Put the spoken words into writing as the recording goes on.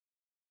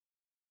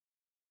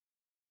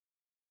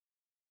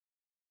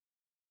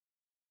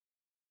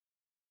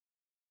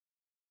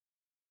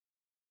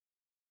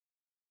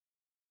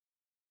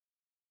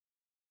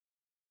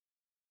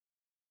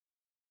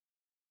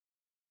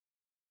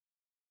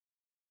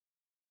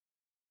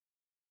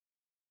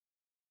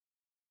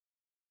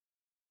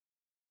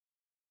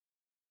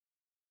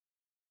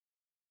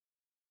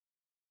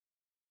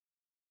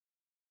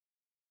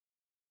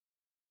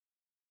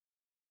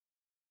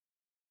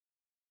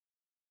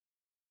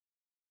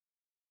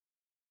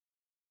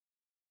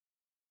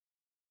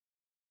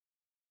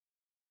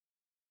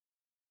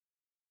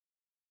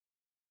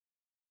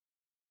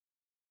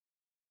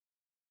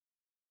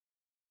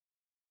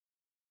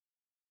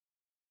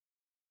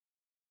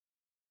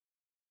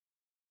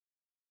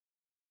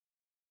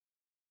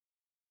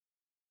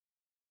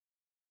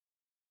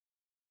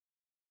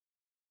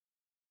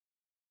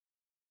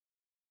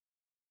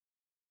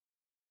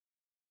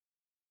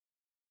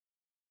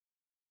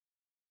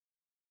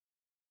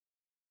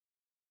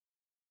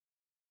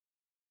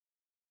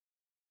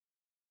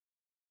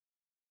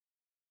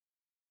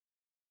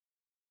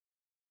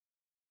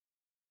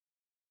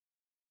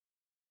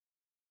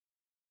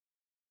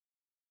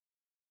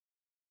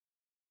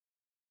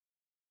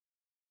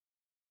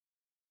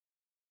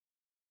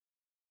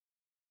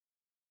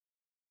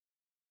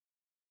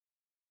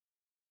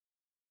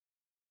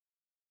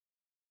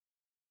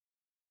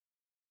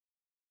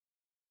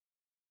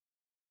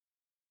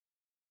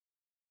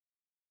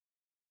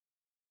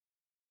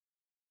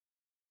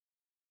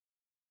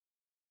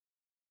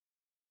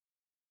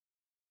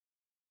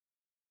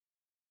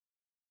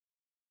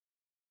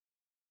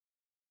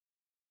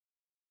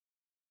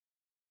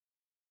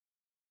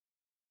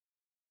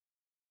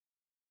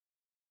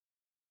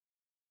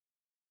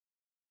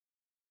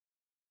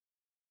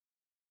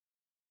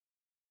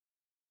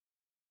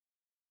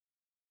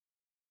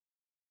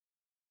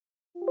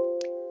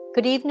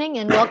Good evening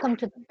and welcome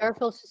to the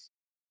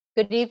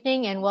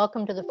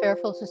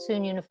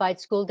Fairfield-Suisun Unified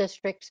School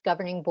District's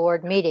Governing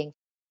Board meeting.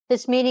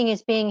 This meeting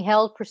is being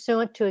held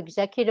pursuant to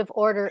Executive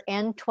Order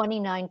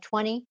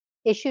N-2920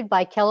 issued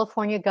by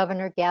California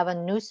Governor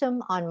Gavin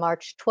Newsom on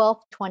March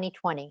 12,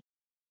 2020.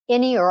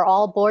 Any or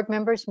all board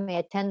members may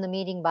attend the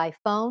meeting by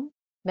phone.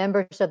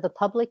 Members of the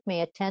public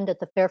may attend at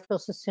the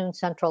Fairfield-Suisun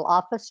Central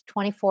Office,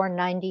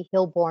 2490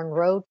 Hillborn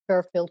Road,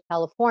 Fairfield,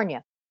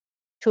 California,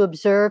 to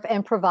observe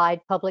and provide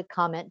public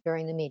comment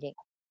during the meeting.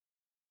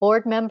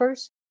 Board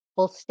members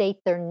will state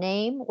their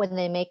name when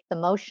they make the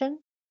motion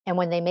and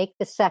when they make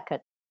the second.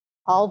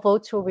 All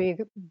votes will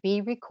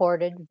be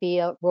recorded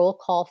via roll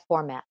call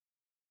format.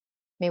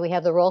 May we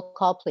have the roll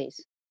call,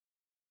 please?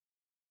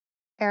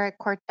 Eric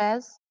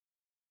Cortez.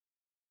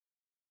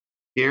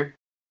 Here.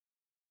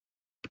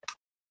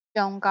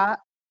 Joan Gott.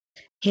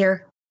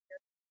 Here.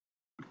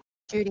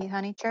 Judy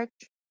Honeychurch.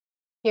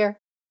 Here.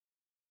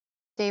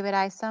 David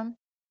Isom.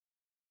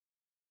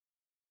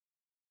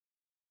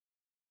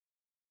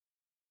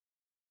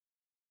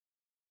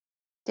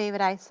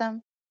 David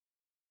Isom.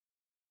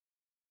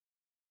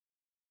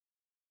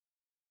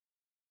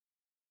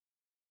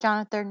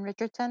 Jonathan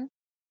Richardson.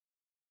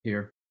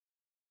 Here.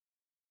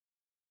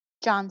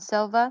 John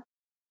Silva.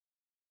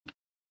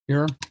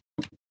 Here.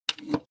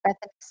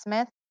 Bethany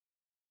Smith.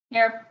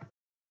 Here.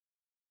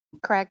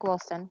 Craig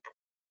Wilson.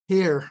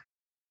 Here.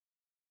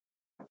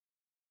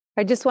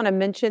 I just want to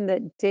mention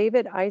that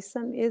David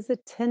Isom is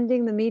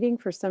attending the meeting.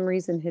 For some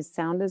reason, his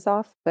sound is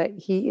off, but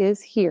he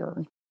is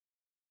here.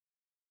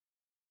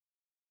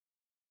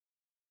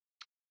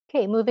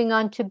 Okay, moving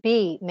on to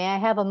B. May I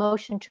have a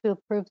motion to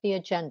approve the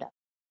agenda?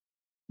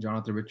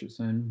 Jonathan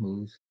Richardson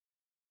moves.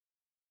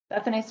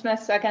 Bethany Smith,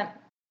 second.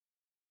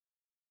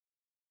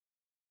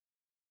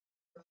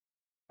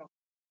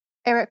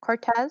 Eric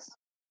Cortez.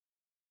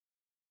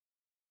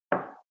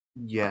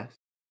 Yes.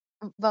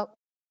 Vote.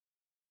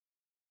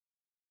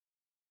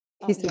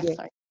 He said yes.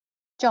 Sorry.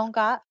 Joan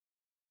Gott.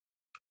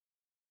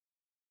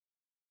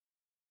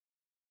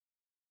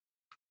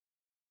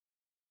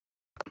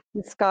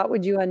 Scott,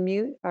 would you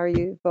unmute? Are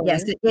you voting?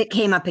 Yes, it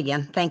came up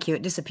again. Thank you.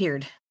 It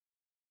disappeared.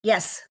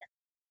 Yes.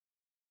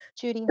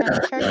 Judy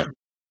Honeychurch.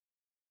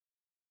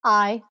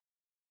 Aye.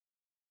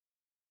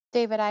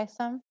 David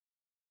Isom.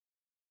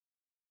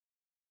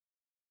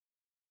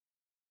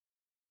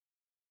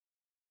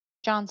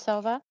 John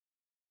Silva.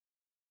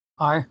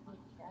 Aye.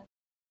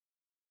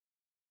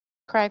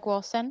 Craig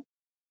Wilson.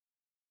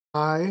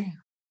 Aye.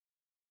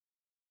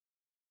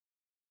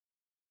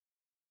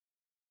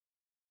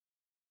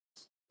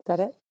 Is that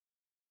it?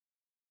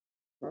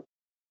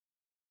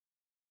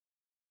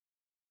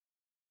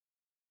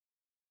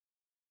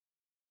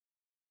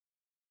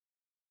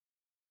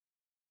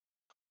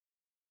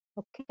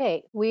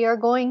 Okay, we are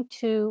going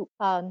to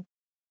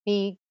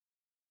be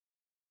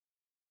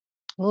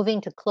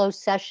moving to closed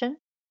session.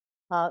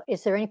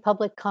 Is there any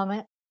public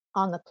comment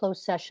on the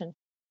closed session?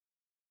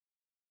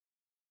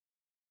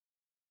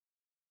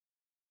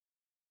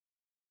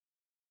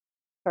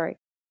 Sorry.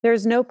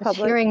 There's no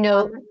public Hearing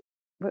no. comment,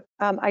 but,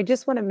 I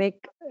just want to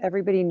make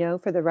everybody know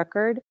for the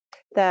record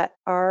that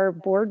our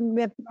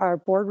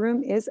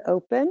boardroom is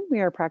open.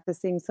 We are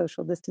practicing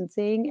social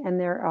distancing and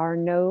there are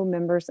no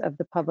members of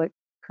the public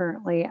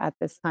currently at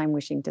this time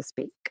wishing to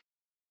speak.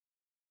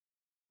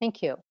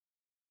 Thank you.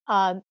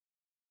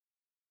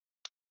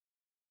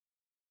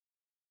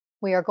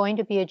 We are going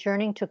to be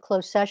adjourning to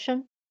closed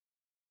session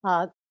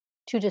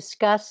to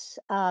discuss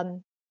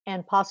and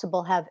have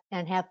possible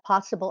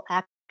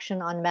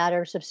action on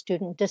matters of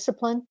student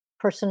discipline,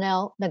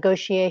 personnel,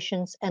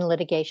 negotiations, and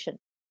litigation.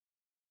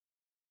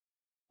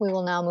 We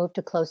will now move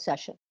to closed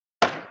session.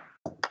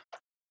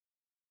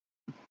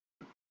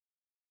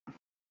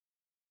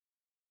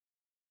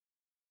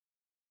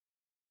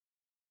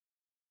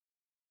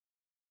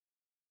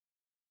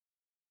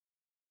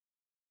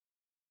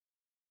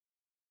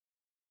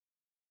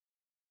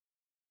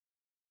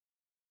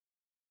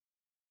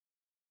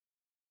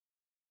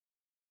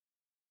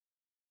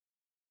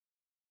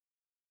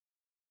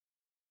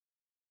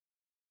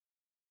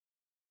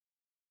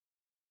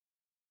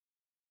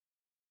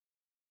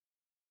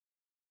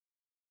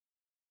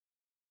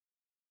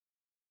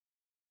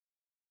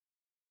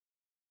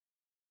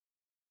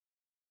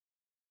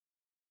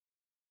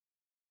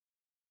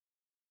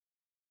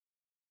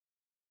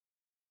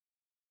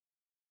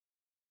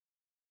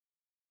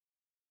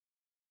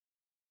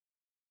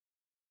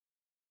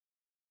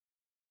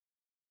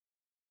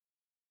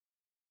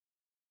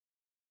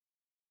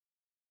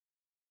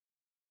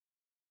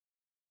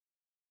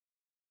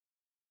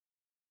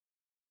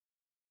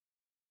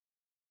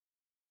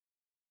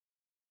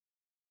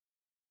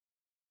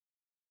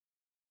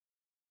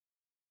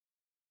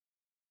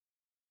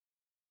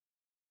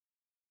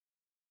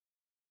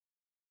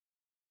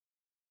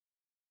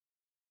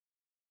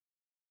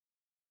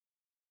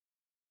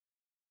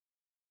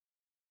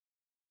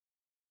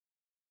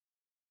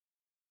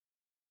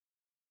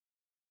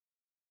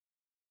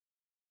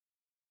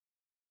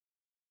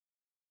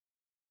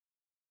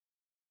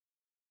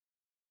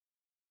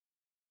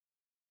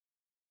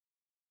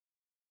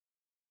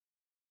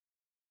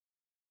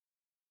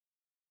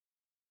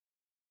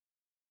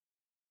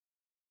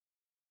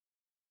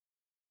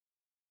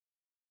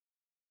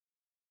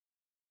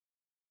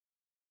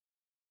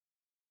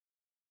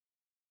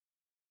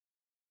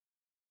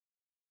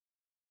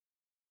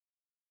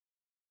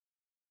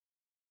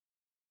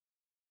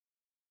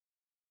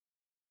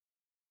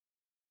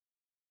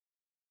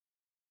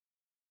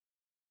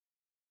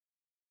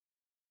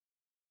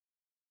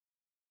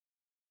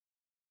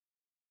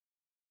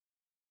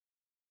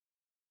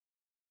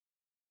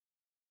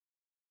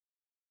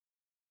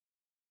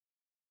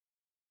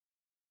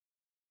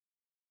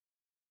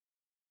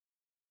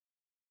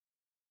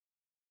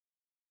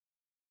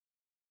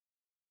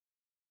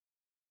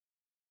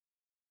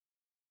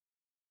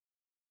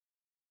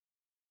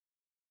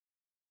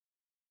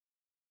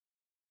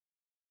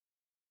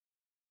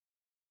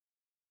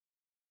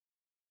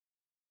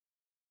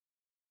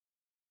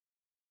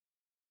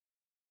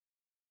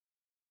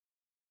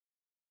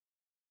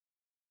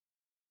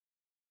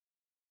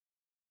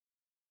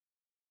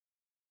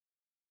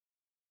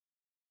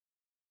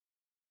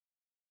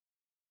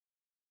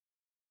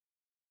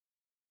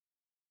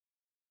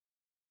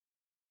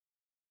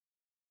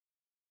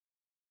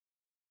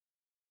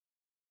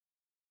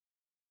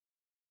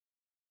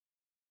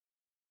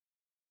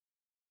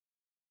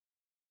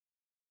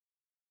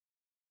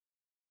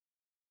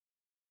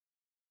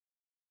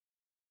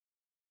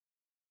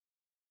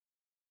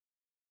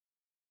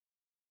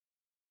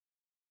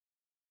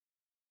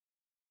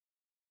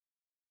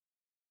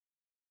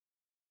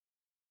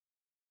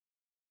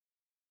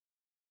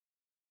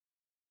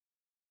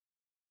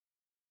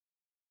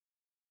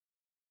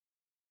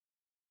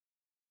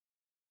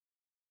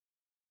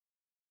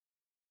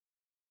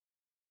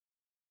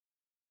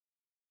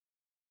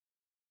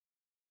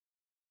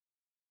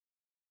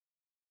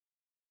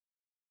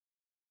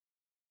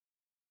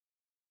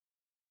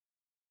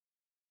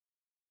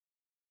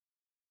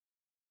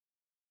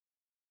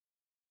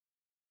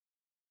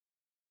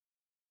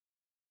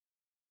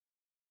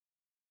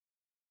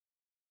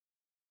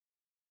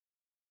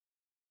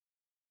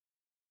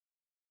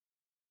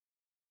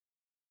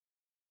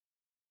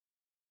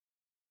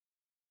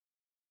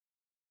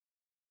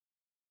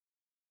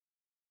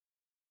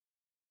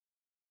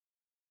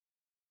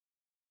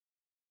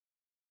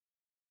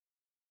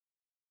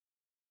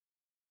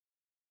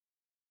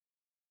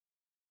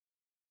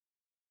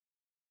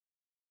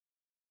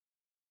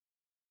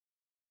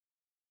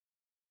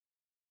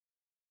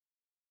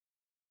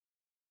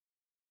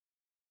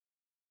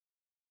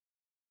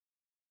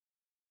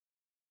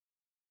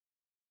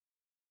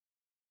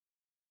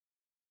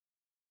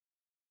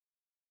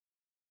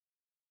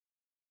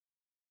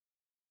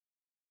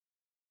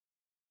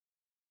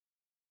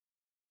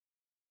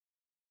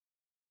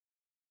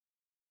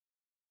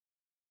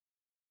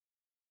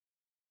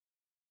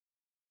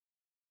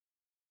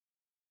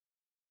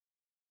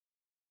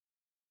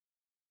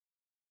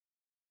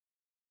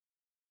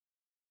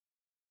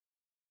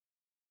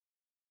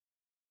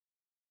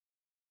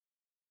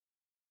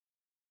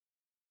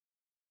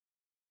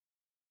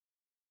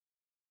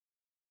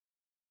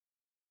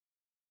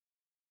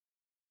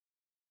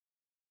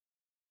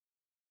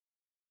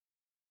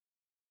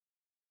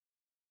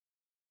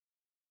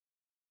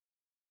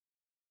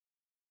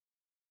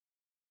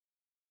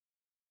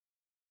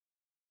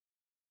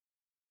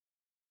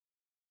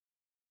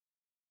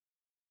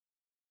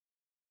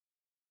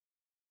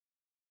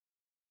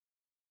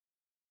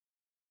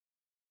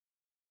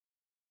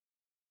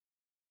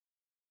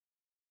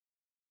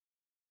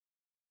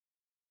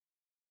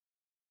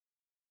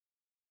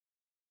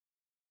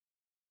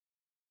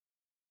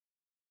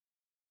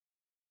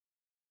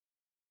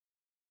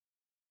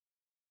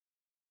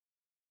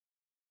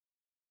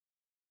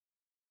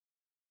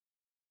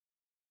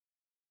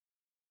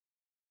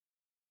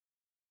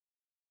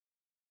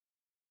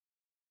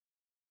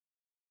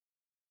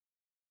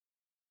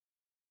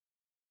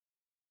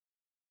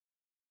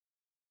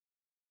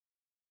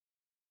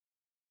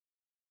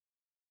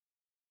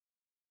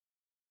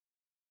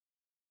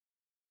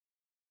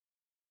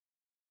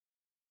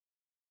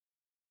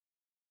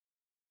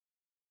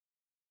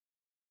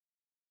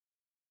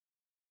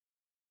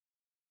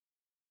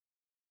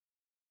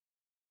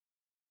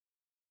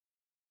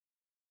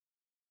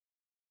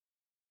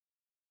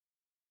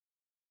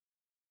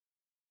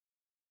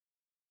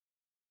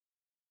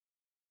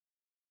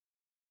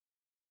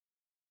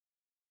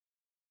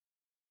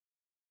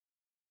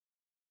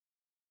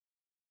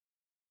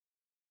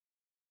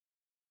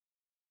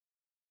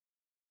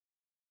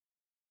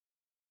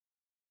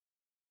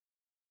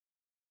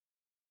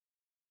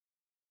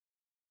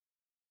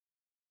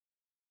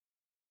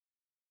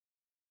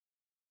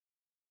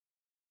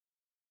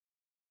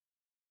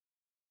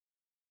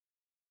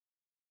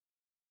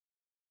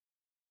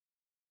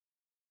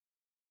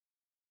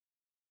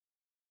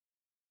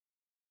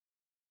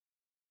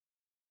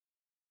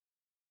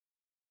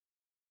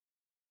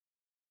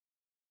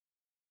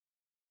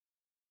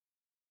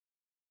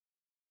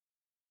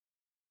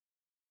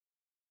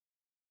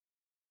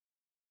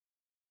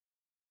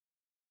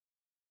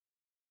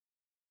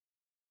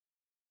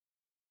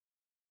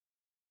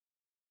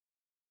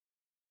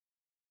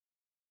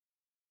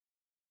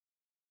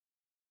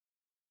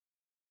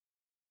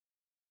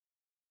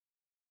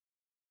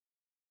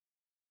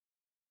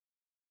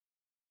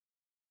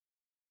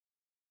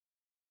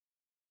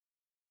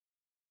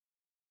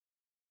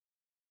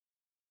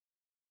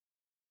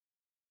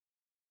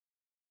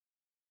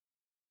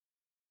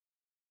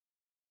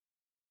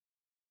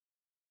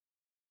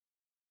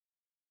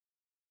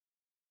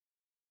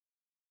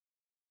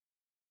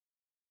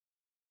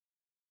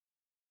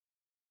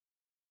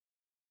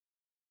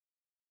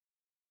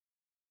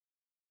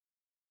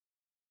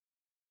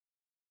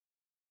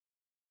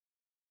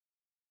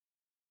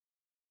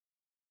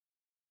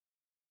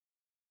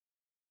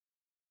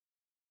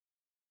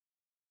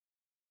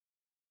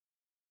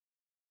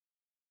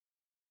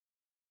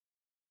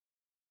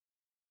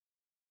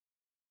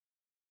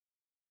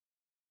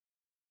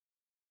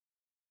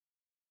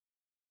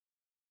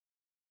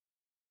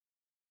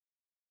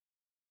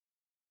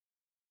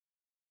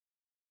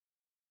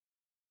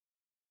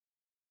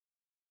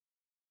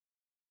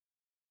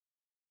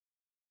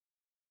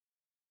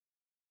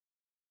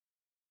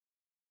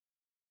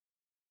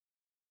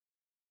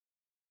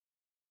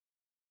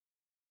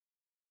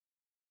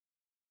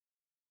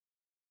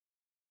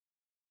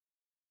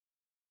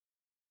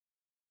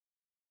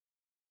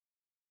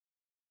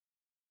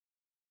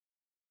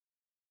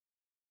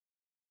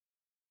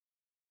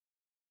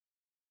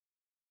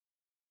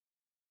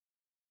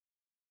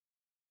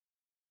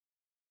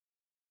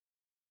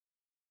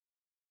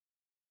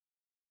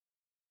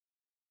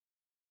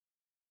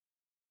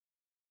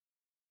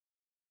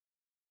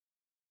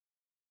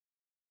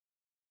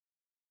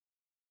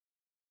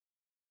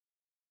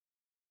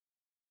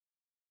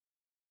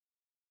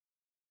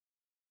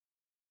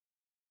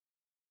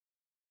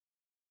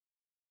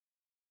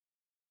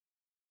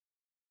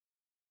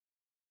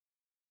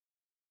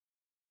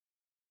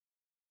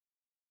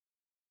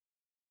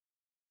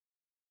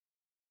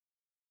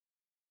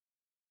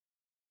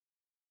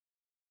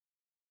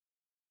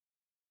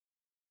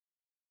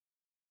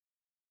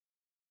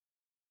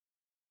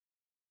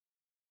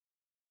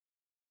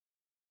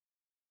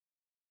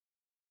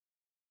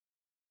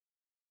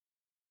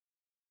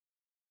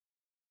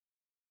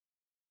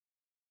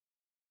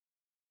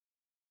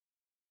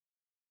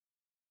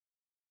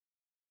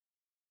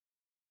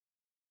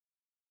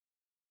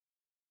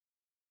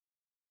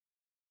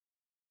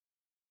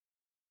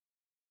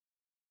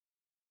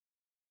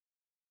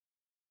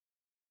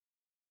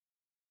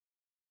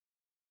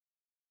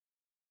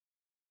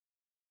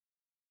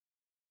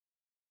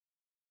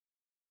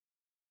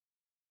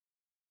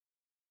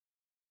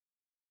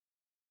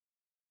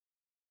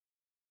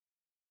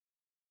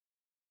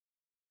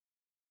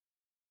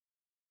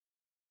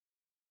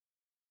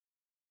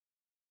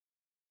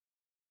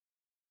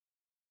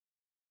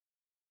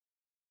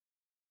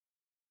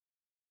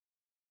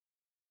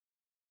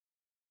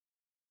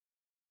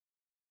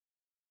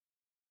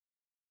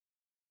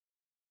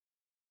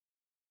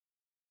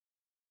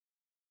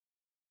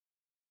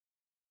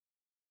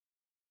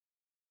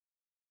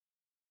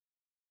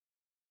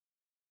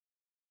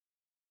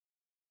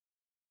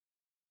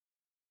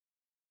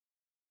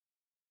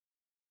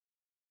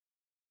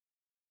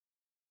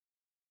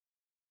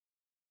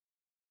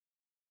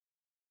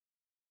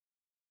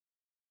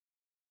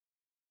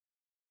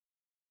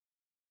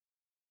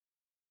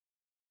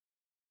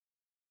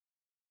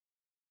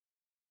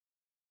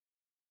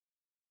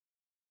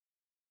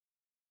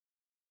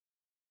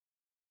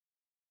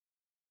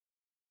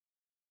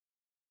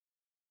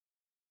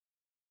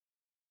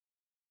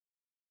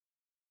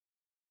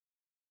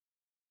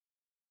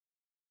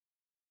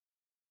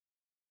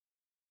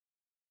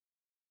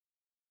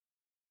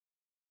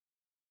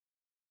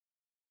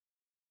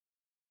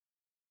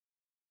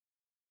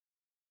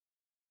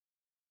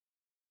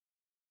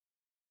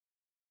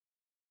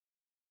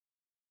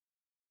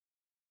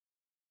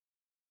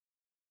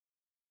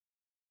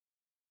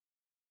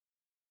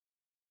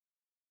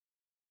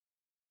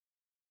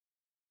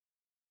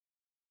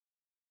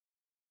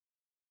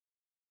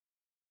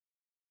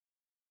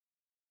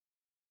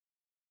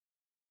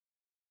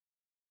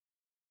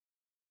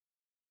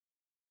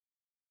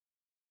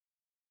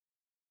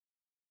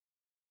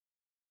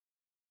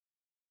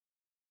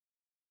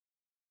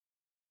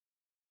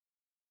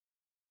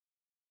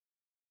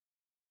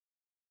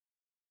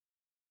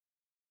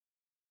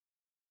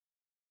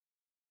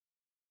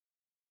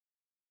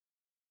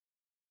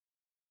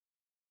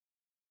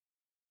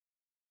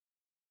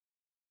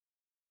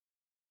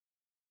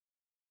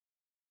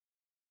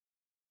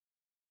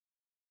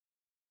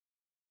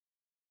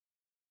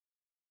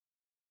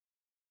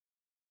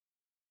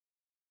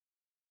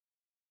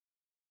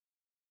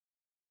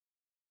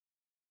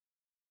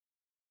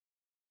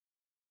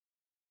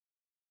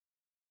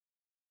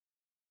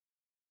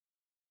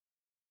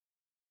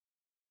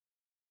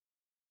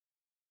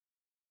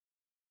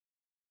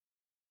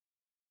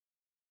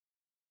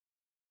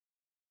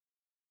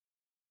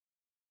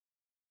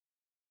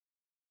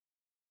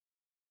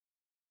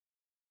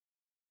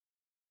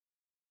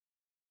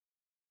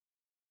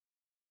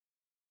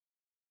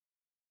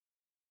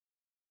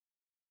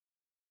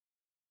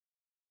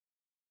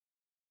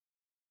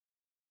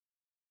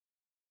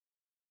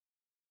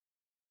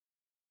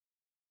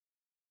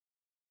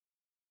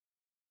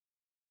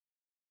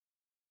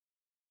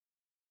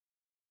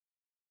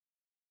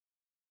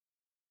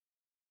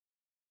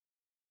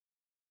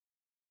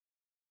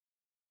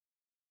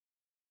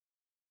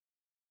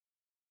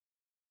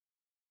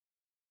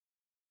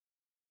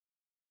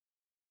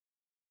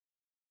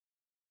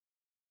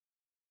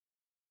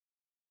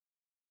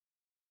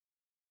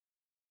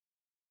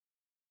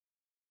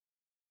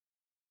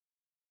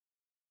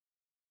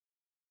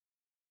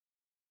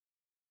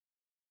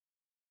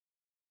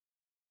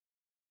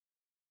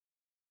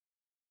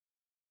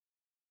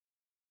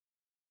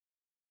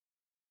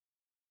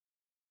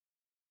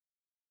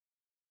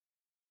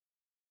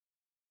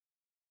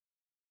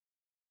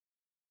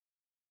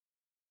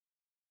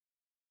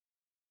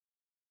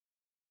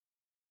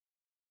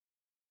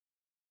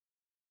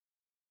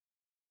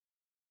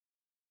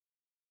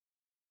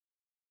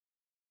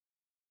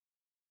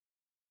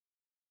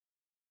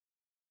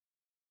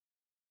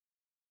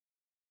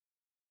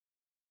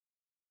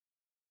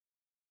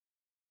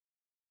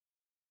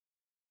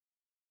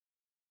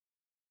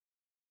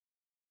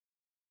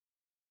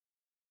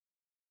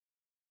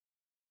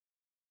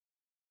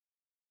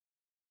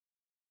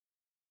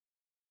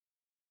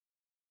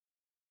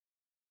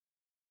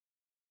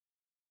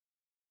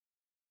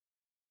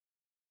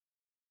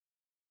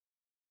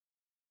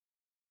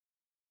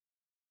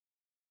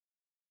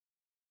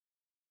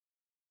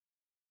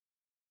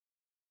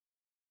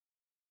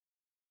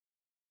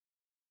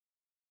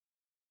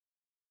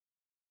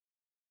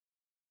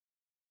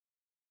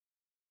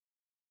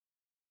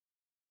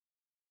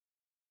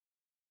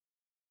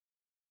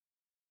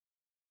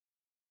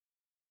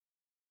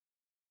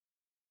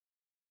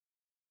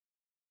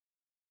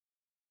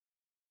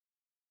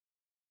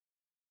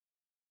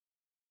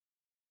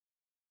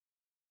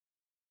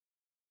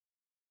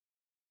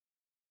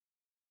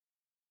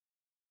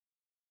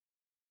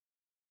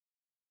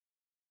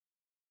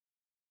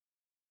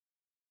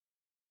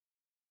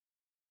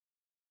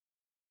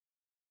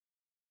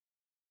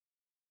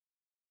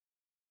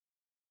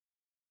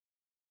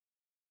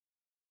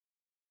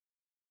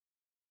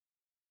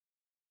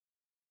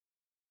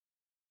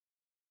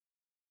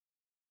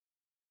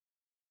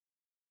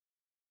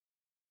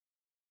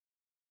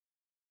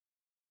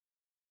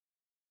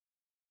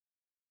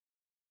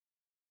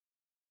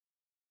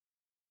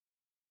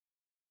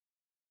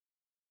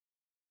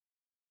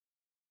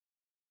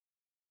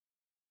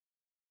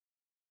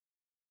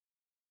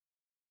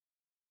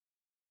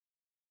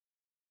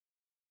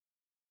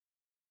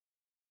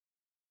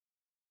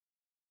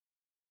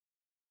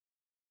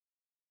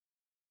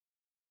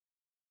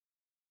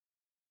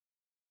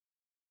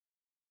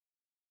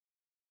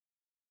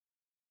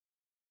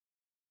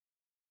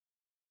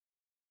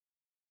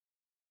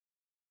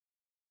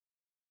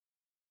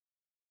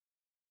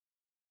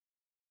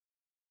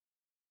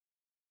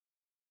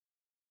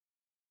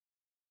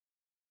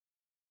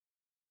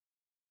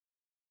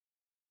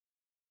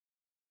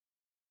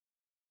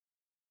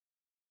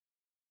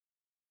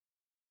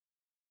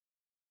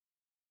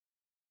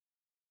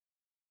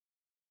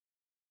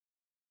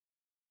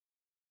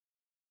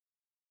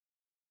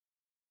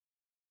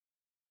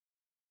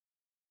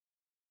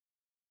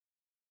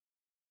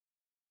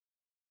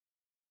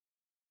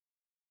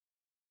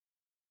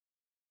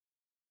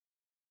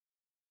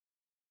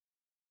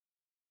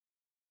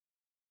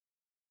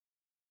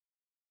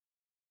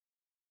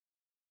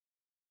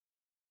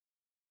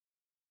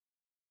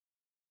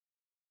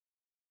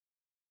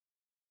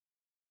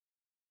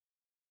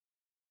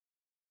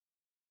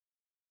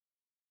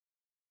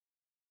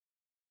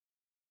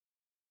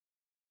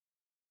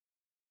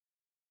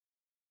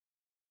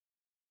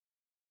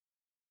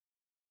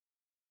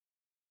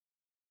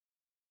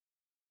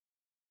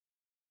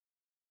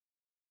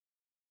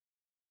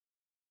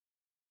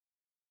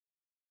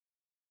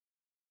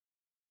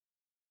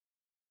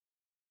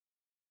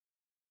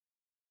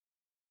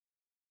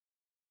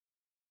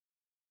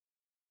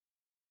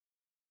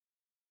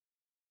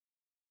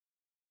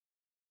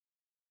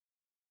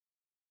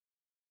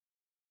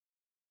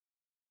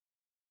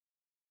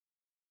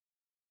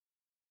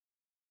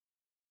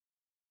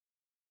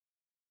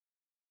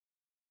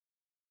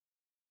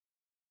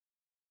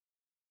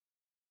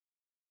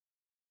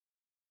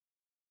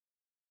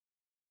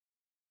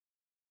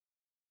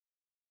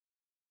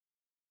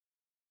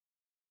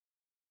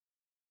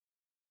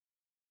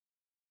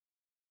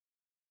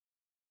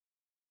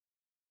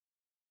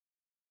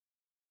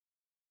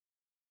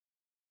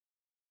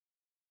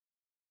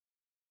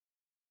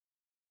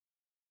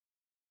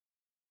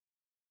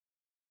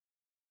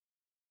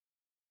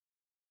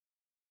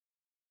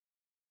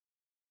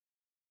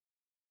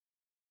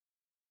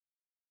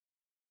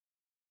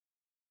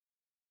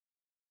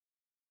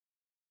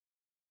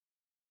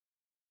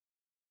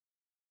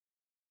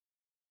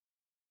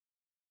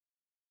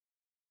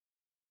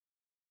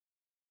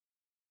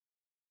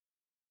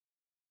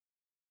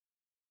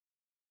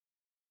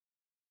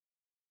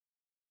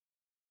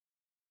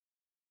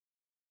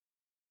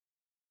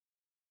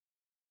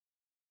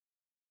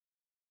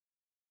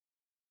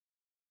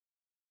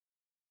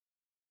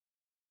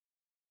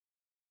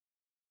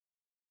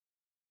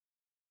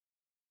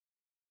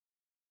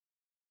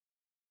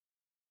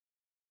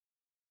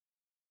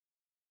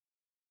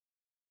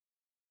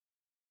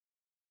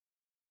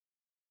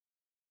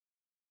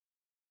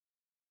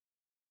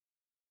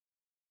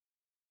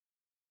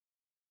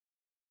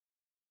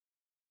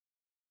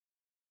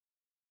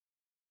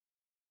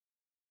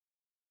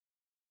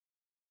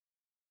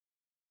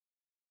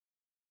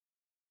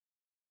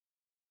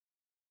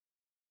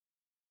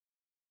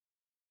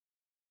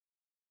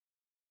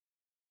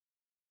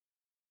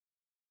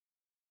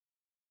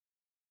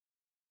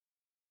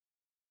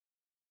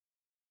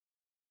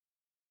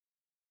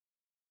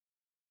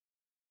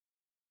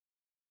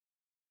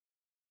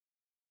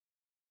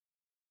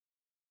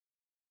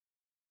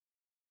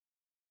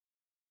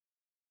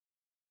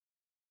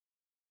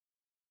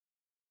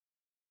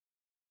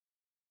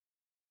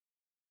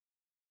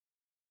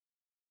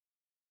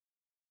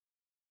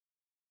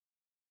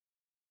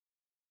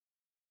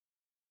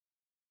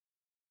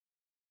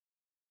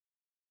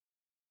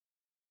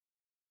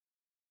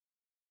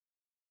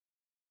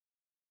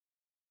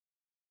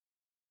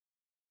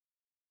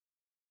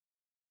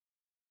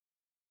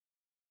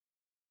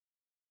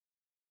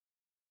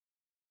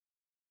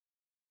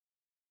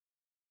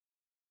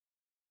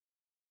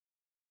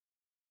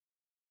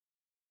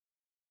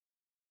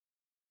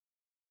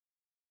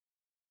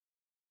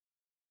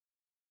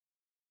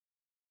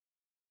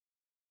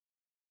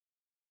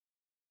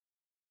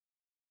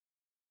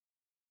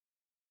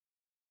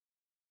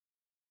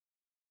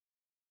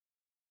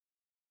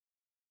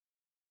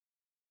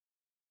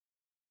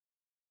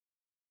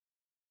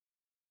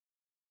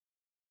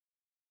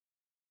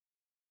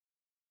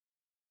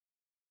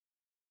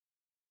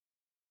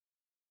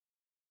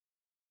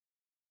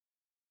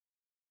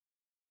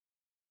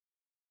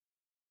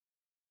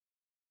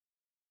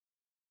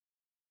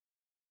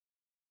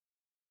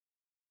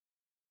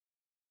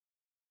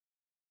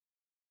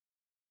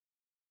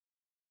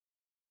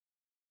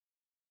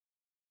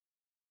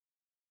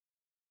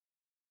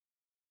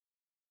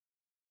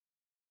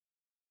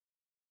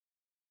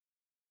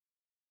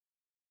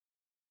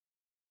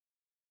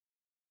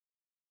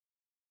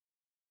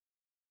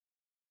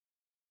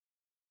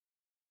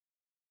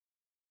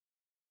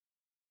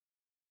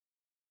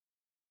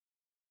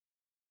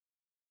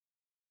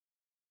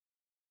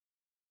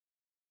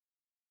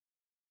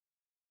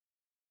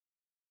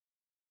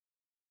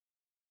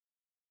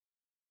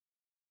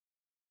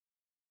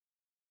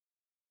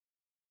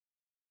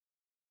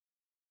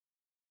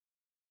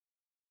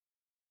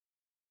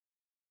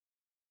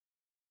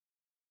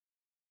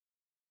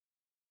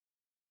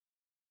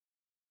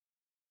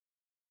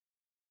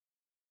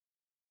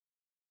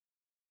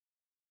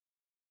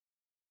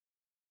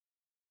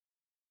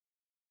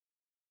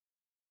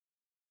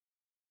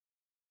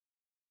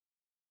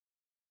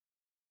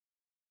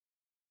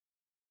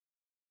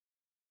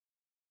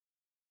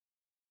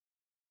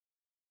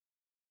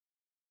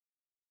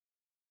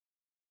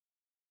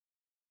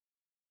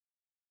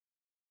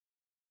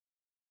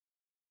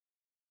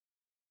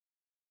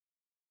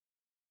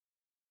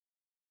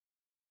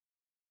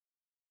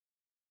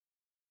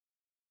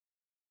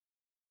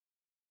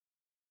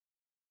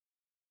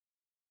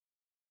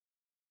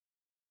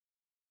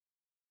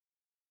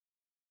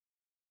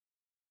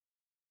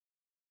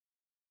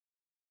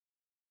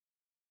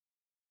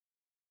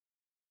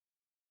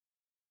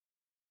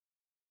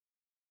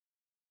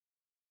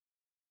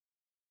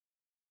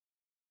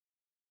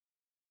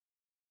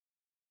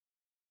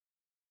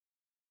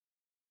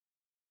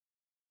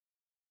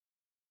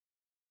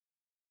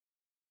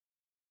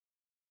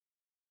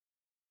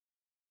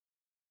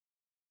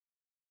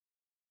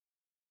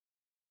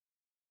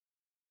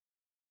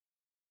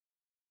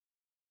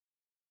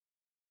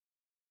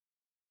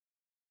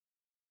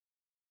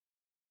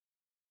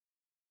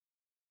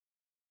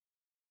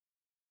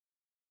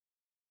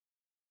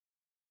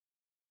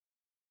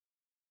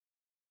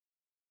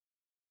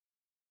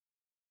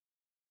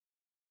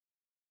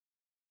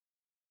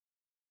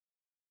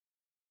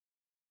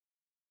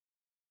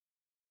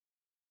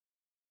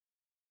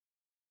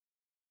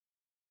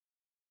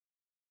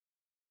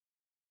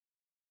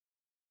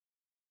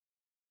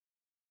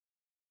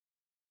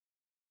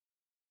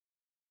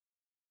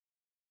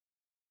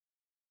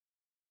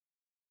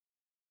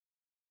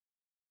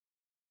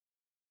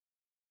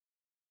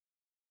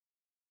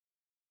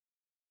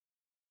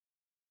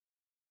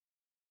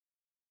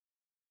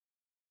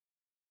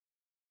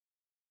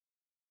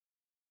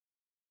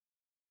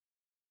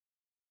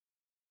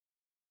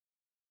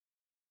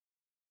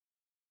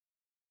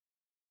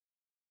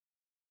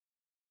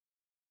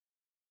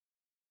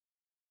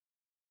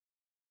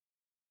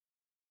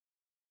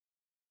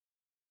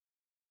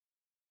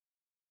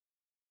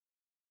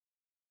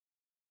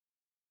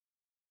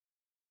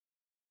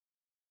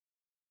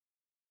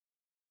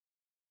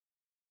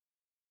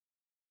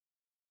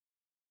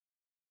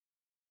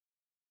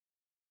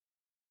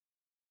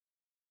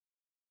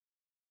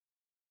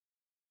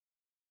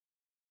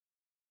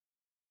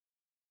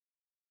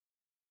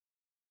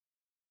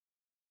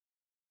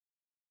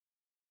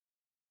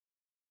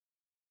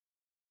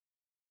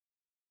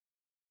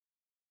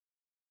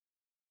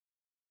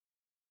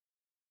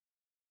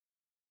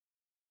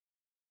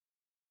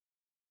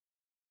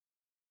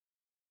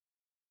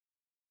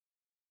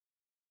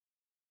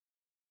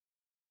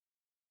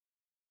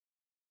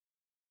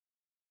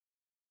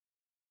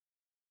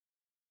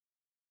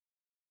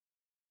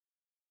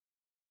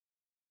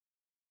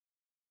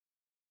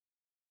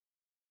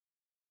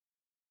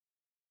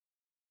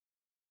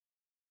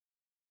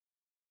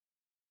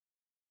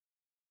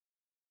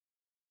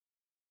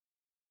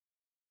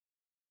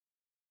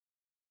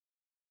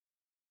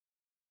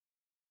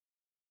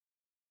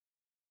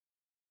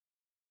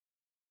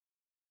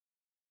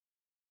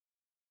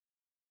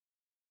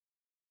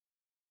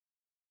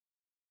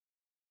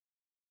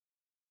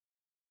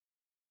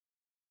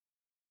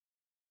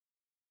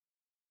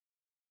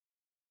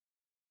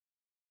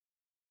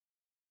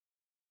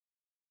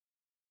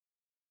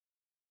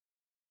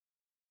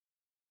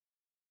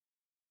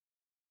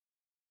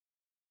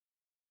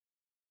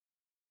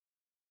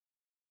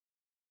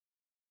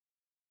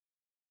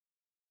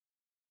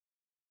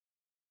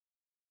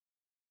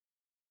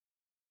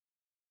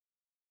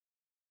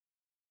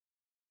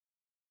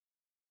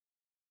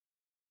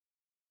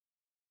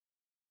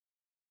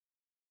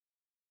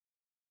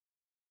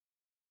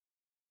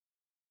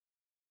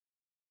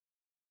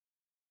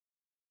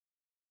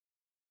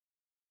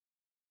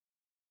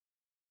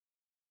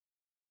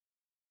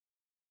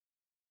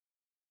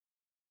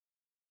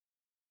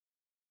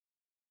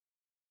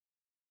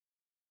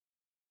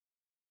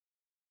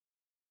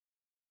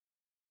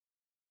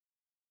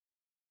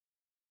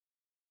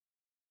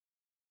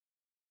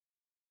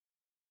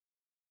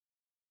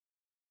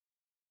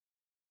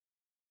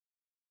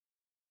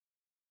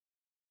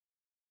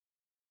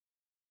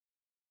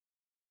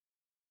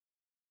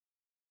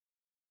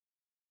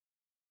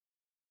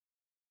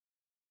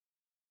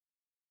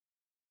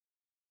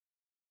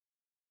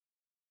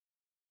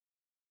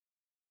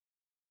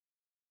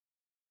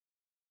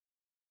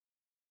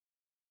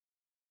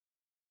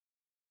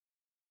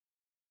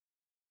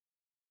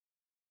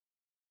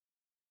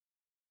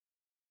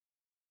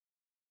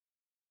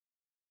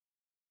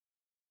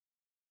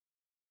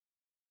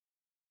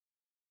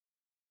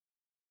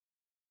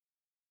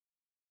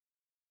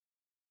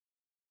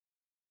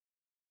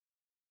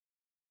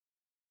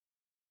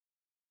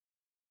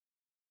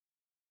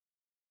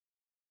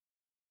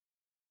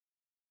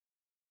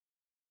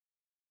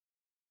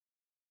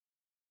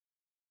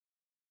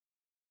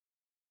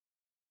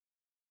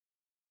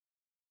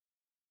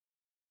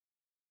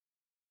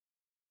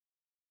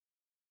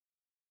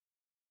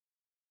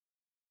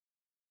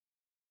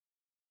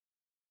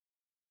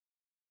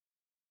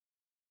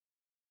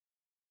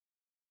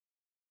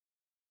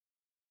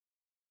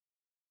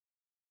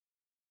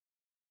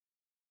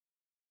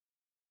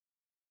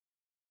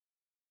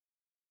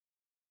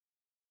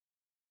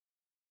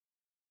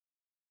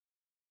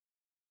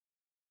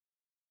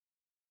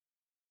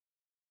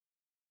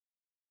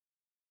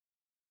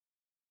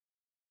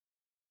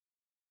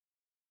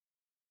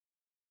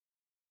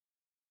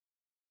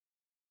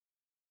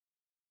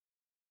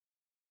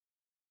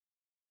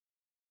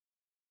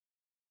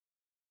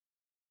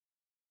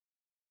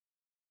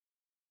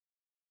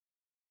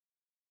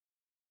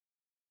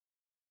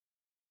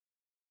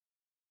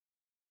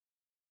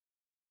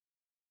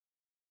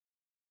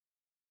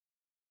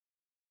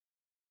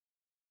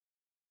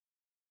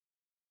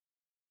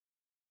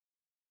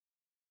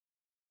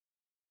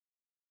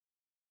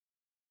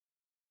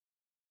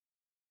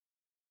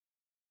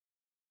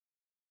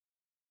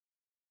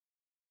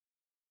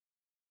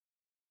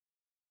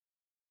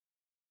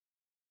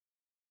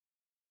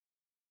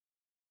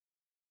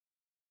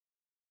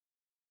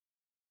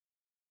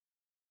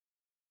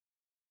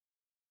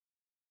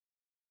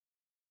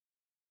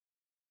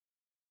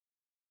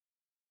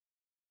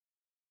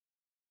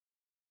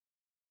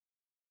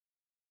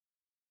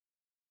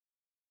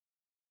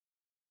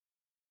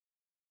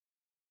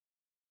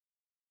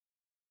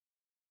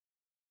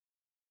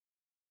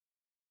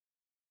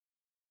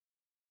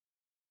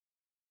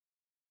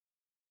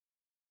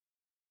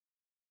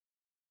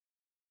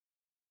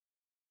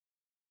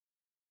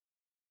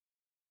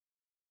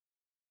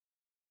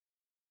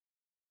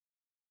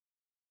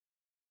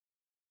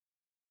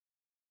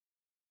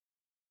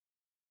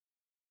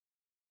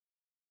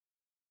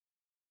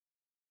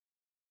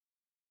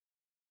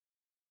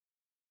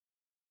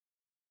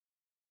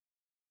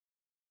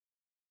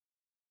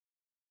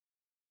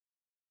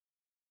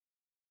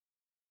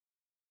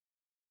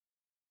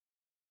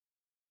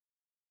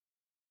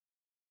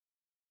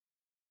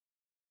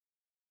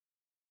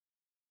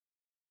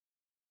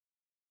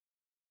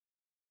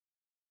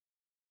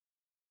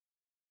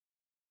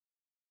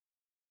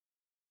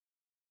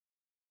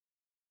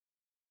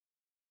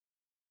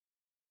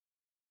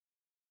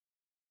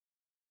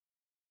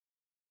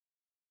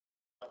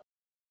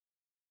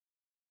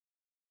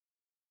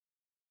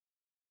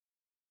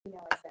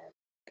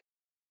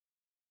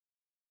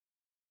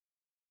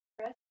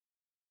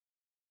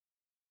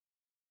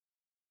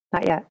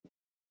 Not yet.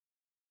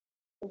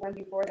 The one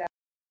before that.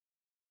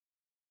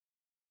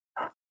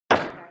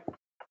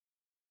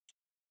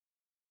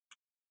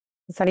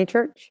 Sunny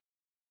Church.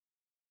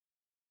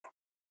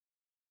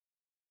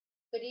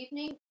 Good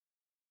evening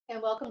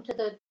and welcome to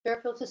the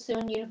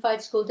Fairfield-Suisun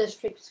Unified School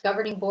District's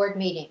Governing Board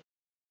meeting.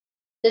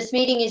 This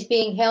meeting is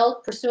being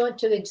held pursuant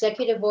to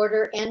Executive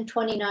Order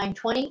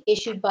N2920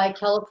 issued by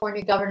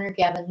California Governor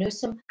Gavin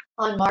Newsom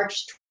on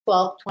March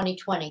 12,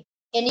 2020.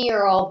 Any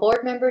or all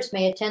board members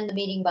may attend the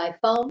meeting by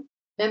phone.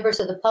 Members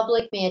of the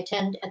public may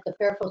attend at the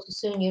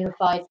Fairfield-Suisun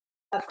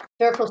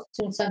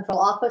Fairfield-Suisun Central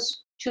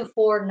Office,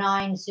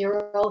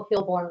 2490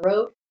 Hillborn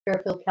Road,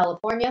 Fairfield,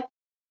 California,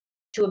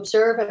 to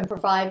observe and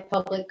provide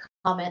public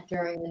comment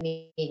during the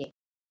meeting.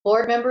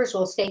 Board members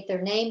will state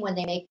their name when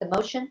they make the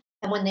motion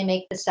and when they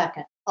make the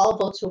second. All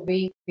votes will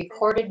be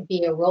recorded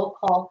via roll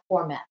call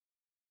format.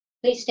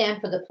 Please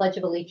stand for the Pledge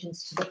of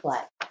Allegiance to the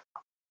flag.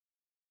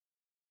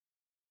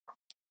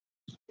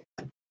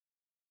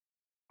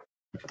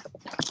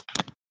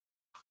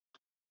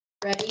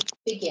 Ready,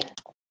 begin.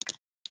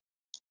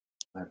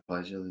 I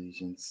pledge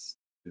allegiance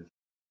to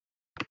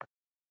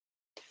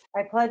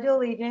I pledge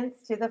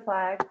allegiance to the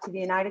flag to the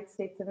United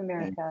States of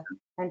America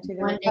and to the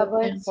One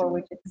republic nation, for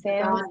which it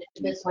stands, God, one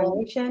indivisible,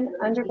 nation,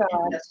 under with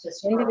God, justice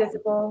for all.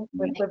 indivisible,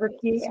 with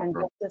liberty and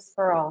justice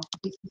for all.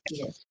 Please be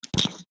seated.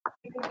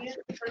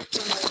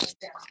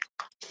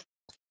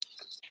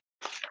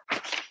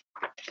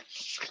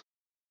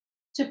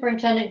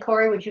 Superintendent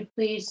Corey, would you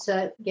please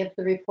give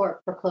the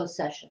report for closed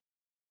session?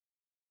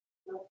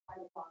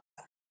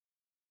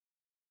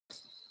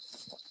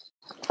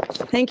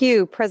 Thank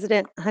you,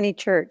 President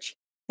Honeychurch.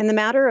 In the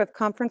matter of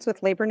conference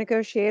with labor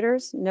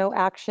negotiators, no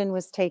action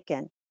was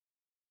taken.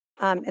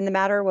 In the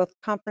matter with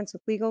conference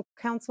with legal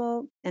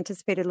counsel,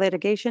 anticipated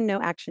litigation,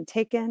 no action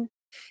taken.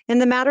 In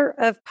the matter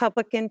of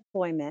public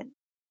employment,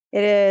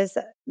 it is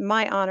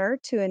my honor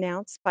to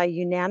announce by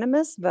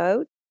unanimous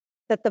vote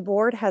that the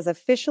board has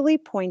officially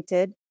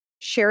appointed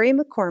Sherry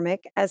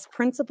McCormick as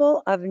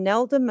principal of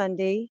Nelda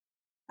Mundy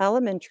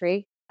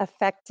Elementary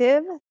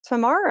effective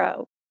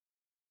tomorrow.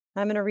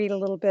 I'm going to read a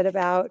little bit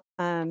about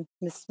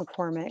Ms.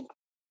 McCormick.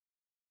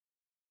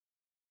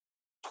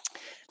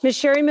 Ms.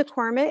 Sherry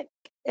McCormick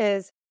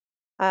is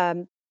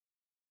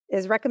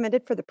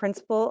recommended for the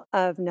principal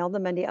of Nelda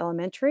Mundy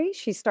Elementary.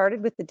 She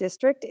started with the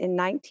district in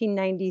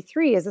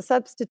 1993 as a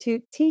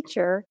substitute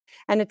teacher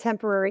and a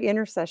temporary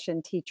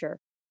intercession teacher.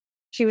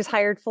 She was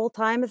hired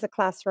full-time as a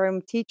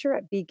classroom teacher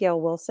at B. Gale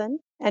Wilson,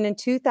 and in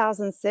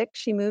 2006,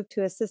 she moved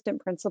to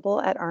assistant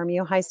principal at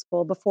Armio High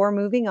School before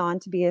moving on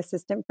to be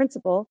assistant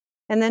principal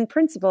and then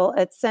principal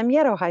at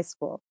Semieto High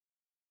School.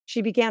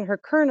 She began her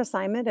current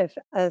assignment of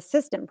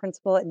assistant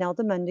principal at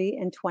Nelda Mundy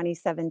in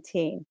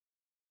 2017.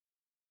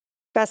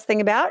 Best thing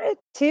about it,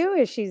 too,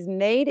 is she's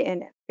made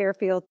in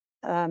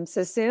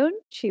Fairfield-Suisun.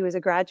 She was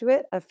a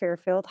graduate of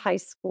Fairfield High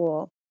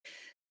School.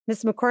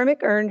 Ms.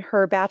 McCormick earned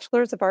her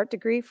Bachelor's of Art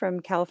degree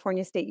from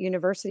California State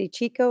University,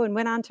 Chico, and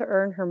went on to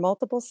earn her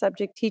multiple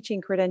subject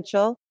teaching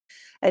credential,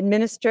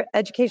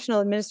 Educational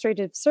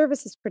Administrative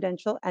Services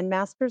credential, and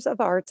Master's of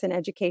Arts in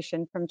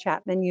Education from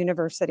Chapman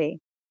University.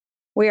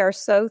 We are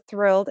so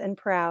thrilled and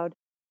proud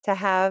to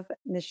have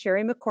Ms.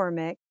 Sherry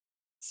McCormick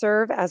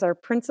serve as our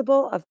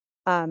principal of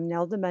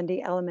Nelda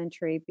Mundy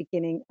Elementary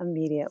beginning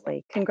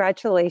immediately.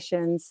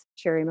 Congratulations,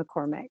 Sherry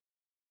McCormick.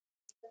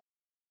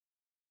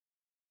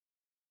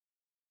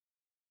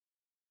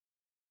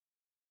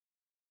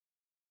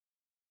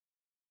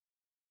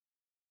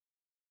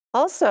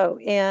 Also,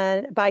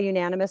 by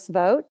unanimous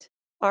vote,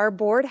 our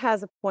board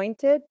has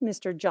appointed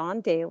Mr.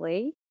 John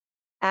Daly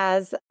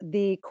as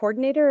the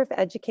Coordinator of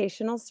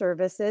Educational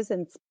Services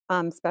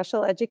and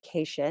Special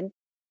Education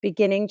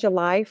beginning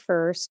July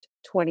 1st,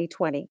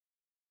 2020.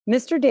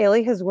 Mr.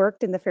 Daly has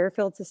worked in the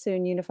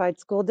Fairfield-Suisun Unified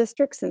School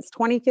District since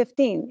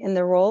 2015 in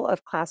the role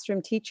of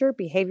classroom teacher,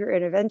 behavior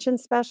intervention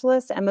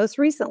specialist, and most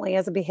recently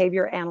as a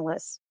behavior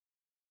analyst.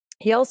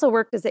 He also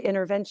worked as an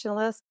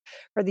interventionist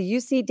for the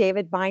UC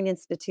David Vine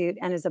Institute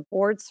and is a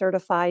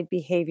board-certified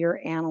behavior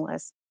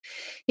analyst.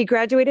 He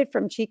graduated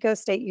from Chico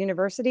State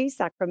University,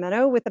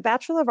 Sacramento, with a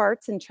Bachelor of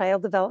Arts in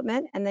Child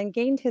Development and then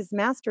gained his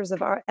Master's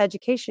of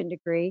Education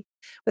degree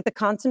with a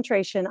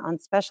concentration on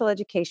special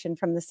education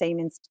from the same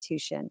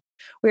institution.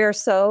 We are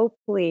so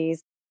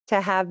pleased to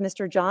have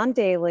Mr. John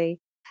Daly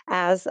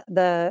as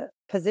the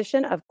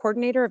position of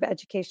Coordinator of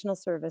Educational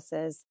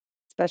Services,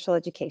 Special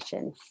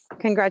Education.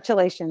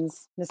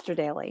 Congratulations, Mr.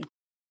 Daly.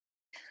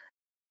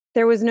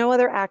 There was no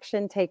other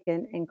action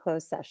taken in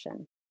closed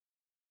session.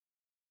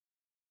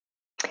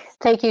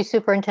 Thank you,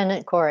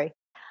 Superintendent Corey.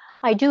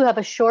 I do have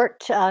a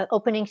short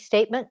opening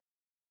statement.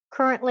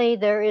 Currently,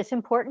 there is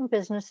important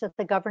business that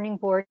the governing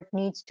board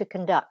needs to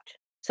conduct.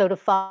 So to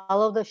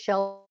follow the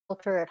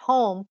shelter at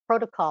home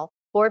protocol,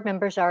 board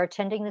members are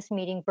attending this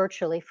meeting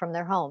virtually from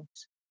their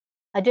homes.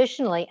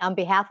 Additionally, on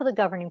behalf of the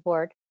governing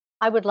board,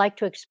 I would like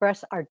to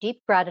express our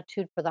deep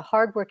gratitude for the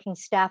hardworking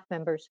staff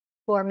members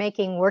who are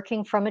making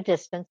working from a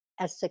distance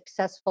as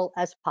successful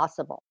as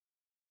possible.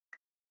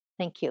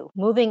 Thank you.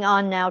 Moving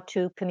on now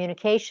to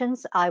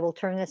communications, I will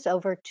turn this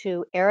over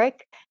to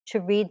Eric to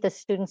read the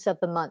students of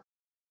the month.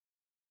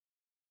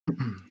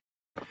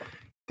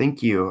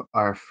 Thank you.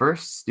 Our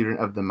first student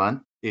of the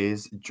month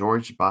is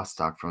George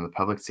Bostock from the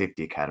Public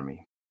Safety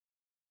Academy.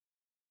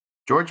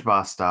 George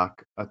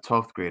Bostock, a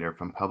 12th grader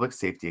from Public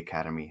Safety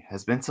Academy,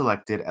 has been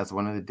selected as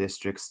one of the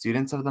district's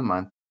Students of the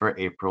Month for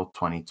April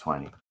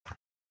 2020.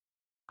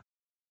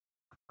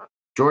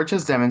 George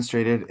has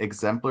demonstrated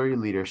exemplary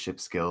leadership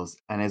skills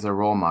and is a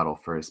role model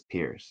for his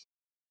peers.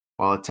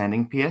 While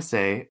attending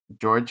PSA,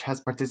 George has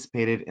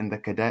participated in the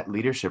Cadet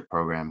Leadership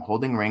Program,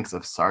 holding ranks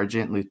of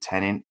Sergeant,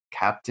 Lieutenant,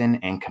 Captain,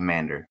 and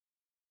Commander.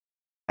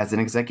 As an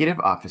executive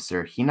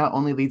officer, he not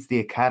only leads the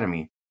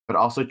academy, but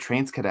also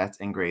trains cadets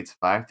in grades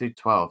 5 through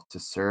 12 to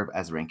serve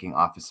as ranking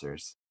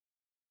officers.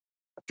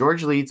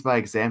 George leads by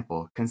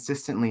example,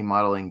 consistently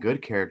modeling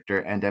good character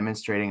and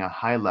demonstrating a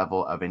high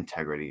level of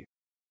integrity.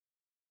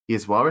 He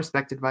is well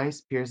respected by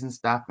his peers and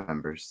staff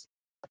members.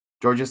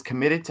 George is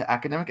committed to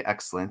academic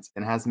excellence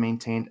and has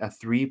maintained a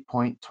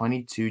 3.22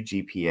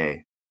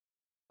 GPA.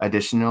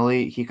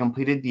 Additionally, he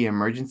completed the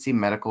Emergency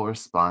Medical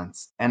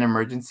Response and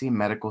Emergency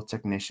Medical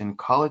Technician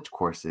college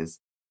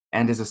courses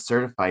and is a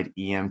certified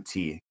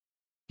EMT.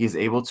 He is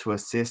able to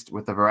assist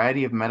with a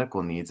variety of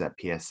medical needs at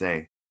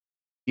PSA.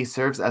 He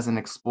serves as an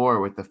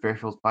explorer with the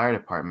Fairfield Fire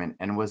Department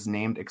and was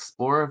named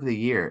Explorer of the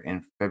Year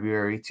in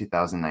February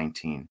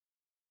 2019.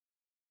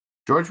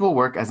 George will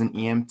work as an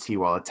EMT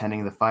while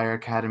attending the Fire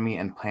Academy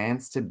and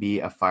plans to be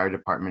a fire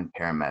department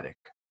paramedic.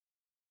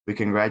 We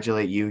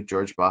congratulate you,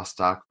 George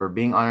Bostock, for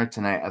being honored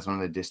tonight as one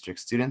of the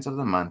district's Students of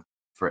the Month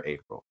for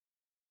April.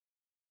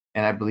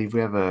 And I believe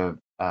we have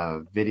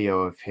a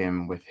video of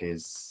him with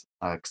his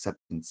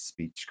acceptance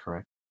speech,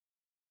 correct?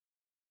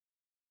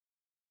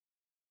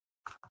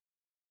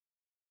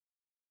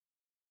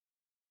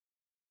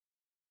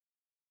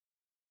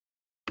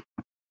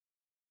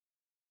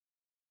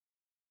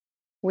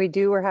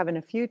 We're having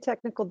a few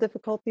technical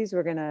difficulties.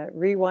 We're going to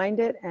rewind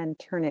it and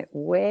turn it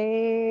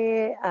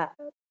way up.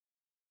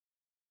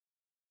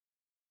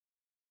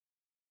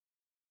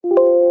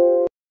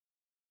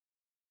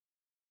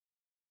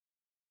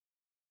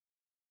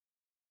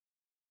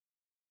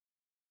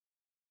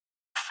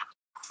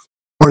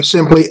 Or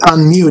simply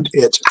unmute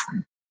it.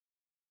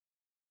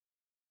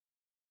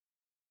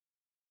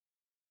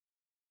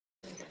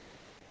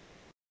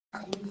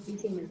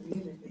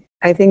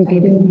 I think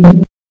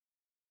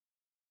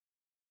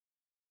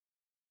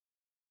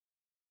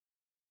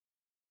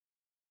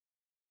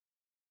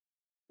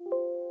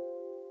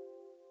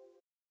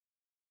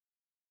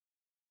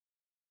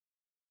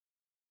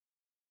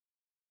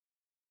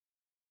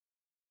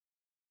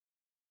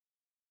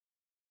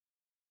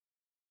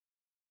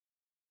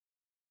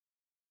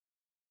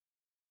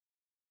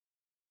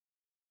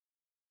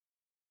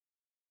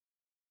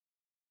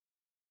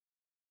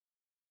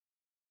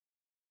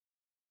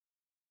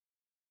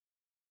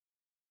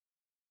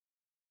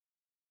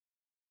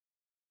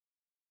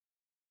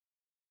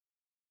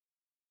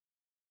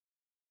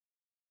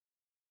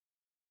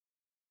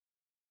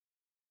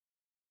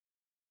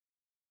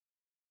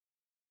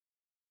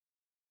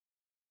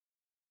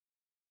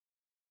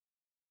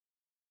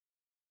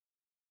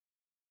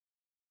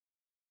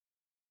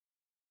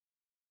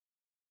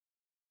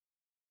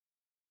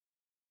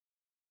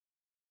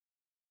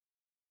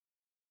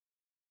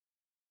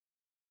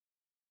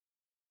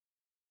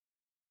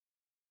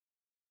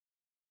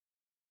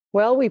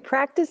Well, we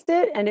practiced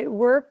it and it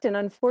worked, and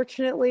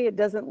unfortunately, it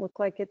doesn't look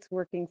like it's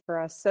working for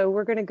us. So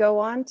we're going to go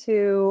on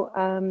to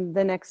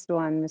the next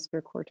one,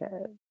 Mr.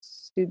 Cortez,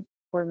 Student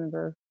Board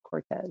Member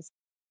Cortez.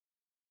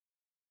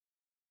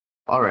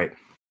 All right.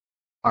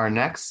 Our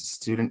next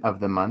Student of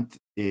the Month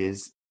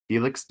is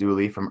Felix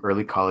Dooley from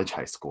Early College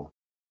High School.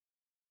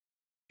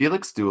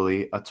 Felix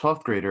Dooley, a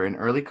 12th grader in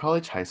Early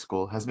College High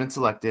School, has been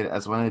selected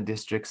as one of the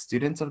district's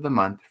Students of the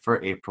Month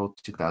for April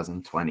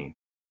 2020.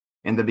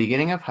 In the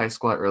beginning of high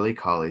school at Early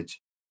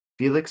College,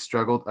 Felix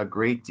struggled a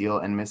great deal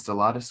and missed a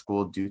lot of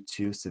school due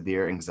to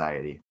severe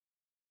anxiety.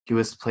 He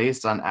was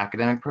placed on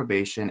academic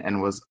probation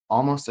and was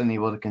almost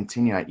unable to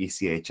continue at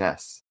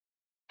ECHS.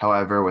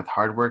 However, with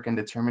hard work and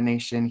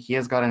determination, he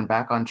has gotten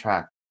back on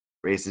track,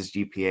 raised his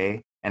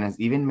GPA, and has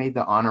even made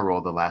the honor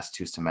roll the last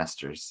 2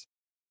 semesters.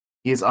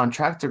 He is on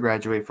track to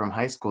graduate from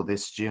high school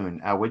this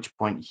June, at which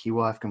point he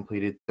will have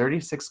completed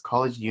 36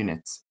 college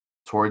units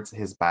towards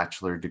his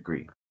bachelor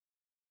degree.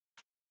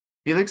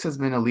 Felix has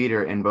been a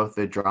leader in both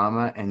the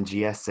drama and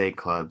GSA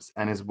clubs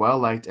and is well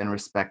liked and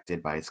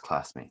respected by his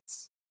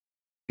classmates.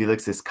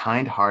 Felix is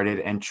kind-hearted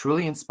and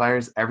truly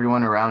inspires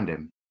everyone around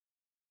him.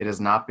 It has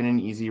not been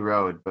an easy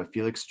road, but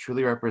Felix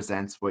truly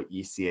represents what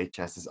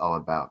ECHS is all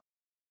about.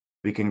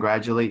 We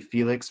congratulate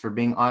Felix for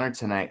being honored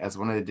tonight as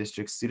one of the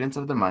district's Students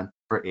of the Month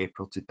for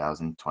April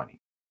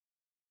 2020.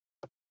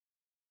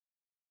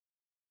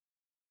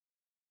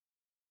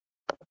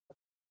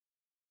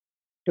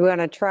 Do we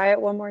want to try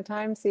it one more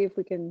time, see if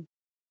we can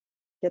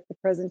get the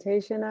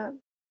presentation up?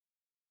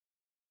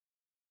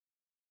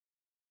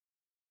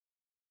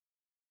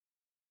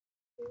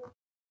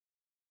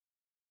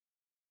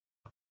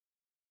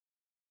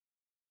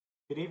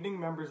 Good evening,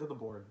 members of the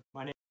board.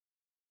 My name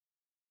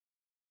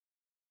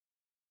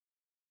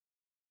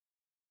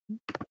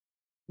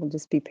We'll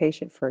just be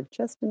patient for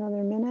just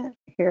another minute.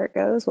 Here it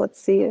goes.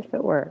 Let's see if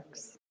it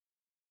works.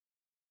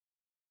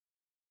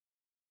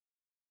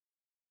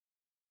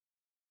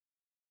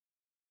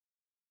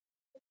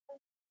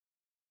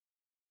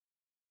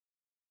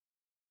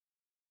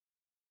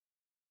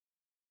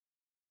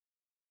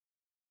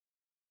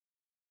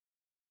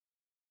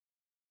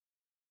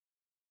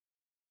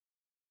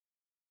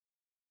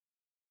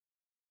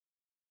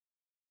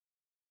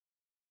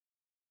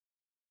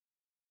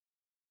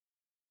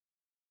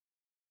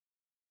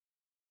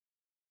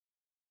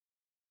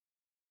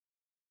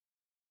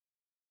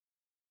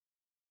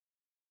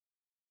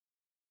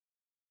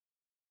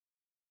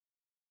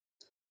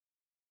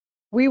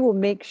 We will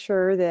make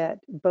sure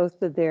that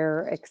both of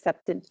their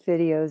acceptance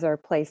videos are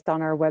placed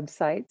on our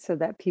website so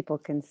that people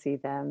can see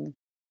them.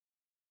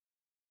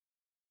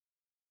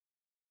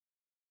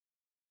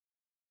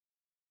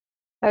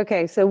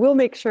 Okay, so we'll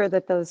make sure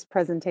that those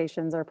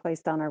presentations are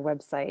placed on our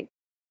website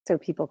so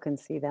people can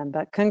see them.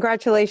 But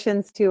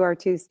congratulations to our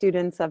 2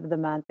 students of the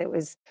month. It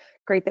was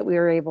great that we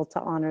were able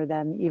to honor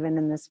them even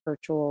in this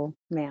virtual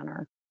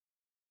manner.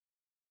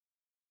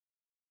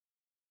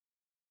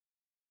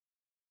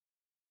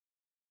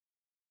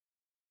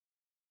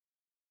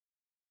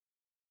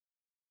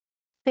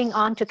 Moving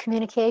on to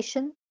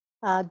communication.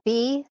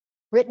 B,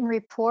 written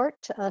report,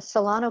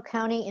 Solano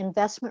County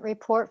investment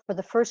report for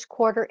the first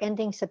quarter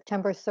ending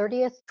September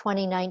 30th,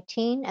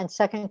 2019, and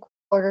second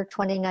quarter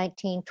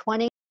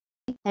 2019-20,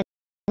 and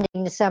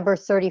ending December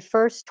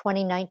 31st,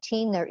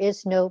 2019. There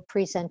is no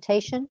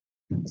presentation.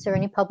 Is there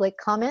any public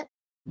comment?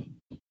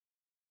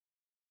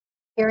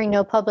 Hearing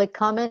no public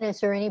comment,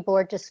 is there any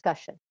board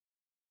discussion?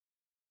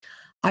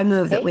 I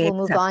move that Okay, we we'll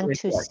move accept the on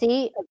to report.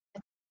 C.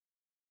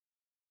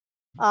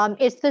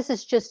 This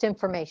is just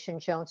information,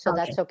 Joan, so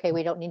that's okay.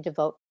 We don't need to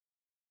vote.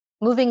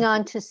 Moving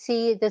on to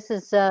C, this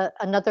is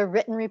another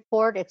written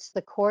report. It's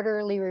the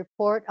quarterly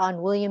report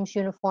on Williams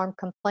uniform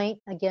complaint.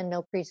 Again,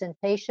 no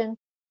presentation.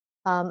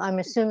 I'm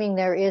assuming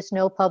there is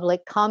no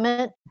public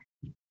comment.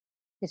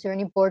 Is there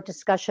any board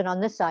discussion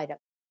on this item?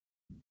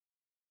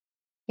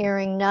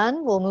 Hearing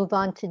none, we'll move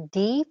on to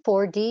D,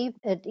 4D.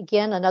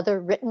 Again,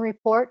 another written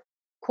report.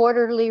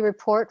 Quarterly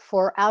report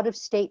for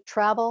out-of-state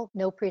travel,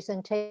 no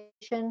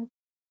presentation.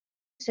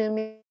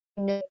 Assuming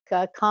no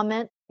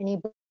comment,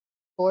 any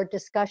board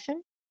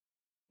discussion?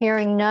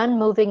 Hearing none,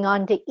 moving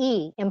on to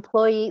E,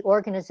 employee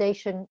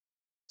organization.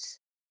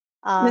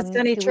 Ms.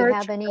 Do we Honeychurch,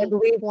 have I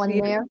believe anyone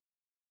there?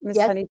 Ms.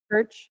 Yes.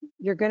 Honeychurch,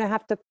 you're going to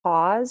have to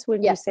pause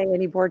when you Yes. say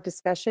any board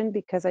discussion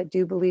because I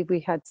do believe we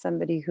had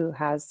somebody who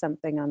has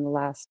something on the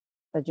last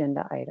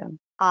agenda item.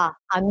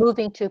 I'm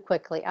moving too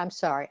quickly. I'm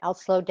sorry. I'll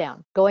slow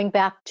down. Going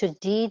back to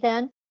D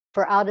then,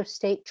 for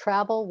out-of-state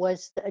travel,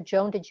 was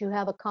Joan, did you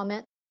have a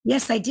comment?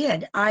 Yes, I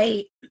did.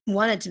 I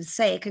wanted to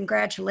say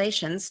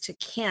congratulations to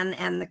Ken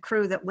and the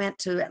crew that went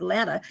to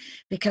Atlanta,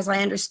 because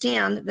I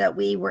understand that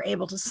we were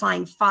able to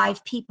sign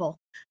 5 people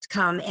to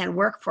come and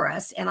work for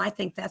us. And I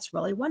think that's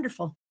really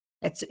wonderful.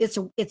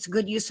 It's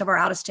good use of our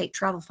out-of-state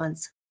travel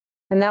funds.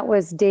 And that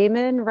was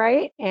Damon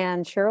Wright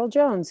and Cheryl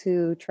Jones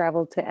who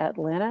traveled to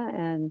Atlanta,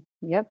 and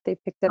yep, they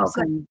picked up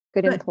some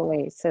good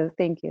employees. So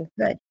thank you.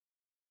 Good.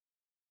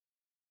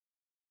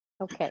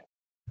 Okay.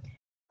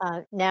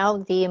 Now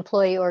the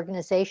employee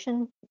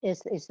organization,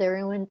 is there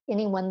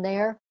anyone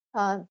there,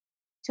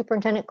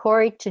 Superintendent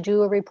Corey, to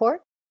do a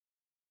report?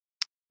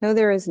 No,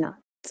 there is not.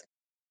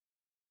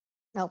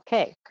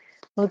 Okay,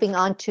 moving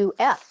on to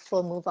F.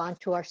 We'll move on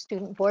to our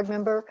student board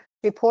member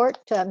report.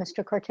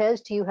 Mr.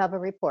 Cortez, do you have a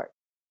report?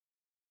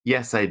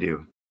 Yes, I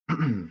do.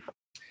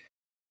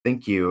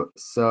 Thank you.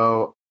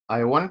 So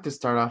I wanted to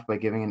start off by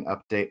giving an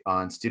update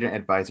on Student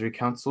Advisory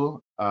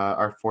Council.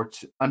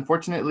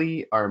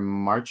 Unfortunately, our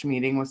March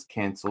meeting was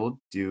canceled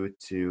due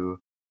to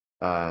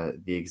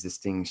the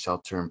existing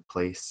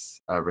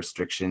shelter-in-place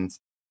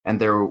restrictions,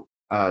 and there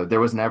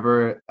was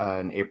never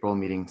an April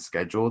meeting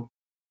scheduled.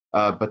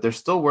 But there's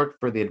still work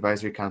for the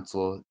Advisory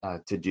Council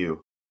to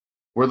do.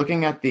 We're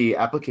looking at the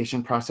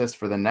application process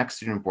for the next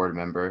student board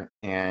member,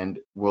 and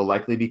we'll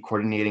likely be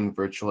coordinating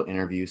virtual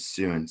interviews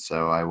soon.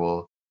 So I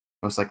will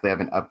most likely have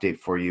an update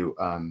for you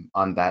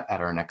on that at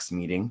our next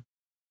meeting.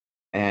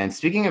 And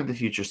speaking of the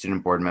future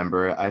student board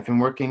member, I've been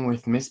working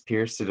with Ms.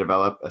 Pierce to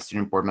develop a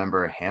student board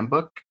member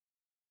handbook.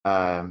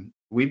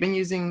 We've been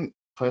using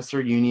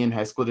Placer Union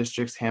High School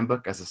District's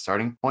handbook as a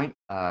starting point.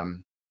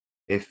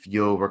 If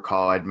you'll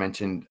recall, I'd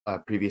mentioned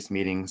previous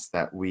meetings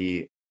that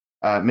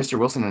Mr.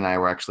 Wilson and I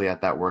were actually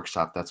at that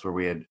workshop. That's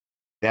where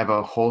they have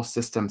a whole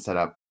system set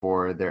up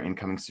for their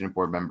incoming student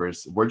board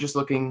members. We're just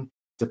looking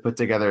to put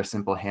together a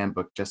simple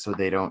handbook just so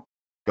they don't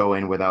go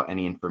in without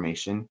any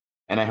information.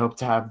 And I hope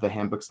to have the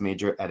handbook's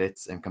major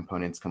edits and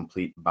components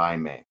complete by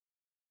May.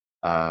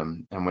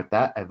 And with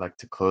that, I'd like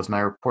to close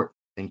my report.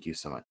 Thank you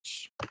so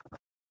much.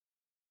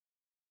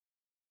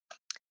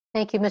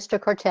 Thank you, Mr.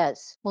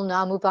 Cortez. We'll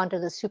now move on to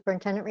the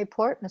superintendent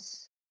report.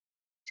 Ms.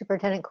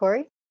 Superintendent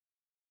Corey.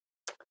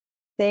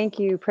 Thank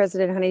you,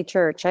 President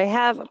Honeychurch. I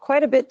have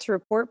quite a bit to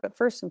report, but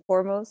first and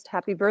foremost,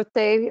 happy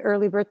birthday,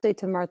 early birthday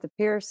to Martha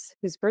Pierce,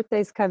 whose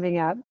birthday's coming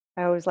up.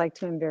 I always like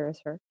to embarrass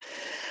her.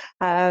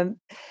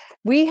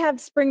 We have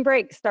spring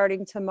break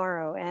starting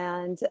tomorrow,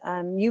 and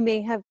you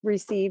may have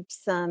received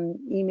some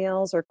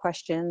emails or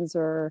questions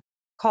or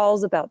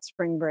calls about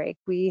spring break.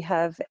 We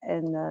have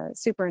in the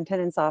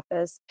superintendent's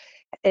office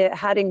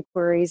had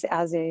inquiries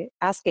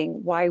asking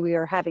why we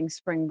are having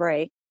spring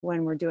break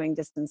when we're doing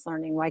distance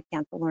learning. Why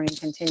can't the learning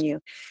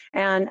continue?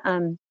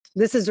 And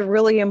this is a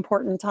really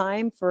important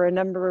time for a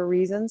number of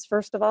reasons.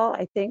 First of all,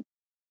 I think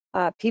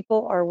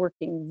people are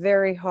working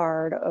very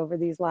hard over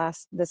this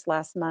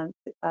last month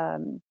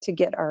to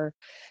get our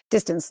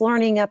distance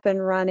learning up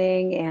and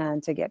running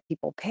and to get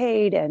people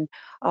paid and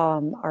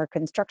our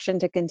construction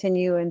to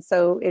continue. And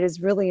so it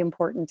is really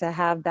important to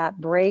have that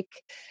break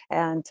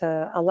and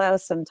to allow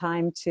some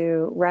time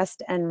to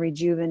rest and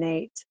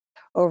rejuvenate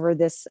over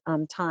this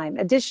time.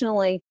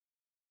 Additionally,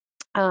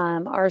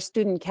 our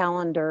student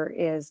calendar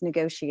is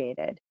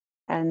negotiated.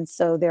 And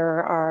so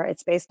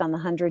it's based on the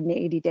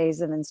 180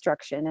 days of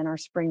instruction, and our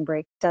spring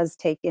break does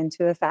take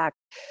into effect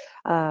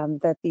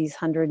that these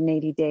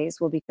 180 days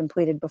will be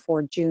completed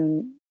before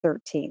June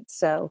 13th.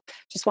 So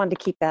just wanted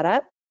to keep that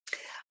up.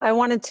 I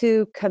wanted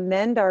to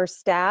commend our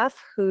staff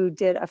who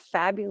did a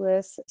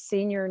fabulous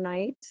senior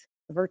night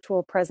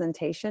virtual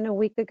presentation a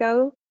week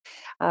ago.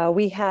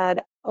 We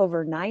had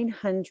over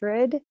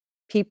 900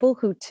 people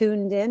who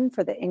tuned in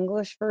for the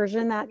English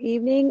version that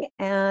evening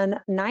and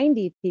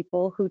 90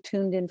 people who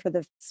tuned in for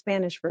the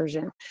Spanish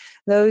version.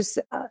 Those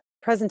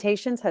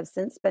presentations have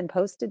since been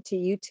posted to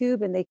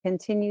YouTube, and they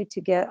continue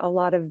to get a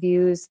lot of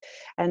views.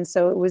 And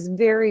so it was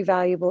very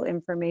valuable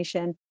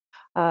information.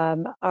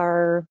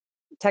 Our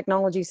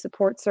technology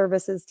support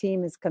services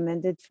team is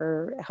commended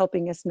for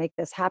helping us make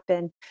this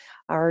happen.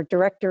 Our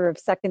director of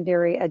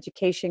secondary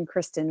education,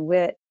 Kristen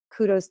Witt,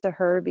 kudos to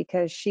her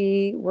because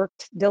she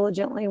worked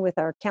diligently with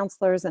our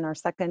counselors and our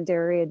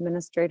secondary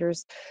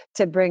administrators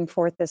to bring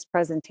forth this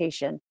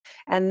presentation.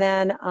 And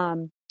then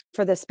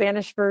for the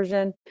Spanish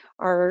version,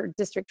 our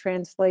district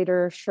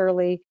translator,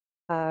 Shirley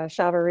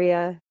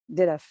Chavarria,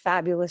 did a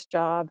fabulous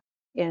job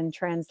in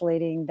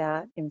translating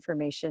that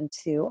information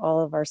to all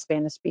of our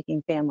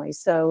Spanish-speaking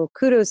families. So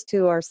kudos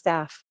to our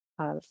staff.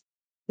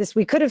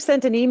 We could have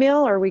sent an email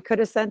or we could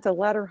have sent a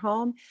letter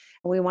home,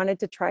 and we wanted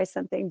to try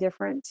something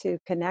different to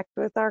connect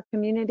with our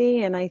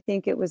community. And I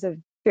think it was a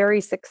very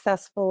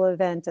successful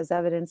event, as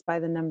evidenced by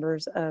the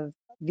numbers of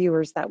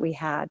viewers that we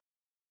had.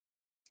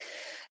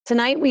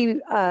 Tonight,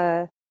 we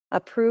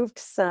approved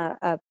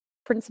a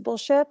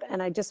principalship,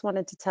 and I just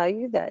wanted to tell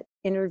you that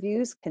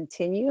interviews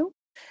continue.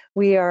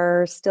 We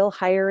are still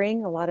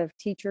hiring a lot of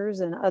teachers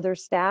and other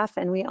staff,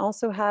 and we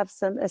also have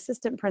some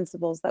assistant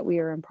principals that we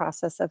are in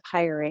process of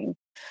hiring.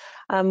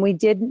 We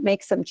did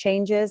make some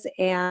changes,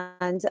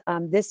 and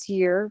this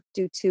year,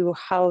 due to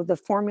how the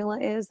formula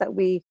is that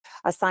we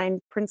assign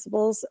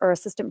principals or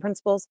assistant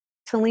principals,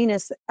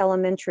 Tolinas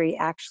Elementary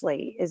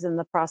actually is in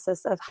the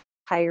process of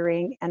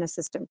hiring an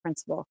assistant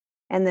principal.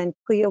 And then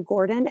Cleo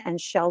Gordon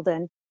and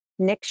Sheldon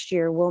next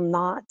year will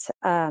not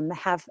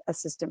have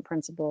assistant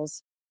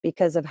principals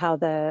because of how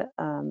the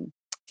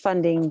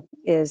funding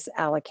is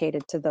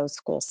allocated to those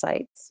school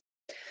sites.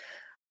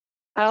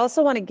 I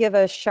also want to give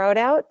a shout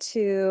out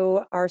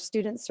to our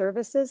student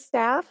services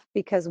staff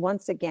because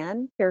once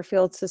again,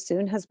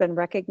 Fairfield-Suisun has been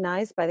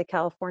recognized by the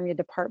California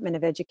Department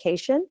of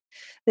Education.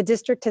 The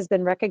district has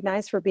been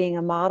recognized for being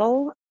a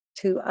model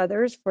to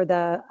others for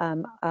the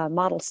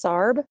Model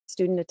SARB,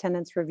 Student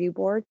Attendance Review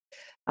Board,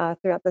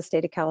 throughout the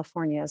state of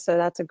California. So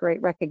that's a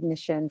great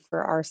recognition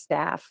for our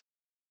staff.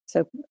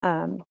 So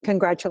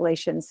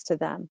congratulations to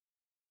them.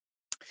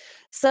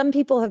 Some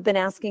people have been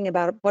asking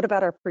about, what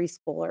about our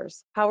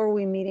preschoolers? How are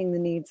we meeting the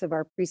needs of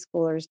our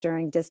preschoolers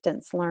during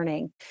distance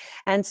learning?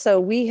 And so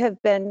we have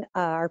been,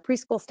 our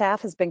preschool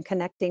staff has been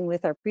connecting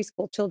with our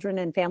preschool children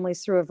and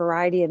families through a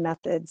variety of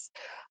methods.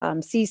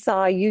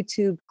 Seesaw,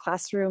 YouTube,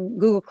 Classroom,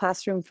 Google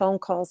Classroom, phone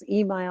calls,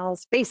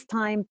 emails,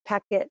 FaceTime,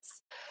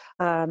 packets.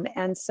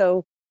 And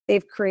so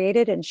they've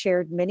created and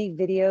shared many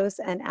videos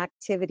and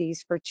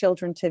activities for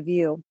children to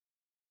view.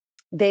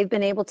 They've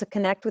been able to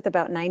connect with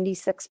about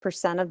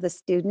 96% of the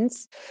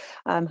students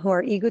who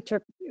are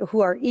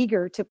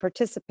eager to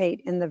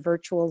participate in the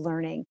virtual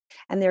learning.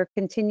 And they're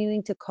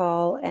continuing to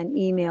call and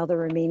email the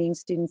remaining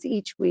students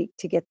each week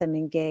to get them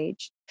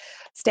engaged.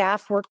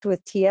 Staff worked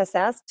with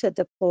TSS to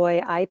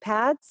deploy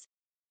iPads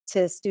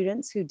to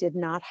students who did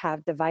not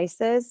have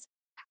devices.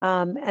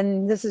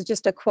 And this is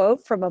just a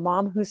quote from a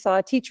mom who saw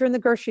a teacher in the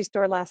grocery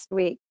store last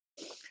week.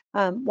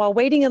 While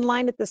waiting in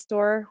line at the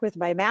store with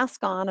my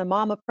mask on, a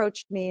mom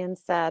approached me and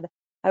said,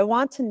 "I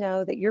want to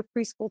know that your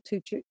preschool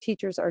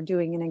teachers are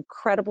doing an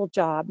incredible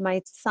job.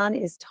 My son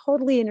is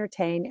totally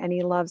entertained and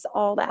he loves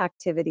all the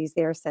activities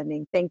they are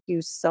sending. Thank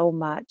you so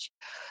much."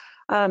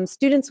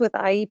 Students with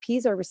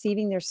IEPs are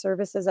receiving their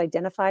services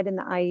identified in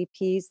the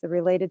IEPs. The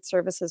related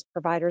services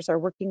providers are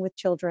working with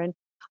children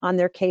on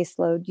their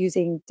caseload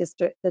using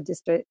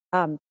distance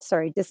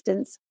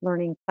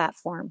learning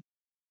platform.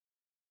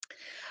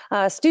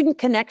 Student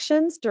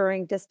connections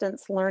during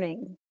distance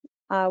learning.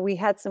 We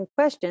had some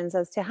questions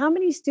as to how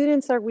many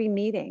students are we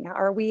meeting?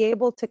 Are we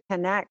able to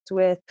connect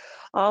with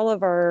all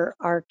of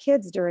our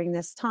kids during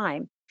this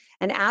time?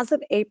 And as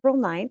of April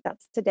 9th,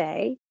 that's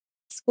today,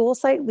 school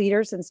site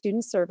leaders and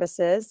student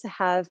services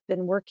have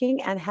been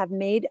working and have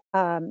made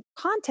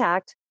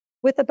contact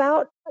with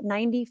about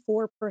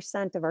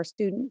 94% of our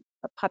student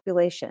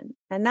population.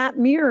 And that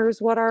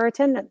mirrors what our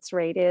attendance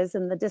rate is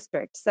in the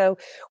district. So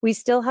we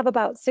still have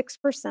about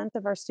 6%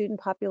 of our student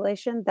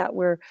population that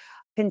we're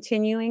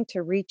continuing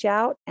to reach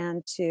out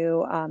and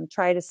to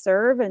try to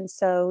serve. And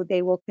so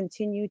they will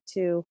continue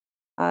to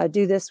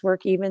do this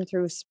work even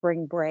through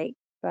spring break.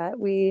 But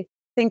we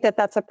think that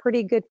that's a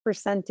pretty good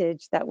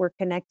percentage that we're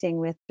connecting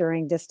with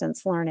during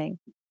distance learning.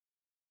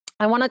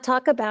 I want to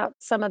talk about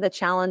some of the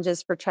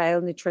challenges for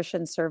child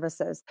nutrition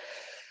services.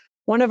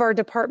 One of our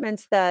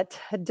departments that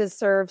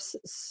deserves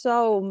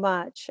so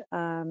much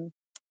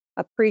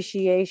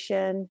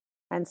appreciation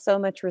and so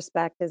much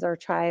respect is our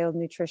child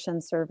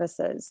nutrition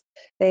services.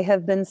 They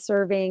have been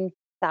serving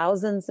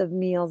thousands of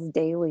meals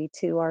daily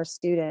to our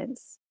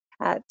students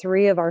at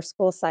 3 of our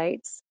school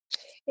sites.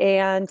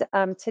 And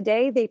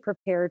today they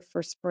prepared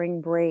for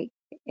spring break,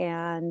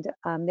 and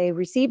they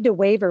received a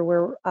waiver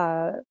where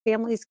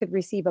families could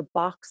receive a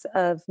box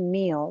of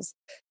meals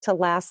to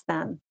last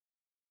them.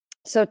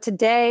 So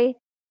today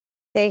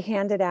they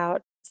handed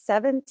out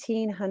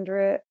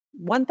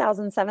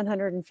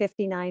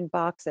 1,759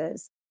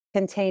 boxes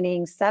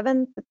containing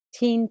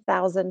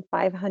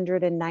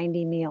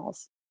 17,590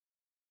 meals.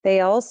 They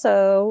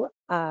also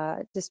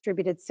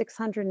distributed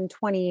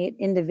 628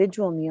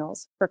 individual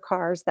meals for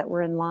cars that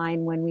were in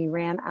line when we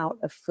ran out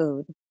of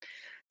food.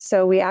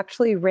 So we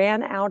actually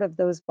ran out of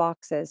those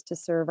boxes to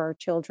serve our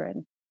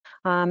children.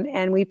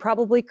 And we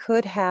probably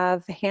could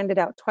have handed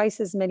out twice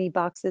as many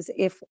boxes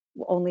if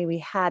only we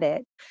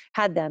had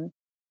them.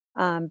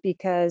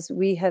 Because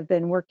we have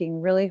been working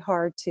really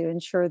hard to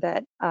ensure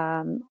that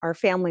our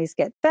families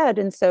get fed.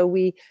 And so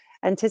we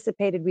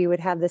anticipated we would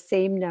have the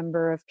same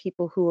number of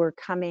people who were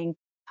coming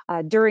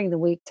during the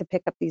week to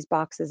pick up these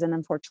boxes. And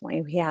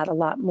unfortunately, we had a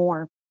lot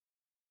more.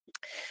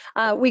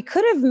 We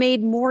could have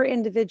made more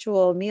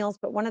individual meals,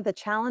 but one of the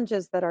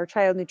challenges that our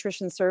child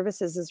nutrition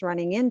services is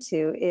running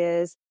into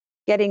is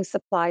getting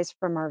supplies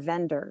from our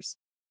vendors.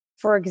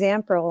 For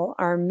example,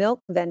 our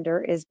milk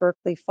vendor is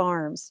Berkeley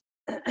Farms,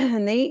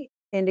 and they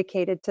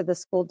indicated to the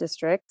school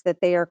district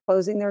that they are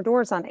closing their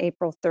doors on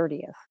April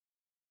 30th.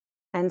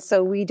 And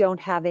so we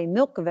don't have a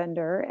milk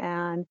vendor.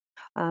 And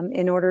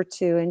in order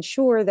to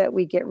ensure that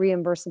we get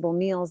reimbursable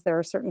meals, there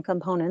are certain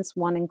components,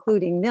 one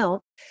including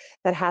milk,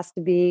 that has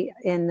to be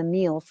in the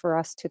meal for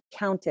us to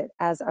count it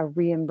as a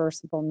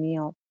reimbursable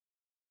meal.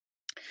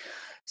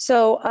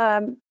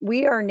 So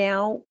we are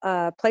now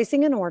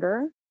placing an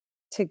order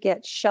to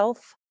get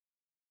shelf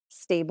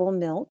stable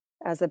milk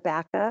as a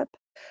backup.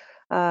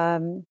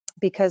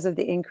 Because of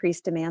the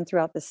increased demand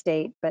throughout the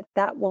state, but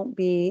that won't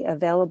be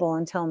available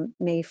until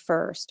May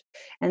 1st.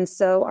 And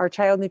so our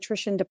child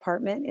nutrition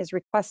department is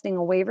requesting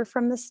a waiver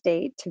from the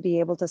state to be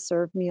able to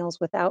serve meals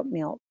without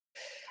milk.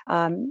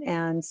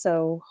 And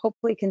so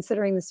hopefully,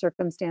 considering the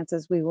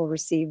circumstances, we will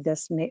receive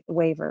this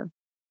waiver.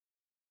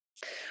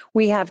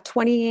 We have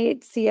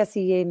 28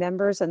 CSEA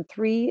members and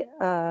 3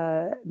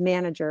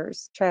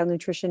 managers, child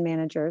nutrition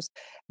managers,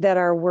 that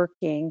are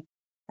working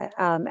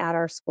at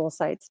our school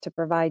sites to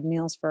provide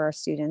meals for our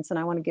students. And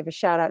I want to give a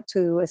shout out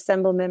to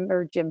Assembly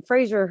Member Jim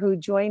Frazier, who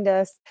joined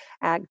us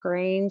at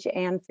Grange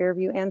and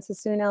Fairview and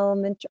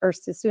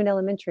Suisun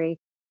Elementary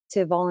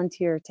to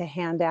volunteer to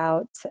hand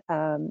out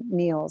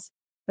meals.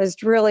 It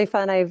was really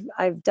fun.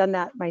 I've done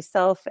that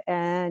myself,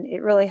 and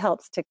it really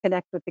helps to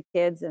connect with the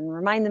kids and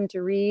remind them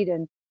to read.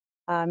 And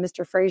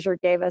Mr. Frazier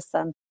gave us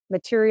some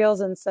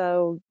materials. And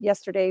so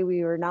yesterday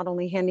we were not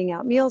only handing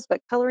out meals,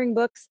 but coloring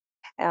books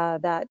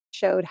that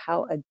showed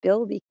how a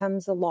bill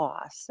becomes a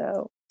law.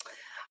 So,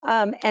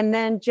 and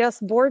then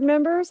just board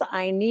members,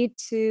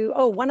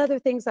 one other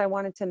things I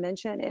wanted to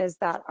mention is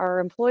that our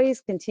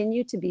employees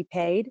continue to be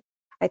paid.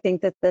 I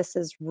think that this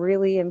is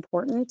really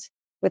important,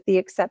 with the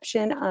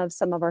exception of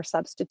some of our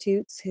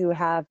substitutes who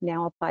have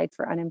now applied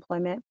for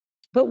unemployment.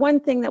 But one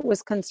thing that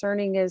was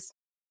concerning is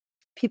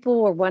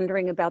people were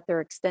wondering about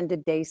their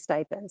extended day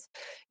stipends.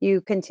 You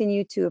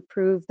continue to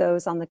approve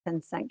those on the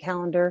consent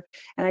calendar.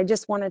 And I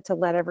just wanted to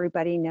let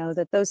everybody know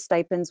that those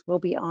stipends will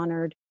be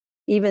honored,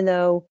 even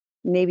though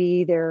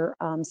maybe their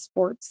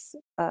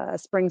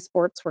spring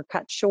sports were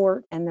cut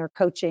short and their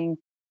coaching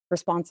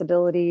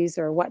responsibilities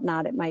or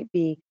whatnot, it might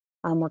be,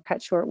 were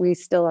cut short. We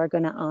still are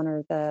going to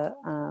honor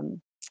the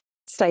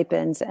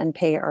stipends and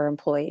pay our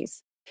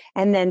employees.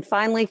 And then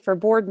finally, for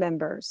board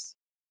members,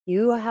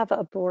 you have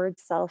a board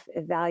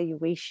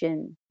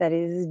self-evaluation that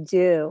is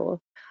due.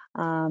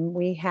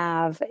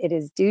 It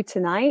is due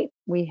tonight.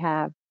 We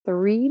have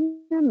 3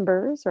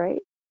 members,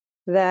 right,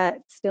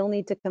 that still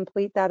need to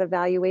complete that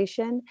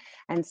evaluation.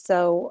 And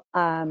so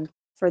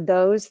for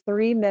those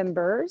 3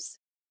 members,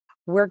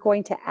 we're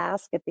going to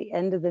ask at the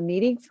end of the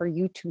meeting for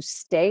you to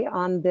stay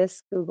on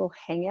this Google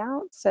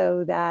Hangout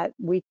so that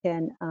we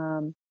can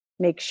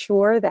make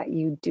sure that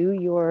you do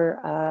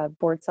your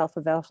board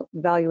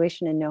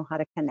self-evaluation and know how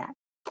to connect.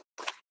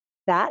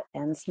 That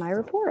ends my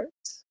report.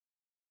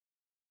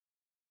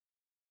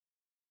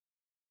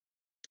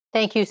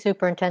 Thank you,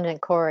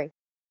 Superintendent Corey.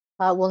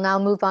 We'll now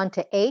move on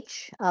to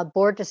H,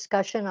 board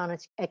discussion on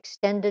its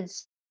extended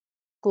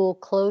school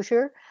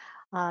closure.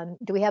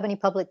 Do we have any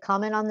public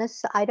comment on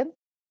this item?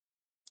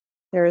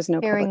 There is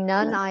no Hearing public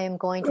none, comment. I am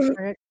going to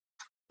turn it.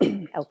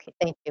 Okay,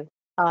 thank you.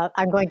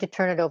 I'm going to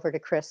turn it over to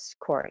Chris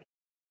Corey,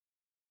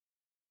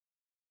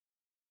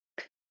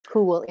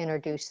 who will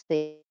introduce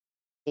the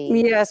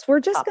Yes, we're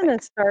just going topic.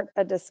 to start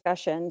a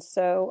discussion.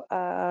 So,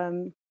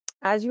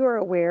 as you are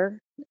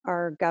aware,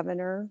 our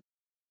governor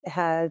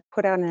had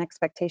put out an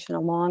expectation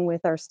along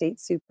with our state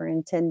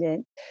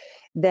superintendent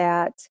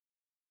that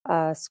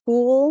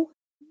school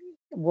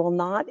will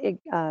not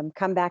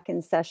come back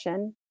in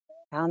session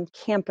on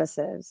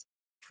campuses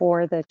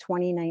for the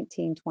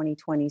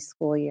 2019-2020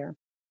 school year.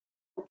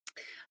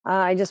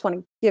 I just want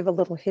to give a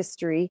little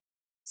history.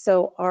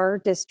 So our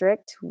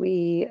district,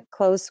 we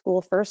closed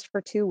school first for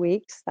 2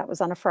 weeks. That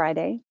was on a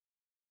Friday.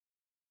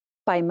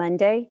 By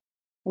Monday,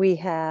 we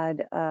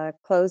had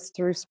closed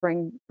through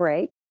spring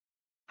break.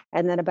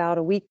 And then about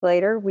a week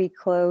later, we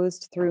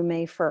closed through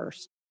May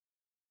 1st.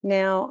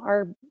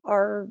 Now,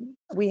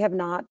 we have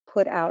not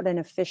put out an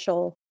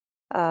official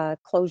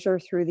closure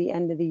through the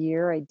end of the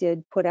year. I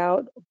did put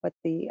out what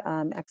the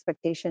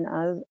expectation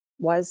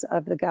was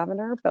of the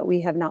governor, but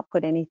we have not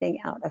put anything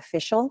out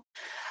official.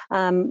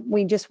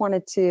 We just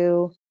wanted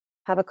to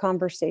have a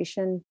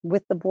conversation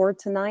with the board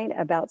tonight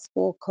about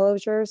school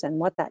closures and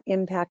what that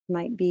impact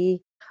might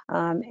be,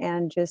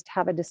 and just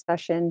have a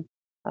discussion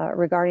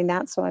regarding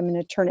that. So I'm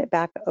going to turn it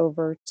back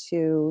over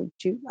to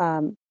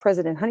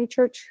President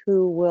Honeychurch,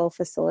 who will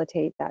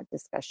facilitate that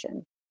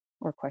discussion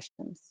or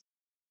questions.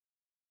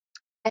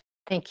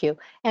 Thank you.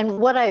 And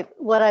what I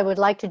would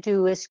like to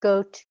do is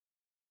go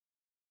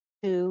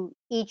to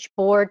each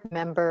board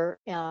member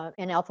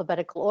in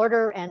alphabetical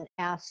order and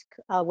ask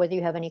whether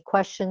you have any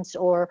questions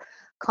or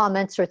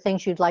comments or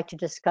things you'd like to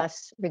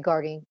discuss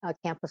regarding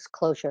campus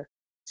closure.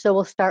 So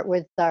we'll start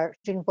with our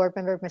student board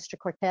member, Mr.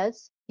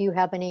 Cortez. Do you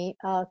have any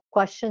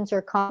questions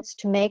or comments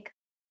to make?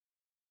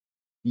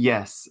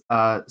 Yes.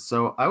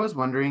 So I was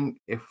wondering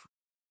if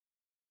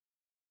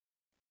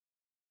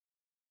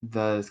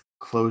the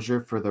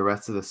closure for the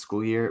rest of the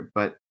school year,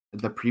 but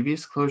the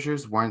previous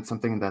closures weren't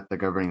something that the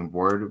governing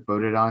board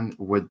voted on.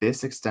 Would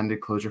this extended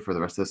closure for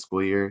the rest of the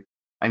school year,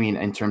 I mean,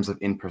 in terms of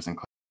in-person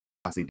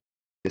classes,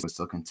 this would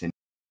still continue?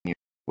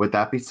 Would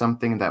that be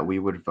something that we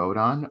would vote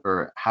on,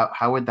 or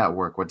how would that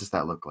work? What does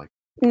that look like?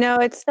 No,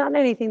 it's not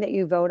anything that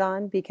you vote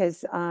on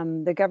because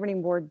the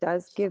governing board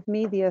does give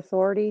me the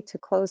authority to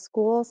close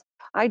schools.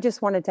 I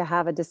just wanted to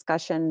have a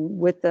discussion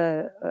with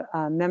the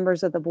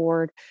members of the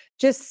board,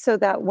 just so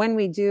that when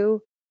we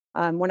do,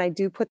 when I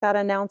do put that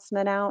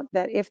announcement out,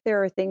 that if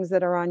there are things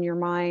that are on your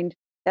mind,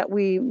 that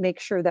we make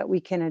sure that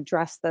we can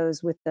address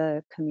those with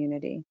the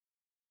community.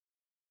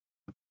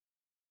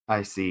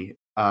 I see.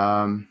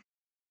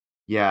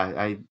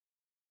 Yeah,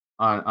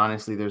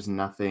 honestly, there's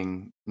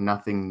nothing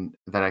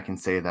that I can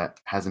say that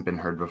hasn't been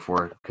heard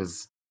before,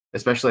 because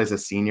especially as a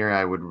senior,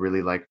 I would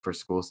really like for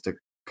schools to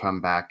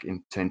come back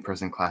into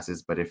in-person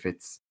classes. But if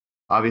it's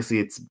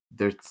obviously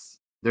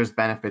there's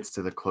benefits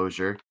to the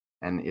closure,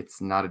 and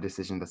it's not a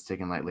decision that's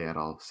taken lightly at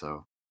all.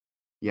 So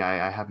yeah,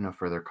 I have no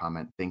further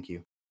comment. Thank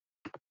you.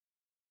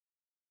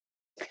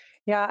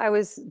 Yeah, I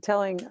was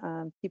telling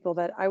people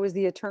that I was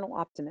the eternal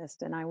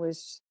optimist, and I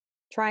was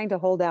trying to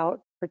hold out.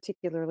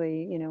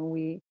 Particularly,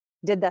 we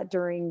did that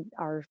during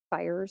our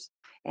fires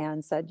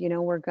and said,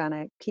 we're going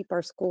to keep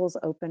our schools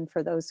open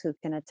for those who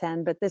can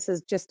attend. But this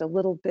is just a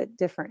little bit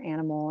different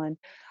animal, and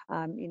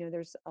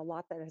there's a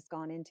lot that has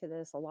gone into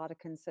this, a lot of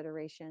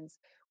considerations.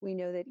 We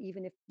know that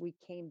even if we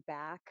came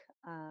back,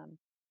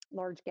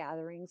 large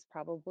gatherings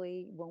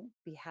probably won't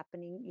be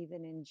happening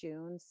even in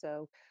June.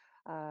 So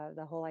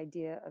the whole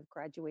idea of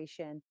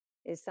graduation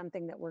is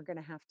something that we're going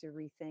to have to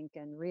rethink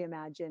and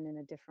reimagine in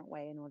a different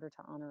way in order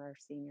to honor our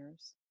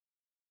seniors.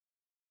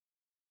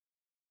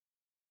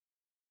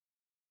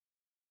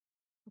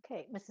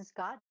 Okay, Mrs.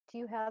 Scott, do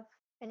you have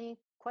any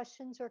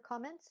questions or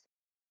comments?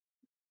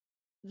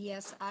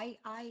 Yes,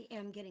 I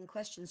am getting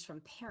questions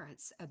from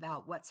parents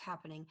about what's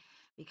happening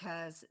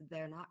because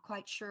they're not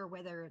quite sure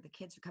whether the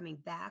kids are coming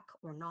back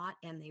or not,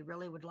 and they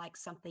really would like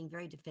something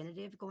very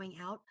definitive going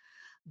out.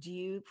 Do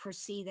you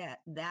foresee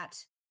that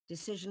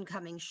decision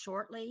coming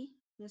shortly,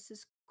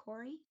 Mrs.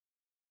 Corey?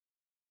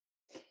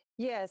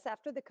 Yes,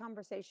 after the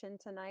conversation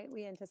tonight,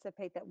 we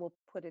anticipate that we'll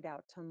put it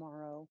out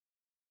tomorrow.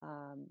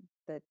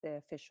 That the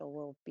official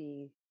will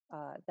be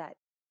that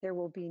there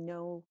will be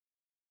no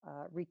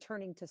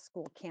returning to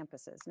school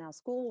campuses. Now,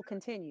 school will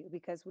continue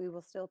because we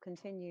will still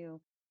continue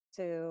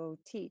to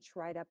teach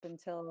right up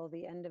until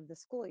the end of the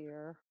school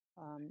year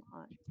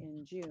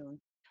in June.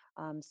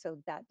 So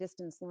that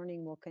distance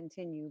learning will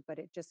continue, but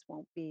it just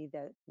won't be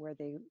where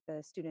the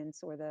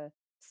students or the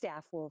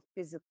staff will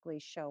physically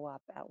show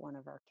up at one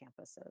of our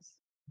campuses.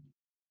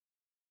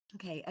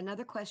 Okay,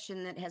 another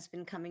question that has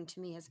been coming to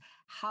me is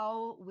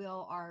how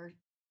will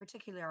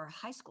particularly our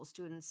high school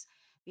students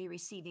be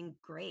receiving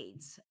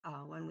grades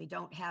when we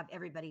don't have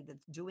everybody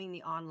that's doing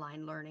the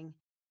online learning?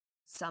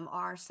 Some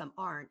are, some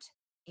aren't.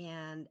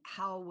 And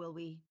how will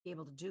we be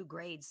able to do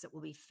grades that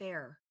will be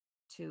fair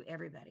to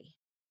everybody?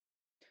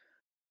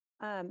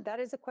 That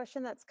is a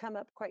question that's come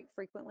up quite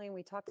frequently, and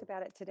we talked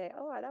about it today.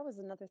 Oh, that was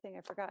another thing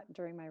I forgot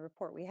during my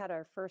report. We had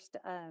our first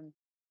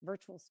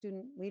virtual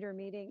student leader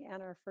meeting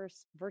and our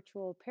first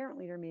virtual parent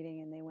leader meeting,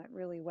 and they went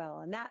really well.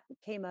 And that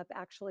came up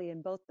actually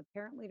in both the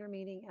parent leader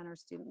meeting and our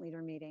student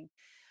leader meeting.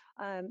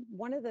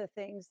 One of the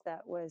things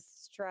that was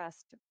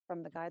stressed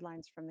from the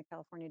guidelines from the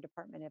California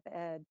Department of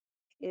Ed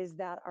is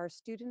that our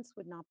students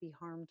would not be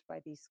harmed by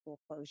these school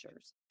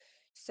closures.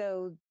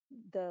 So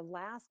the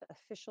last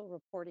official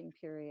reporting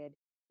period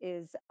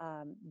is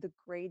the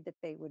grade that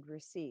they would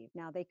receive.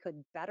 Now they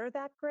could better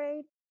that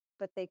grade,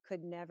 but they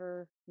could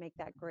never make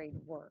that grade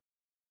work.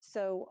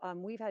 So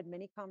we've had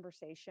many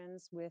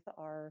conversations with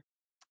our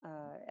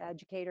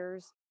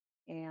educators,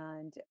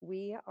 and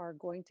we are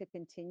going to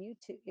continue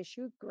to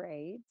issue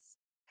grades.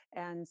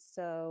 And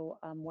so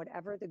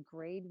whatever the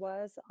grade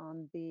was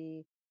on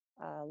the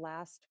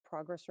last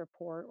progress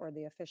report or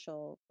the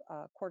official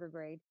quarter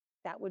grade,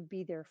 that would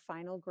be their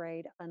final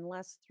grade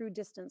unless through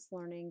distance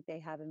learning they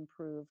have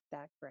improved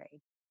that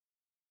grade.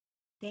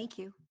 Thank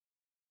you.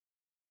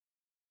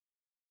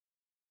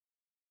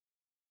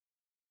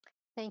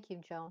 Thank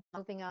you, Joan.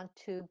 Moving on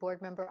to Board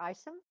Member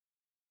Isom.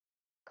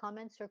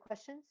 Comments or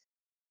questions?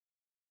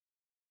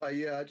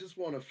 Yeah, I just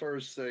want to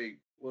first say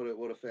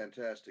what a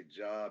fantastic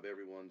job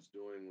everyone's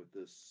doing with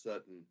this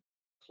sudden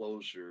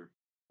closure.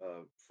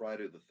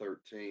 Friday the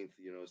 13th,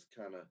 it's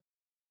kind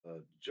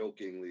of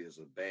jokingly is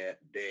a bad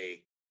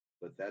day,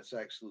 but that's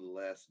actually the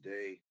last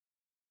day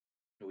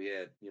we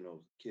had,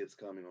 kids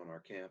coming on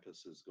our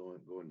campuses going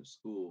to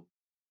school.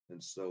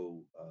 And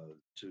so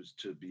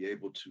to be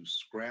able to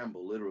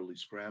literally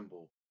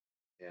scramble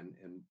and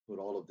put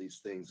all of these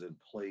things in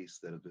place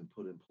that have been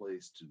put in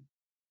place to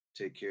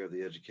take care of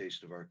the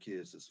education of our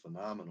kids is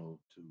phenomenal.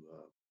 To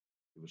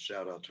give a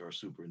shout out to our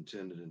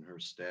superintendent and her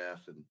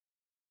staff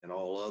and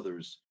all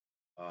others.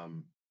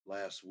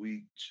 Last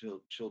week,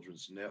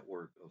 Children's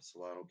Network of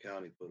Solano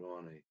County put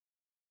on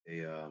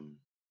a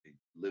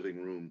living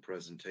room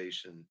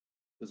presentation.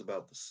 It was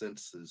about the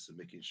census and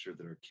making sure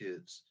that our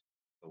kids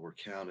were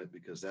counted,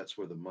 because that's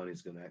where the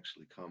money's going to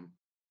actually come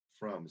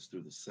from, is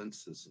through the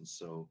census. And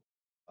so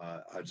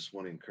I just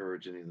want to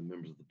encourage any of the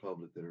members of the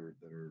public that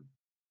are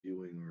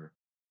viewing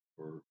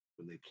or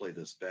when they play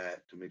this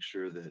back to make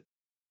sure that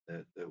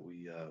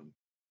we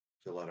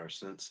fill out our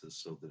census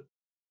so that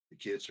the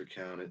kids are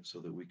counted, so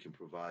that we can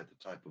provide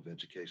the type of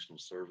educational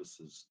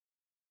services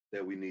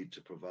that we need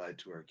to provide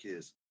to our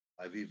kids.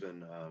 I've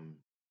even,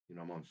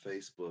 I'm on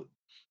Facebook.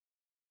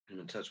 I'm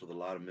in touch with a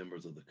lot of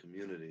members of the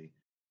community,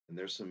 and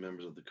there's some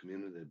members of the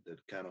community that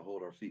kind of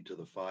hold our feet to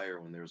the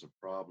fire when there's a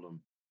problem.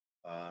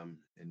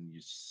 And you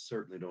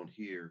certainly don't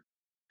hear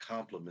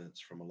compliments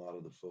from a lot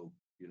of the folk.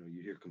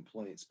 You hear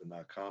complaints, but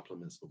not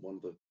compliments.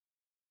 But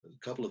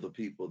a couple of the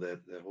people that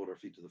hold our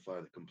feet to the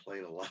fire that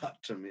complain a lot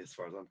to me, as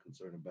far as I'm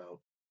concerned, about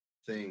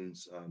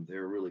things,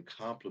 they're really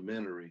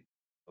complimentary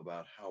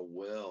about how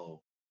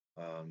well,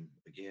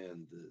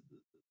 again,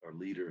 our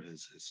leader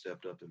has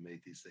stepped up and made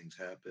these things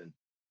happen.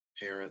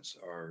 Parents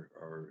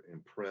are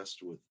impressed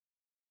with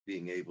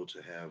being able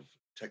to have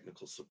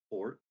technical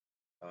support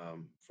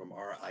from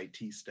our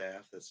IT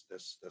staff.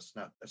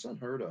 That's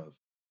unheard of.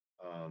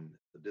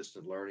 The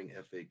distant learning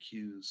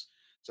FAQs.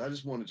 So I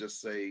just want to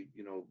just say,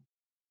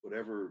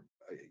 whatever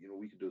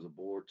we can do as a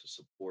board to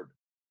support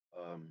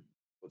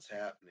what's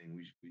happening,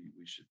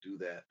 we should do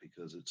that,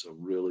 because it's a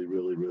really,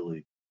 really,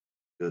 really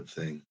good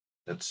thing.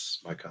 That's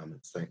my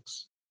comments.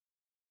 Thanks.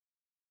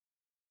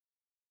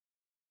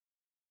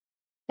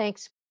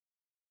 Thanks,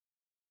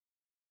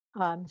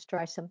 Mr.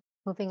 Isom.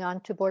 Moving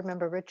on to Board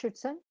Member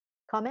Richardson.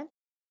 Comment?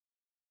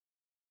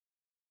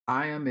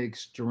 I am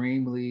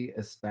extremely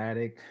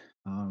ecstatic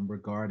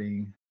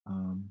regarding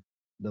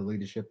the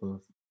leadership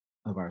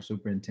of our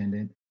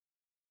superintendent,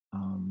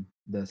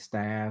 the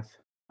staff.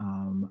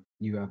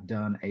 You have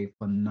done a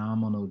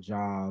phenomenal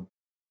job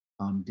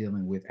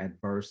dealing with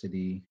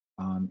adversity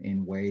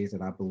in ways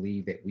that I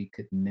believe that we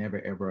could never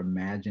ever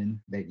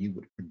imagine that you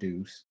would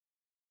produce.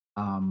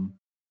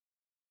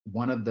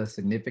 One of the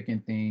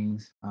significant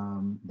things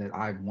that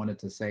I wanted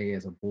to say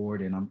as a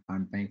board, and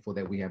I'm thankful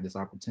that we have this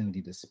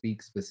opportunity to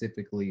speak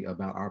specifically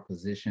about our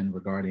position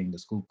regarding the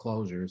school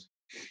closures,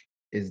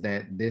 is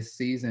that this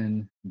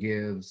season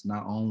gives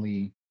not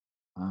only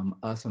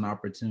us an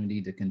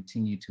opportunity to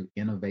continue to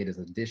innovate as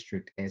a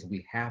district, as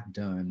we have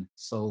done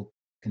so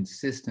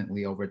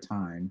consistently over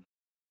time,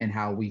 and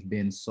how we've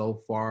been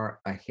so far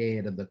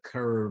ahead of the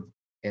curve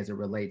as it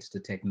relates to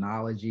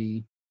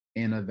technology,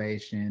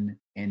 innovation,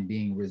 and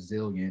being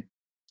resilient.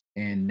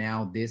 And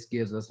now this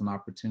gives us an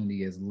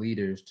opportunity as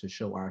leaders to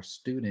show our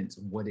students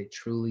what it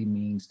truly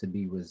means to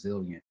be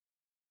resilient.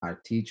 Our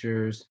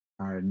teachers,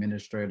 our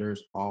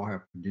administrators all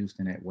have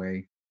produced in that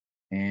way.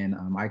 And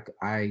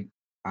I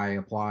I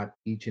applaud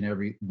each and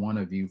every one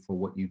of you for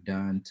what you've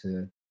done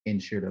to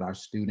ensure that our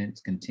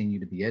students continue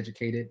to be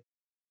educated,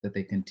 that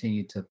they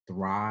continue to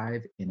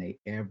thrive in a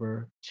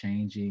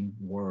ever-changing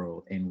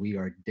world. And we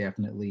are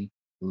definitely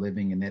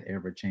living in that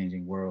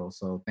ever-changing world.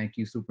 So thank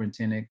you,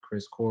 Superintendent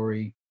Chris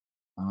Corey.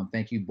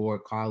 Thank you,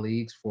 board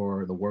colleagues,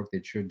 for the work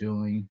that you're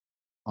doing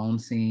on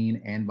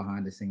scene and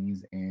behind the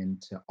scenes, and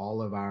to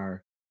all of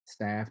our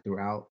staff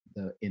throughout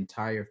the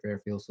entire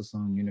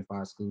Fairfield-Suisun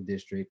Unified School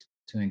District,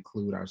 to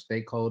include our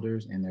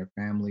stakeholders and their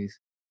families.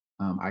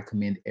 I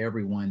commend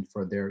everyone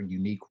for their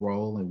unique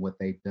role and what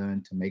they've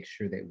done to make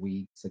sure that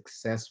we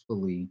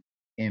successfully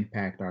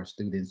impact our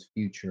students'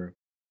 future,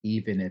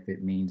 even if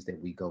it means that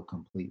we go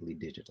completely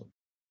digital.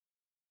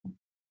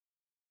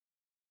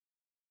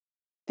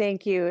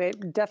 Thank you.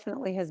 It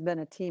definitely has been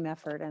a team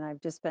effort, and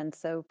I've just been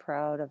so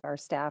proud of our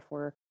staff.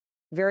 We're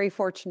very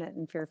fortunate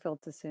in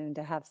Fairfield-Suisun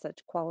to have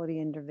such quality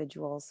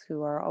individuals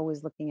who are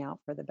always looking out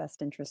for the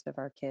best interest of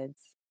our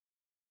kids.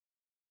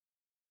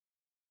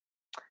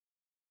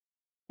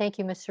 Thank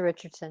you, Mr.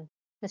 Richardson.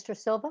 Mr.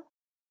 Silva?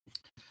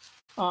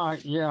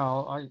 Yeah,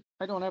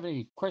 I don't have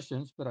any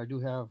questions, but I do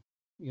have,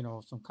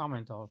 some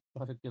comment. I'll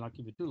try to not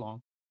keep it too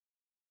long.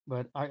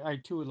 But I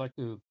too would like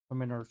to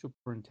commend our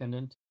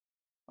superintendent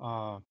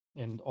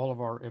and all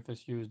of our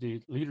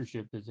FSUSD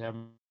leadership that's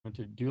having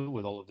to deal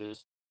with all of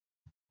this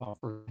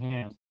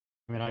firsthand.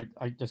 I mean,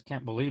 I just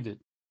can't believe that,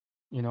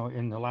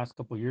 in the last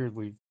couple of years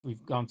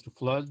we've gone through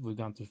floods, we've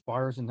gone through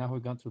fires, and now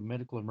we've gone through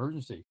medical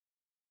emergency.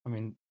 I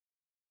mean,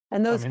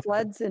 And those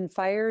floods and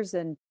fires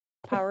and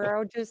power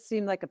outages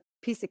seem like a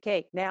piece of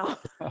cake now.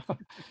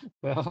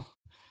 well,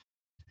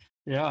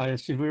 yeah,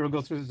 if we ever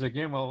go through this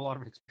again, we'll have a lot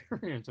of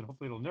experience, and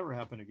hopefully it'll never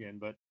happen again.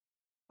 But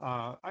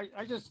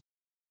I just,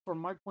 from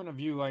my point of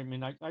view, I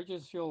mean, I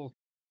just feel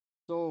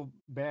so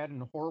bad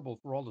and horrible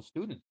for all the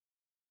students.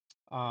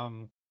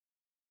 When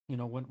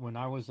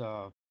I was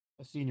a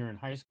senior in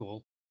high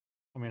school,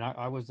 I mean,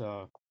 I was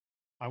a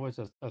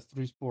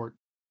three-sport,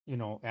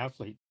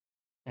 athlete,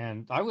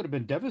 and I would have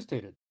been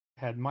devastated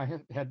had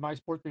my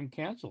sport been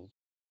canceled.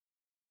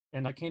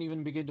 And I can't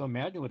even begin to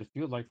imagine what it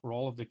feels like for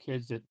all of the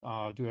kids that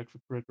do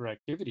extracurricular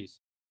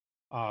activities,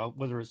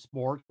 whether it's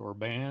sport or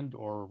band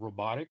or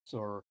robotics,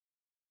 or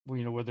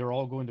where they're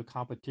all going to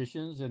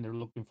competitions and they're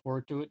looking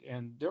forward to it.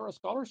 And there are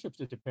scholarships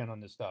that depend on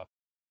this stuff,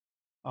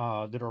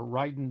 that are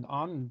riding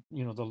on,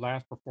 the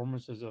last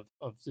performances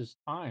of this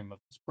time of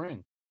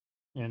spring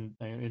and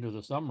into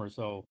the summer.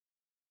 So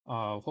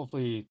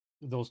hopefully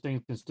those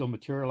things can still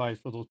materialize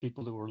for those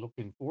people that were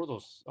looking for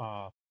those,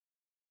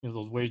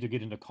 those ways to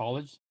get into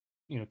college.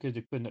 Kids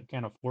that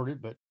can't afford it,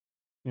 but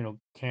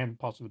can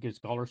possibly get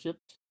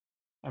scholarships.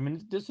 I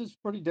mean, this is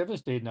pretty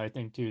devastating, I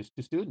think, to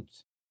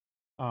students.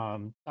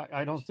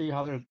 I don't see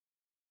how they're,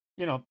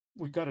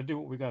 we got to do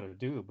what we got to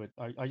do, but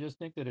I just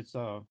think that it's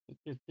a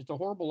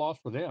horrible loss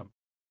for them,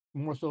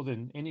 more so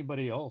than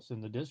anybody else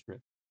in the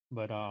district.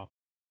 But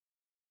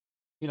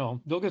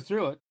they'll get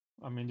through it.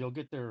 I mean, they'll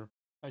get their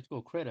high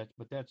school credits,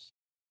 but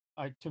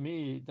to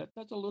me,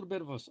 that's a little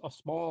bit of a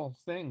small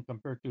thing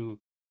compared to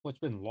what's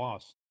been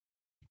lost.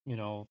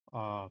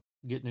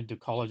 Getting into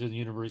colleges and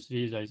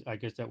universities, I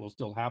guess that will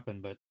still happen,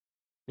 but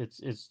it's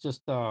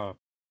just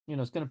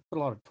it's going to put a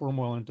lot of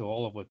turmoil into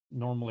all of what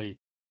normally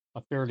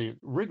a fairly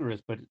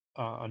rigorous but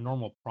a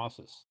normal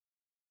process.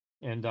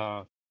 And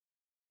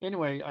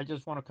anyway, I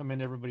just want to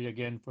commend everybody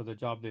again for the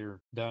job the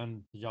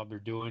job they're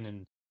doing,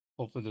 and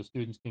hopefully the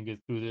students can get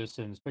through this,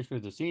 and especially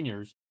the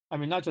seniors. I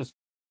mean, not just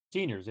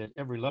seniors, at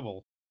every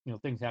level.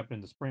 Things happen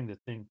in the spring that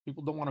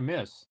people don't want to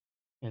miss,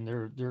 and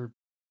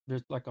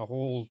there's like a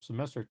whole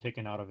semester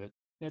taken out of it.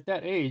 At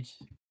that age,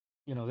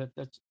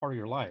 that's part of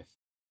your life.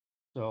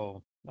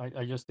 So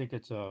I just think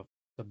it's a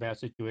bad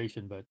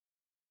situation. But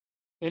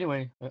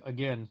anyway,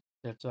 again,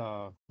 that's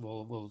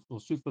we'll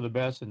shoot for the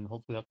best, and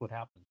hopefully that's what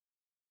happens.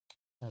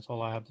 That's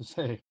all I have to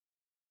say.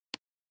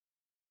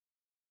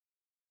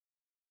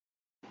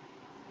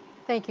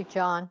 Thank you,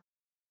 John.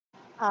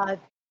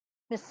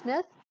 Ms.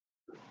 Smith?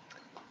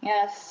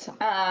 Yes,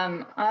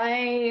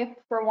 I,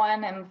 for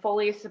one, am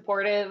fully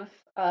supportive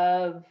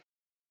of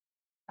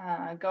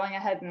going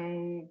ahead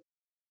and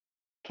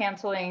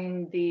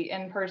canceling the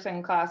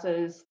in-person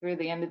classes through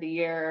the end of the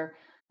year,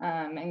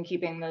 and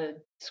keeping the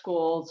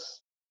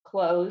schools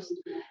closed.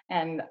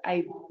 And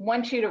I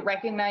want you to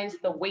recognize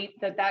the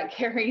weight that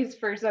carries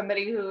for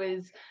somebody who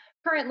is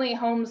currently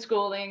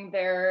homeschooling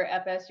their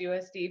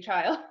FSUSD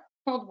child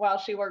while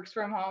she works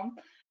from home.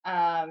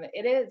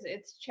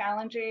 It's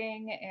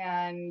challenging,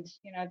 and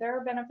there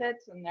are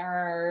benefits and there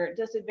are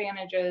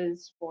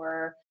disadvantages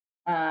for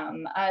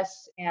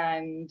us,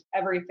 and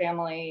every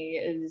family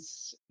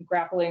is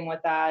grappling with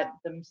that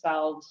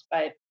themselves.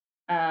 But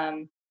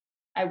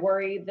I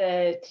worry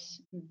that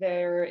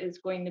there is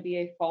going to be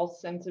a false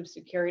sense of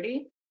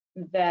security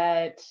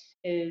that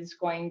is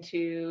going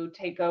to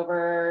take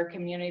over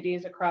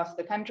communities across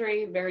the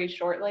country very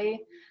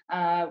shortly,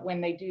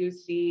 when they do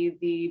see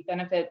the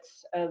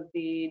benefits of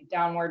the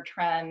downward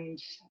trend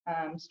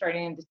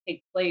starting to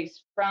take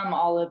place from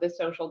all of the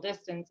social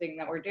distancing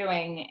that we're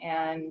doing.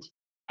 And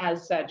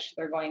as such,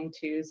 they're going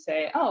to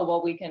say, oh,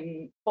 well, we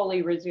can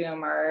fully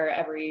resume our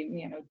every,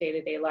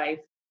 day-to-day life.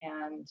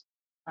 And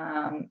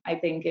I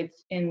think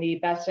it's in the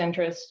best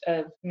interest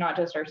of not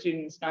just our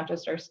students, not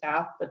just our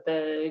staff, but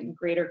the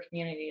greater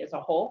community as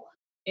a whole,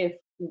 if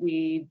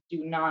we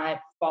do not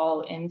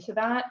fall into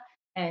that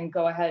and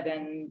go ahead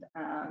and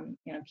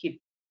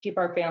keep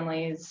our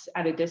families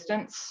at a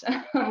distance,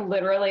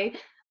 literally,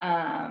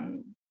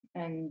 and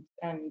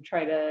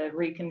try to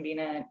reconvene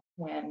it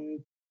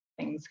when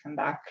things come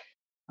back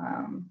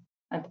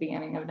at the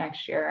beginning of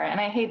next year. And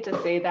I hate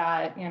to say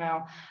that,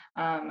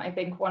 I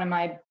think one of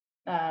my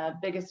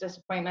biggest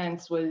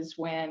disappointments was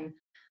when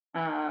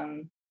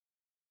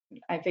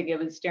I think it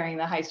was during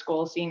the high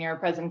school senior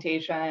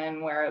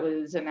presentation where it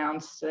was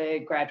announced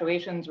that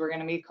graduations were going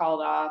to be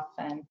called off.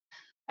 And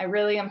I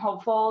really am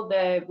hopeful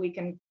that we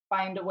can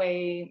find a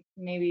way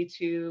maybe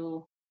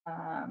to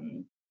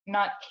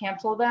not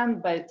cancel them,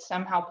 but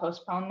somehow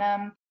postpone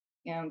them.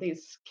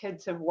 These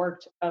kids have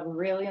worked a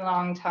really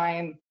long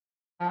time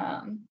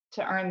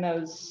to earn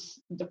those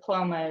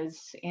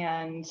diplomas,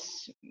 and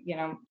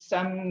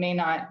some may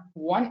not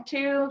want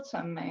to,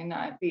 some may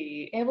not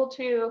be able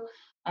to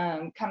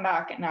come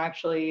back and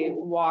actually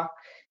walk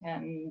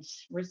and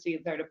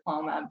receive their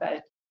diploma.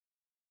 But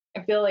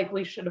I feel like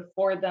we should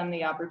afford them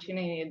the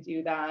opportunity to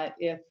do that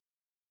if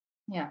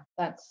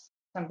that's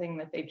something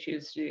that they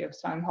choose to do.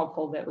 So I'm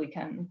hopeful that we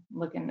can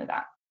look into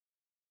that.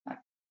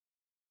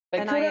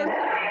 But And kudos to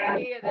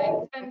everybody.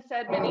 It's been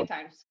said many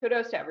times.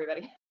 Kudos to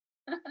everybody.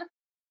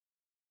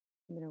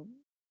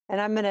 And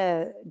I'm going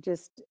to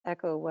just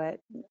echo what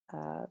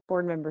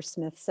Board Member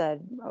Smith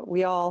said.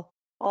 We all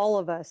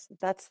of us,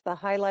 that's the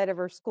highlight of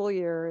our school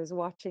year, is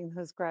watching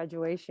those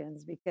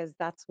graduations, because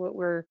that's what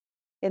we're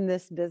in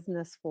this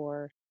business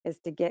for, is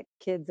to get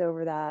kids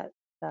over that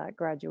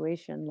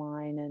graduation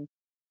line.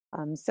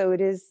 And so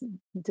it is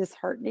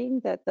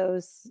disheartening that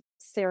those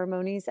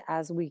ceremonies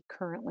as we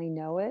currently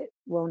know it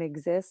won't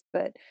exist,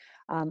 but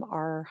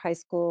our high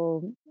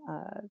school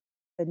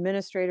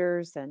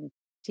administrators and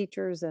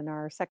teachers and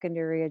our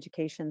secondary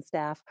education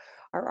staff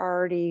are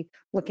already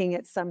looking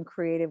at some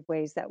creative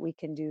ways that we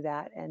can do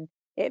that. And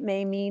it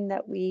may mean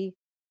that we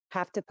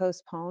have to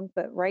postpone,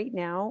 but right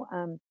now,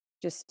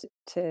 just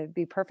to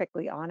be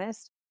perfectly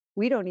honest,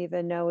 we don't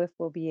even know if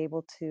we'll be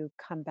able to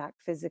come back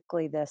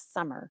physically this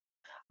summer.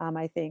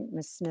 I think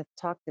Ms. Smith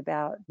talked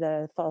about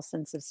the false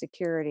sense of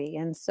security.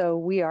 And so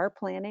we are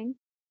planning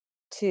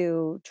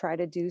to try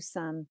to do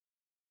some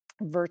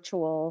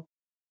virtual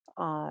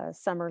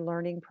summer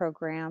learning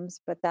programs,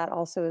 but that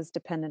also is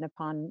dependent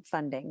upon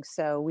funding.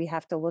 So we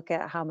have to look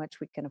at how much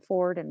we can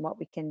afford and what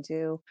we can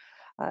do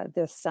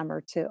this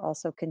summer to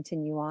also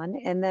continue on.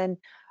 And then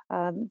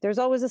there's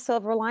always a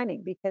silver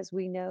lining, because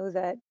we know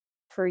that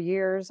for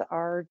years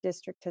our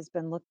district has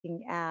been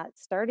looking at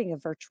starting a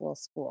virtual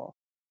school.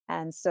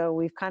 And so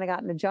we've kind of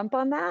gotten a jump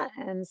on that.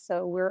 And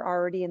so we're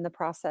already in the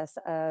process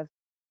of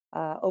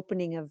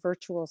opening a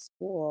virtual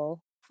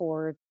school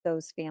for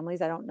those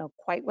families. I don't know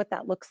quite what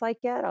that looks like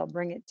yet. I'll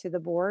bring it to the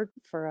board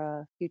for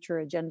a future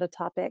agenda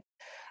topic.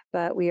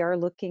 But we are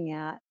looking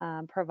at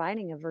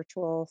providing a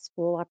virtual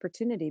school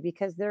opportunity,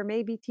 because there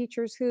may be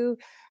teachers who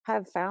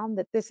have found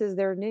that this is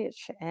their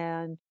niche,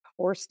 and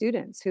or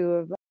students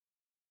who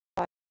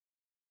have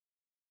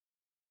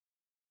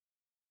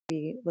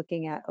be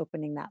looking at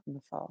opening that in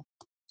the fall.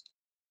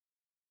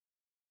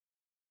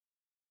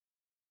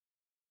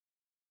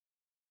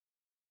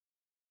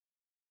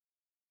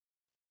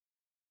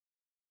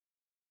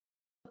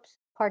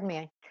 Pardon me,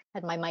 I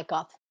had my mic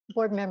off.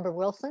 Board Member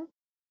Wilson,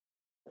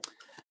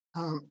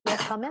 you have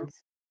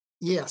comments?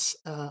 Yes,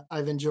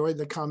 I've enjoyed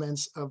the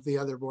comments of the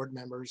other board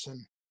members,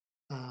 and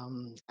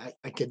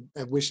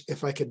I wish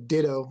if I could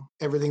ditto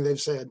everything they've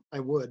said, I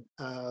would.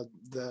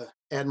 The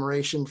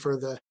admiration for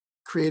the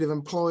creative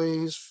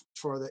employees,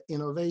 for the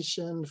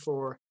innovation,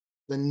 for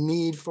the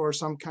need for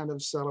some kind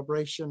of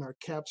celebration or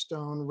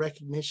capstone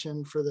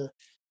recognition for the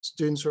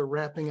students who are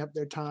wrapping up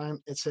their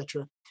time,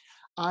 etc.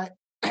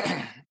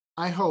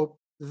 I hope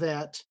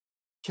that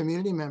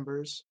community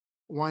members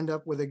wind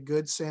up with a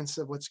good sense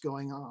of what's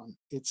going on.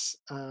 It's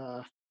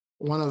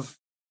one of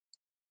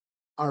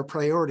our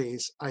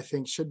priorities, I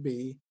think, should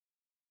be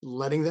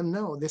letting them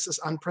know this is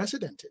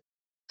unprecedented,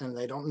 and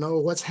they don't know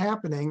what's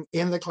happening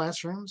in the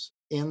classrooms,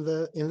 in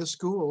the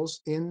schools,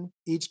 in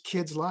each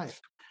kid's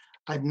life.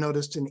 I've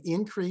noticed an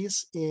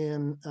increase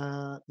in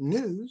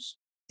news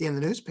in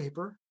the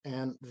newspaper,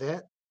 and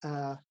that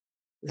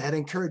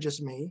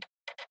encourages me.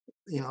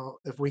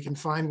 If we can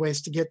find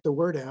ways to get the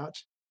word out,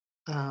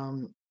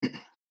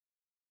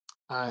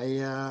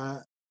 I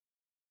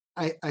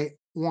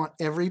want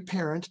every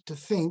parent to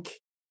think,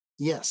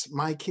 yes,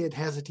 my kid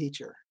has a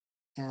teacher,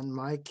 and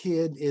my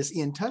kid is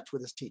in touch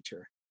with his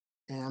teacher.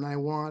 And I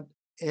want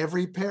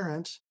every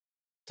parent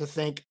to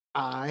think,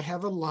 I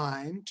have a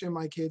line to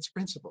my kid's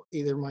principal,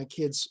 either my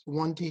kid's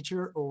one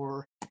teacher,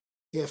 or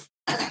if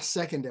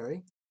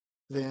secondary,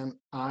 then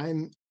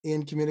I'm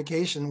in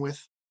communication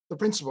with the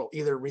principal,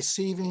 either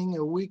receiving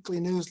a weekly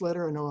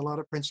newsletter. I know a lot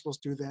of principals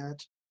do that,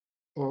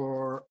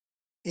 or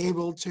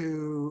able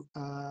to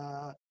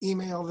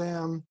email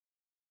them.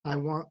 I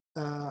want,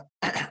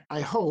 I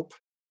hope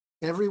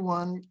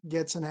everyone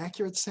gets an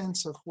accurate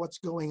sense of what's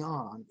going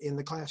on in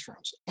the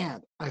classrooms.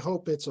 And I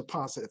hope it's a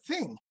positive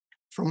thing.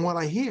 From what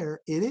I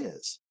hear, it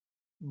is.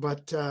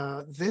 But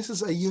this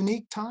is a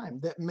unique time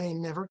that may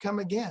never come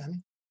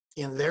again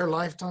in their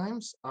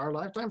lifetimes, our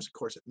lifetimes, of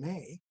course it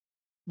may,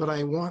 but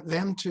I want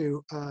them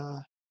to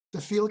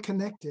feel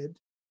connected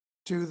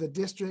to the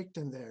district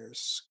and their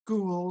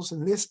schools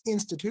and this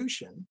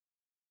institution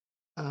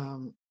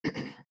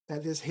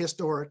at this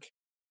historic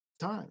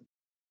time.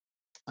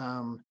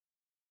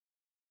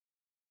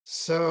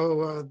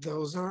 So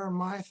those are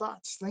my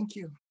thoughts. Thank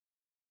you.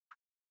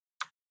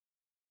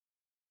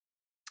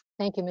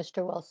 Thank you,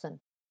 Mr. Wilson.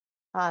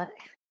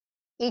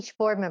 Each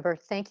board member,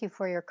 thank you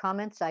for your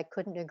comments. I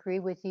couldn't agree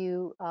with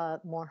you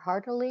more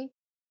heartily.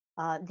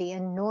 The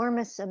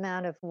enormous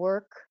amount of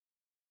work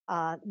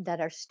that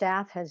our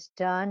staff has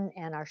done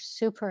and our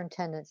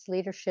superintendent's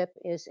leadership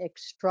is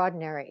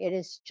extraordinary. It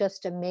is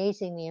just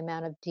amazing the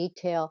amount of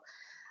detail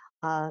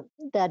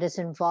that is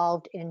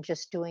involved in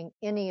just doing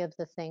any of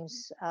the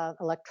things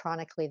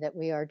electronically that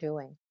we are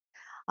doing.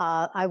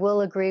 I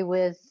will agree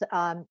with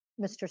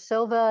Mr.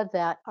 Silva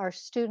that our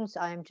students,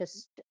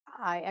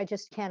 I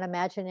just can't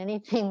imagine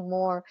anything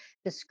more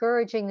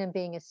discouraging than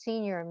being a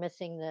senior and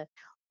missing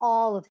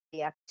all of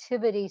the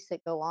activities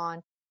that go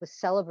on with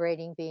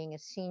celebrating being a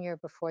senior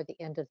before the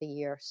end of the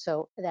year.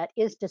 So that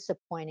is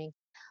disappointing.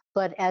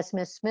 But as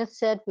Ms. Smith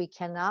said, we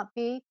cannot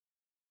be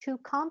too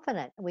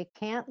confident. We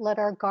can't let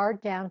our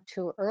guard down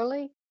too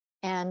early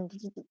and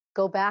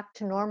go back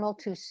to normal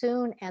too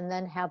soon and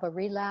then have a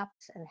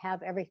relapse and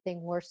have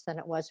everything worse than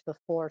it was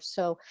before.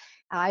 So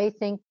I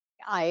think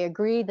I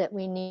agree that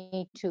we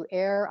need to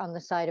err on the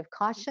side of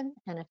caution.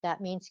 And if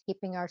that means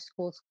keeping our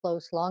schools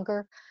closed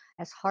longer,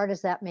 as hard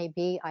as that may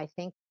be, I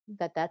think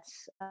that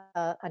that's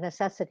a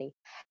necessity.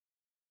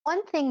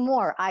 One thing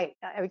more,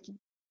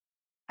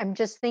 I'm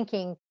just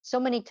thinking so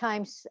many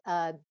times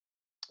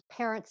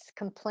parents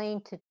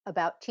complain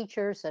about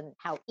teachers and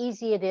how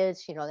easy it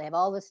is. You know, they have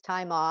all this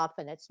time off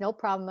and it's no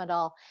problem at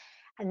all.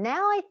 And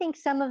now I think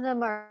some of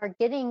them are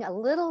getting a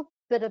little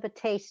bit of a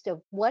taste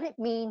of what it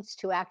means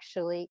to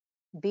actually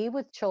be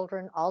with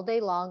children all day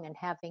long and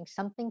having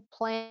something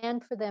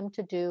planned for them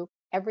to do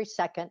every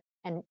second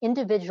and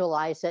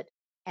individualize it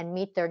and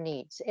meet their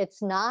needs.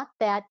 It's not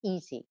that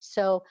easy.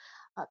 So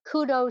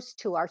kudos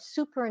to our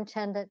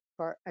superintendent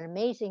for an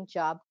amazing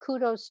job.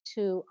 Kudos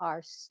to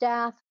our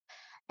staff.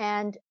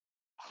 And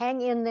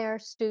hang in there,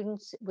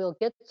 students. We'll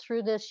get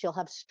through this. You'll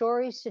have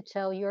stories to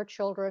tell your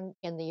children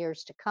in the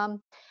years to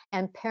come.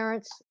 And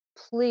parents,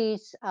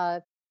 please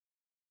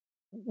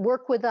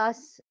work with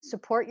us,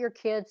 support your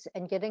kids,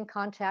 and get in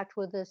contact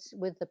with us,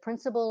 with the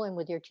principal and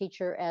with your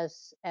teacher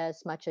as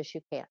much as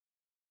you can.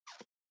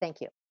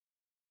 Thank you.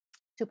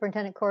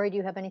 Superintendent Corey, do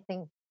you have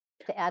anything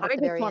to add at the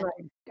very end?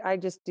 I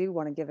just do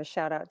want to give a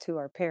shout out to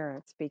our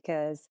parents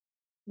because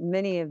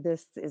many of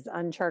this is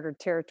uncharted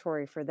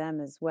territory for them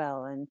as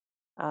well. And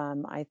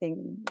I think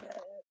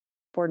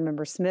Board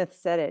Member Smith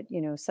said it, you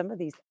know, some of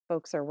these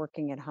folks are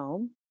working at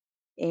home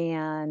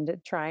and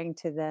trying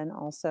to then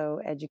also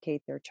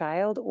educate their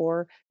child,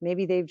 or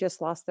maybe they've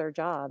just lost their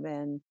job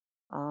and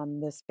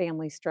this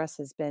family stress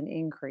has been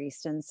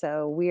increased. And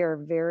so we are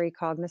very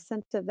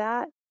cognizant of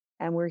that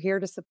and we're here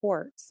to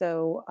support.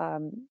 So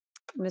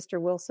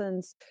Mr.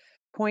 Wilson's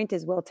point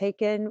is well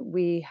taken.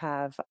 We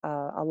have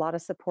a lot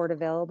of support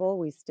available.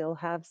 We still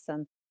have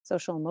some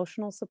social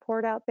emotional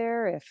support out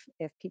there.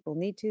 If people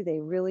need to, they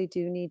really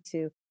do need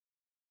to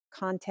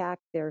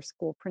contact their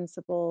school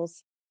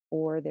principals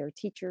or their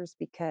teachers,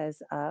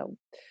 because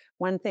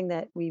one thing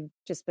that we've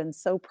just been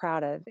so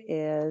proud of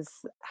is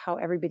how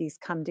everybody's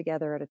come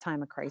together at a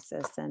time of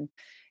crisis. And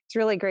it's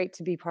really great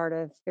to be part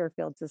of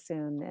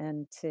Fairfield-Suisun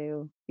and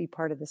to be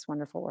part of this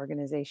wonderful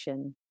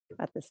organization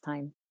at this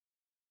time.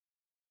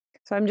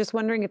 So I'm just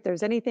wondering if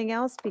there's anything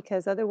else,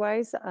 because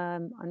otherwise,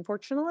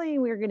 unfortunately,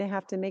 we're going to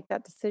have to make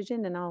that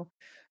decision.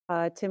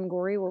 And Tim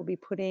Gorey will be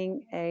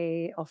putting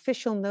an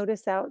official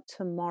notice out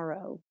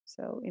tomorrow.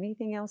 So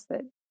anything else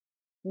that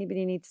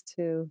anybody needs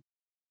to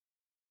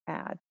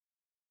add?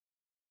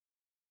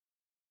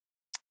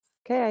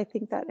 Okay, I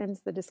think that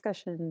ends the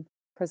discussion,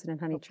 President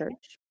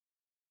Honeychurch.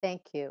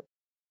 Thank you.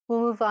 We'll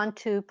move on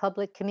to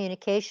public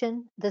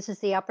communication. This is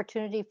the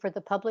opportunity for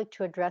the public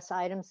to address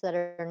items that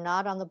are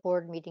not on the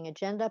board meeting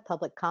agenda.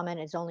 Public comment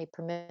is only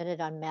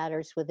permitted on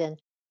matters within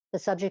the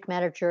subject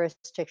matter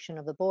jurisdiction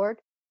of the board.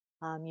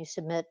 You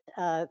submit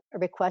a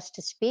request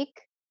to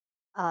speak.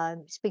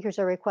 Speakers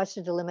are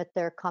requested to limit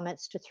their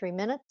comments to 3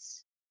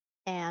 minutes.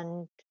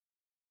 And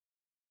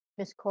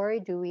Ms. Corey,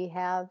 do we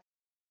have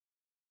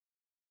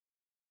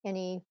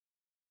any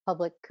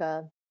public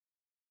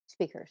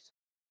speakers?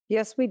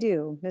 Yes, we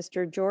do.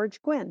 Mr.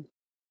 George Gwynn.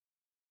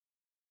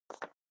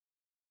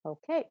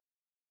 Okay.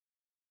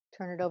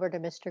 Turn it over to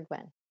Mr.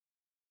 Gwynn.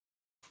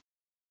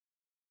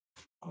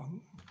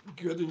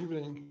 Good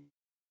evening.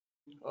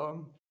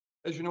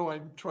 As you know, I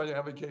try to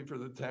advocate for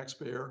the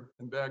taxpayer.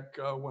 And back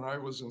when I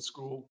was in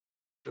school,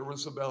 there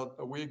was about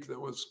a week that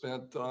was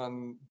spent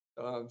on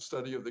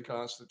study of the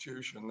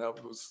Constitution.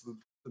 That was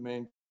the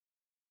main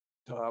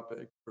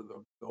topic for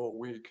the whole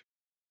week.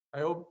 I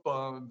hope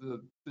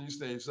that these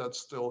days that's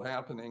still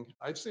happening.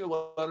 I see a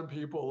lot of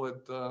people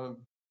that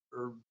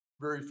are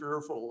very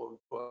fearful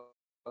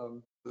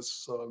of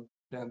this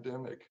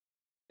pandemic.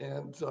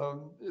 And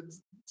it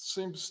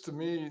seems to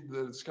me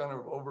that it's kind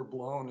of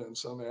overblown in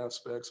some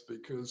aspects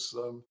because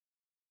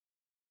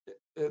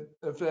it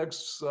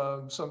affects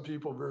some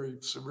people very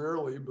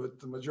severely,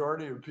 but the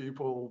majority of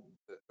people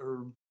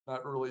are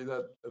not really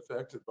that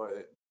affected by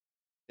it.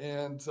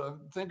 And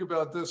think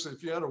about this,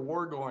 if you had a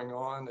war going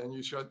on and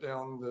you shut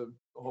down the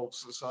whole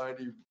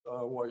society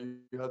while you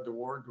had the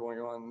war going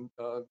on,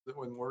 that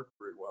wouldn't work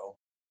very well.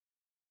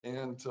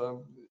 And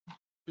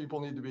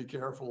people need to be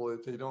careful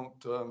that they don't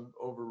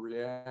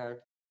overreact.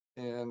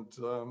 And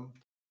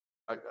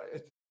I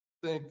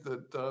think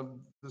that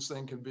this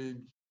thing can be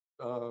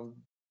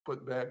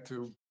put back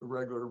to a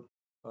regular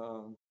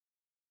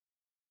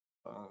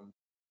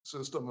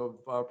system of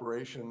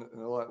operation in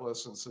a lot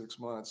less than 6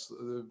 months.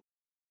 The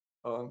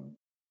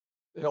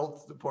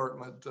health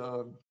department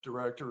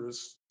director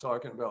is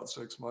talking about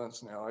 6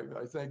 months now.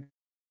 I think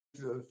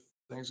if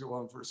things go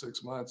on for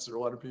 6 months, there are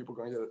a lot of people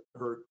going to get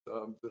hurt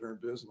that are in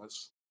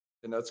business,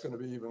 and that's going to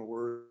be even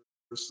worse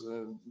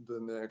than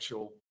the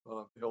actual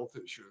health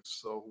issues.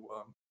 So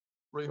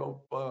really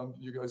hope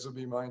you guys will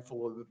be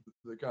mindful of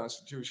the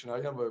Constitution.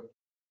 I have a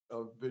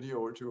video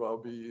or two I'll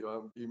be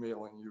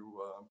emailing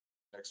you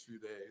next few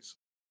days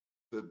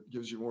that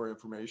gives you more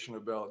information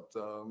about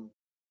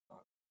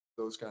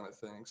those kind of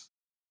things.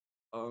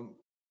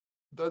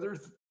 The other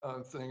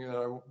thing that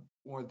I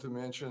wanted to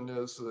mention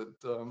is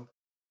that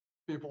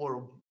people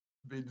will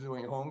be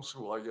doing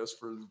homeschool, I guess,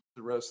 for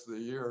the rest of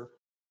the year.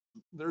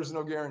 There's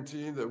no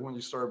guarantee that when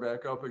you start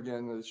back up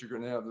again that you're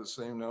going to have the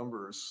same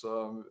numbers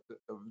of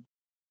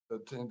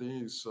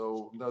attendees.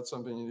 So that's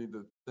something you need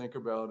to think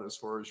about as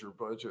far as your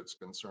budget's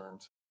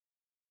concerned.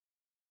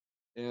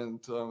 And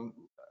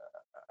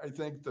I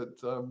think that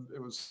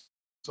it was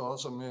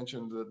also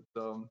mentioned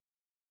that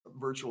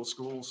virtual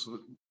schools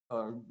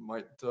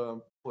might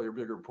play a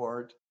bigger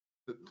part.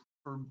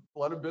 For a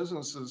lot of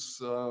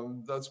businesses,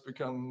 that's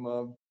become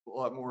a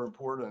lot more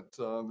important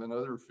in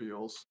other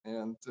fields,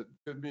 and it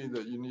could be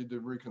that you need to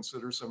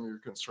reconsider some of your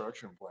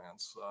construction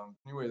plans.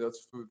 Anyway,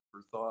 that's food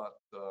for thought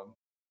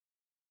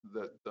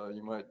that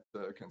you might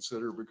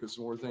consider, because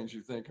the more things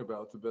you think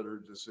about, the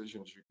better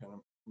decisions you can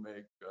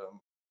make.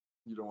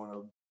 You don't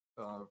want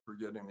to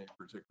forget any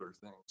particular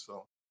thing.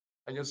 So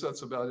I guess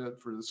that's about it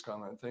for this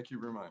comment. Thank you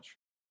very much.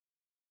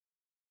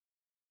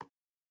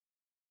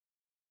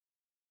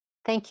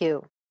 Thank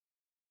you.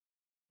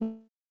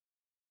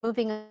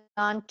 Moving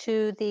on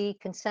to the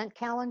consent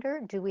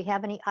calendar. Do we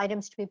have any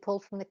items to be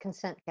pulled from the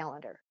consent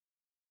calendar?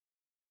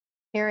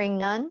 Hearing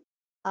none.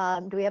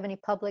 Do we have any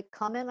public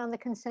comment on the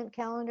consent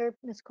calendar,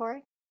 Ms.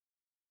 Corey?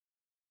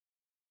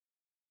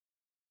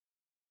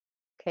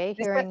 Okay,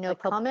 hearing no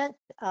comment.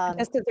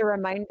 Just as a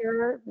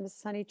reminder, Ms.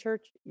 Honeychurch,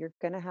 you're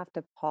going to have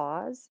to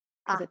pause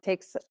because it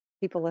takes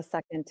people a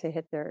second to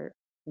hit their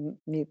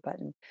mute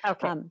button.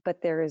 Okay.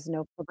 But there is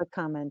no public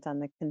comment on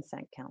the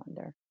consent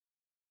calendar.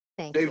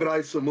 Thank David you.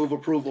 Isom, move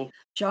approval.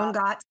 Joan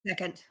Gott,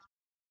 second.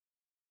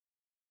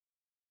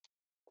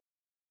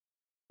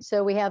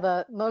 So we have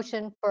a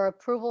motion for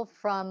approval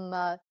from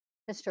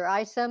Mr.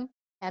 Isom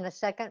and a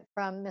second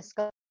from Ms.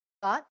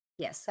 Scott.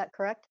 Yes. Is that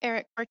correct?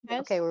 Eric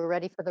Cortez. Okay, we're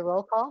ready for the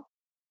roll call.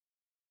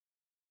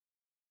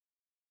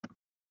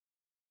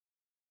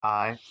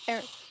 Aye.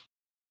 Eric.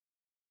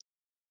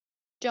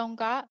 Joan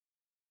Gott.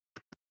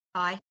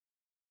 Aye.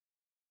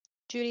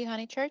 Judy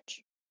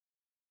Honeychurch.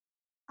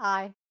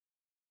 Aye.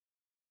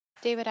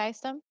 David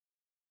Isom.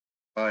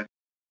 Aye.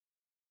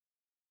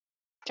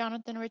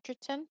 Jonathan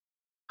Richardson.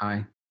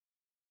 Aye.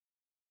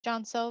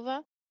 John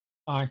Silva.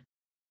 Aye.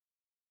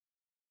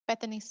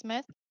 Bethany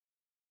Smith.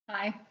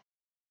 Aye.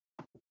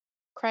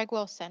 Craig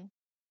Wilson.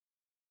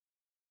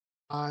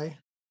 Aye.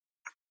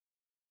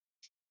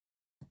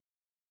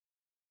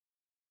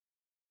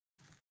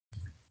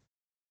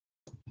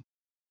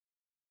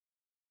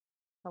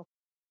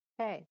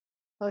 Okay.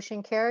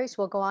 Motion carries.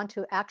 We'll go on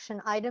to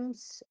action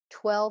items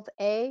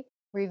 12A,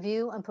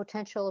 review and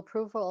potential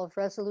approval of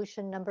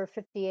resolution number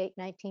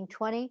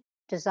 58/1920,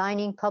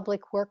 designing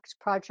public works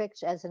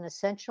projects as an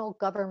essential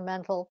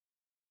governmental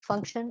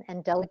function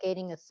and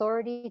delegating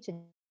authority to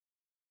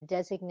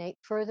designate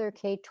further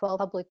K-12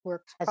 public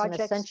works as an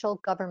essential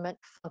government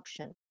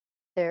function.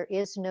 There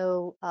is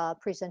no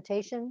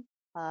presentation.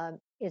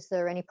 Is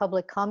there any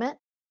public comment?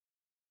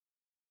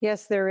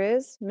 Yes, there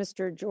is.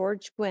 Mr.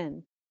 George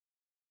Gwynn.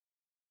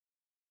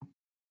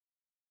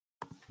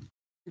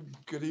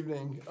 Good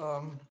evening.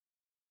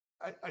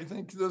 I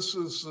think this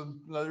is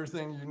another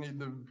thing you need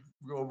to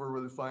go over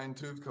with a fine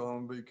tooth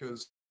comb,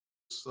 because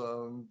it's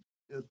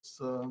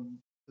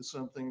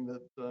something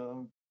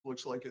that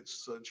looks like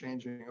it's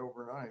changing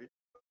overnight.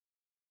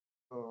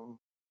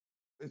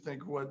 I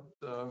think what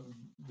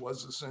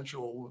was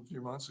essential a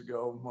few months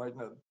ago might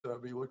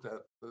not be looked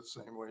at the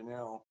same way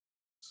now.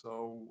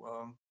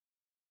 So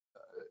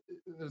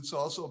it's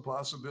also a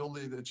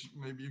possibility that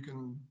maybe you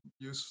can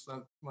use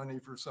that money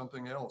for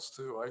something else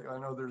too. I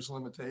know there's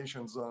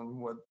limitations on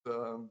what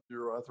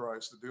you're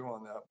authorized to do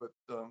on that, but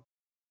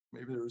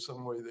maybe there's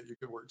some way that you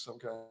could work some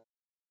kind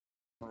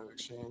of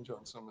exchange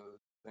on some of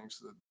the things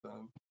that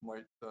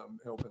might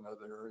help in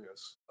other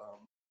areas.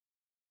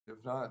 If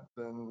not,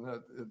 then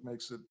it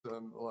makes it a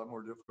lot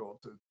more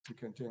difficult to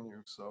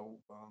continue. So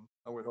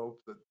I would hope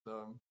that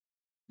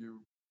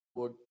you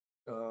look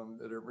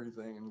at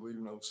everything and leave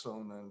no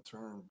stone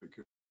unturned,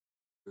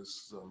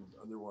 because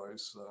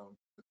otherwise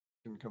it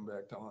can come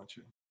back to haunt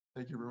you.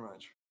 Thank you very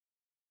much.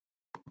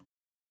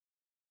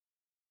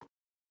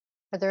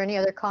 Are there any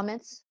other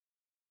comments?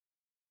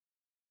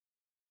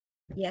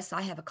 Yes,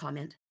 I have a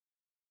comment.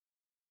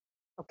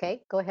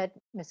 Okay, go ahead,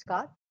 Ms.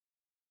 Scott.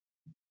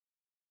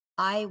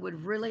 I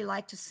would really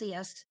like to see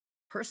us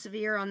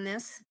persevere on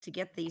this to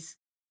get these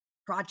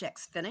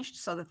projects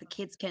finished so that the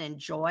kids can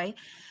enjoy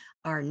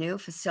our new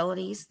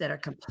facilities that are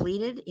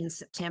completed in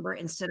September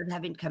instead of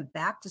having to come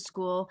back to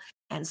school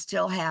and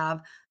still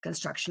have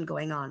construction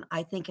going on.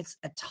 I think it's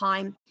a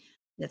time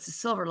that's a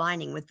silver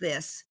lining with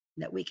this,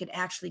 that we could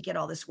actually get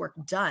all this work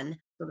done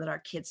so that our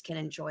kids can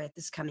enjoy it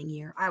this coming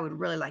year. I would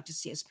really like to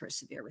see us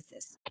persevere with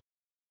this.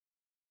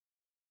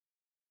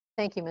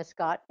 Thank you, Ms.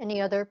 Scott. Any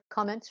other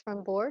comments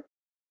from board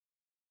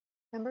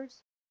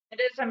members?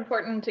 It is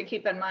important to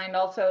keep in mind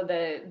also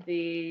that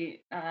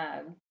the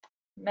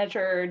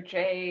Measure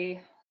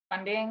J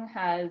funding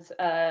has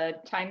a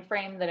time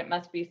frame that it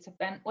must be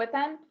spent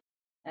within.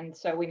 And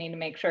so we need to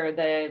make sure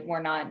that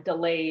we're not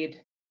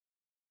delayed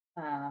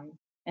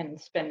in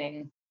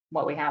spending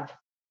what we have.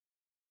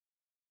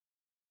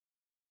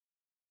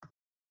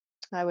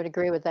 I would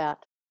agree with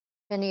that.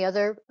 Any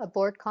other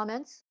board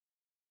comments?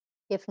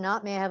 If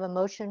not, may I have a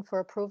motion for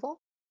approval?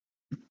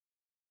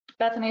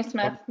 Bethany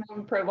Smith, move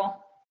approval.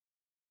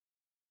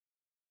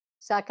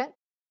 Second,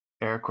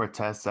 Eric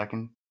Cortez,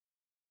 second.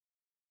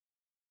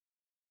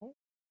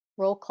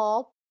 roll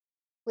call,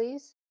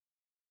 please.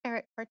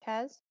 Eric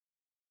Cortez,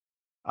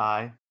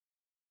 Aye.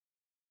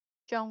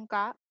 Joan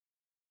Gott,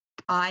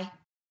 Aye.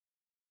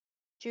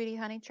 Judy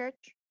Honeychurch,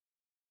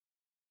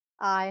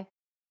 Aye.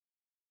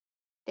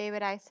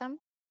 David Isom,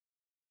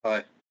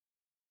 Aye.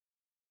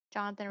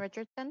 Jonathan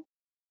Richardson,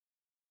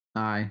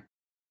 Aye.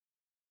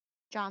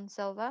 John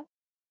Silva,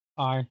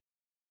 Aye.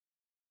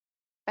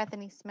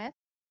 Bethany Smith,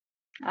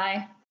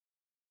 Aye.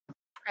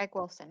 Craig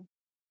Wilson.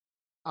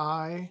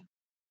 Aye.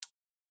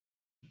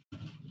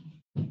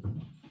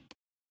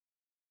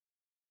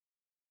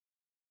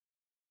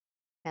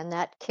 And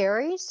that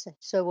carries.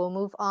 So we'll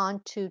move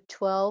on to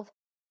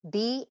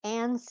 12B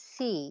and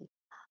C.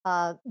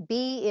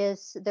 B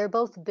is, they're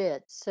both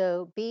bids.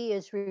 So B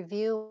is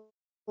review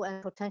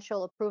and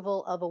potential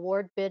approval of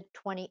award bid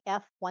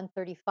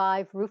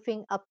 20F-135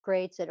 roofing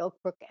upgrades at Oak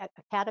Brook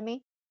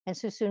Academy and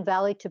Suisun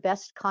Valley to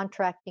Best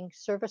Contracting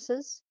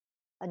Services.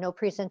 No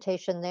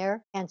presentation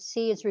there. And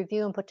C is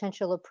review and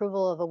potential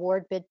approval of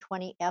award bid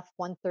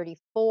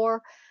 20F-134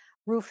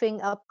 roofing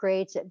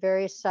upgrades at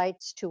various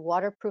sites to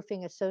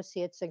Waterproofing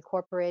Associates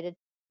Incorporated.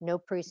 No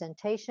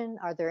presentation.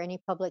 Are there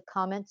any public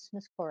comments,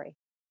 Ms. Corey?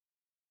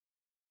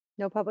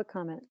 No public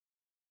comment.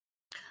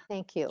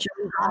 Thank you.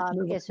 Joan Gott,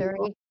 move Is there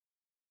approval. any?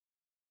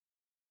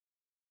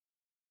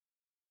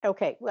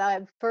 Okay,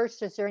 well,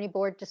 first, is there any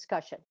board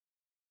discussion?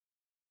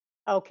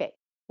 Okay,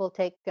 we'll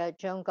take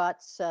Joan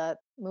Gott's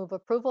move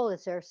approval.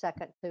 Is there a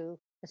second to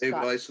Ms. David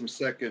Scott? Isom,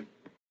 second.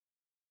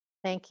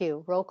 Thank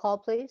you. Roll call,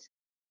 please.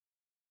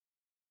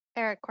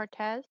 Eric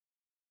Cortez,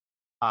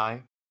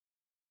 Aye.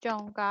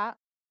 Joan Gott,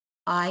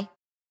 Aye.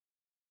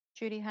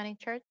 Judy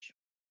Honeychurch,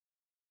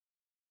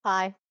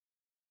 Aye.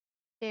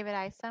 David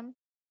Isom,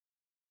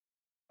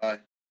 Aye.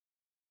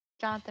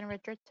 Jonathan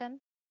Richardson,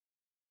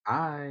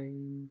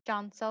 Aye.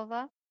 John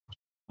Silva,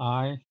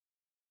 Aye.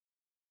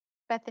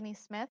 Bethany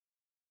Smith,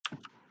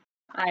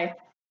 Aye.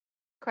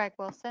 Craig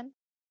Wilson.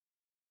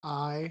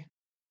 Aye.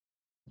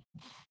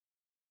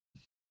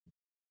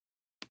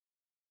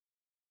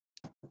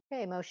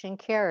 Okay, motion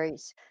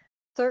carries.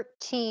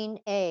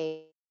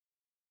 13A.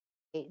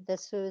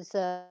 This was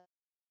a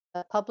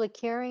public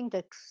hearing,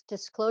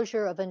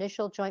 disclosure of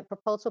initial joint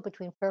proposal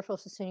between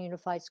Fairfield-Suisun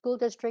Unified School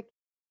District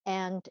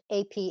and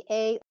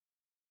APA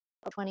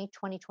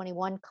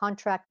 2021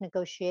 contract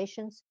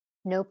negotiations.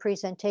 No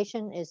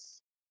presentation is.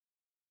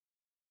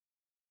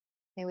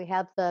 May we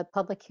have the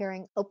public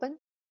hearing open?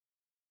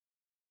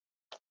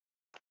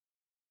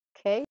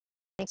 Okay,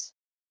 thanks.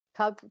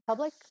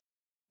 Public?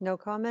 No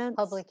comments?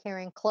 Public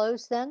hearing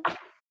closed then.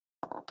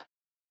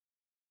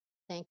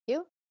 Thank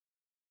you.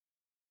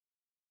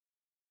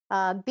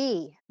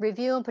 B,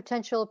 review and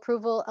potential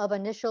approval of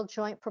initial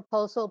joint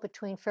proposal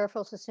between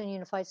Fairfield-Suisun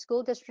Unified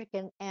School District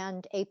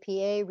and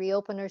APA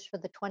reopeners for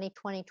the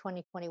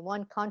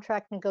 2020-2021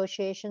 contract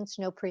negotiations.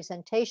 No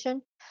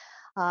presentation.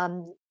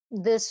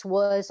 This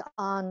was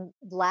on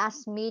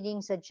last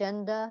meeting's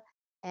agenda,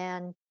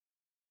 and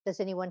does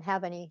anyone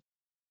have any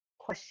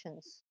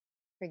questions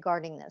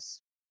regarding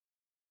this?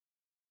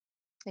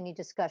 Any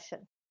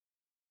discussion?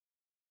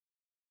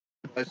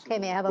 Okay,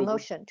 may I have a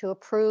motion to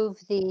approve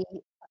the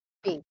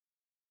fee?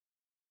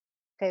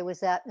 Okay, was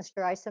that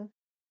Mr. Isom?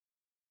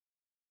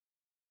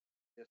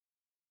 Yes.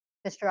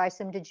 Mr.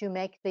 Isom, did you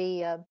make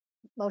the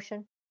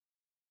motion?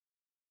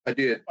 I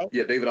did. Okay.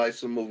 Yeah, David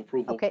Isom, move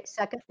approval. Okay,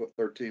 second. For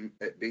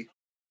 13B.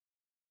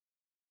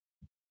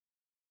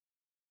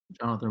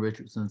 Jonathan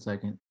Richardson,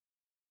 second.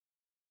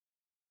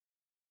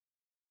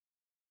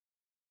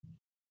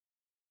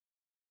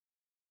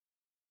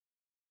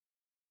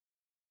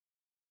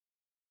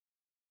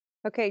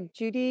 Okay,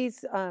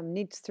 Judy's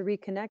needs to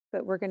reconnect,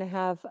 but we're going to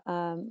have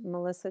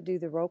Melissa do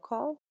the roll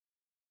call.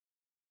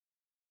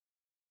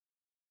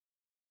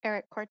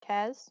 Eric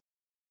Cortez,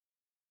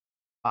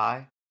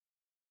 Aye.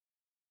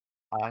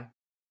 Aye.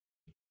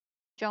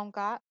 Joan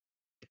Gott,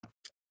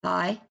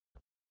 Aye.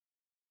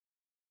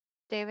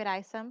 David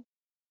Isom,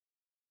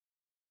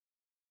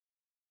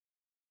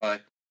 Aye.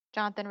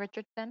 Jonathan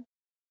Richardson,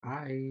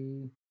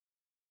 Aye.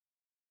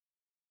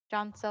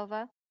 John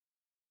Silva,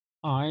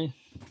 Aye.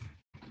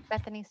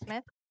 Bethany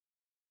Smith,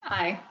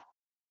 Aye.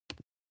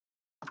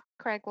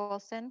 Craig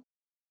Wilson,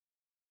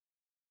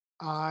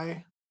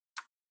 Aye.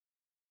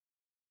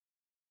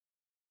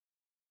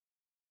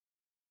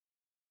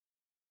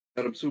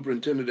 Madam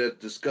Superintendent, as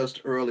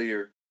discussed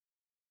earlier,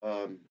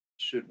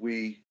 should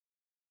we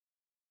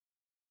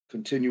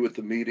continue with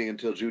the meeting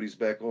until Judy's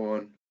back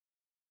on?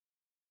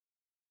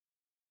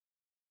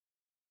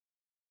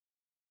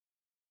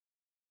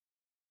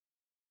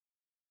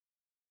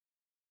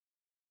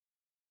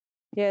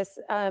 Yes,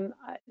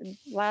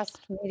 last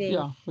meeting.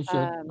 Yeah, we should.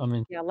 I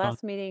mean, Yeah,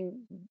 last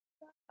meeting,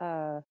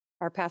 our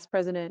past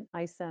president,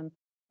 Isom,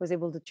 was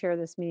able to chair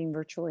this meeting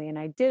virtually. And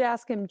I did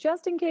ask him,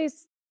 just in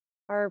case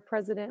our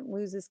president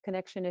loses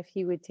connection, if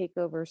he would take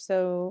over.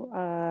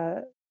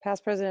 So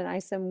past president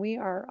Isom, we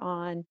are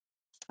on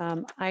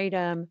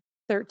item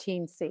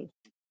 13C.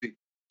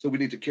 So we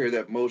need to carry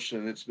that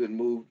motion. It's been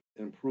moved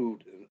and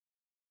approved, and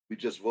we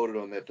just voted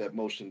on that. That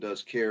motion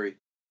does carry.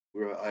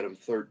 We're on item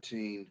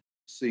 13C,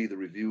 the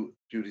review.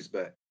 Judy's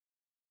back.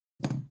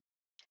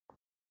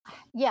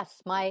 Yes,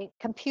 my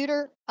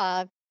computer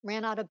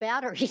ran out of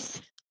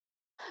batteries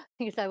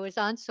because I was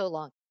on so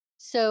long.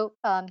 So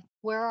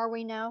where are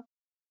we now?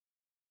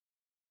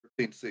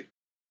 13C.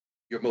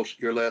 Your motion,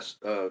 your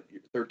last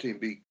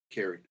 13B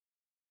carried.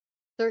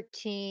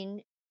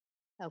 13.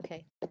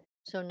 Okay,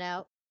 so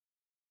now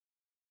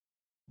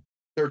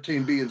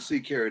 13B and C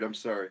carried. I'm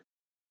sorry.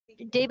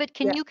 David,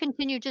 can Yeah. you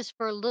continue just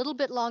for a little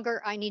bit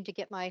longer? I need to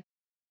get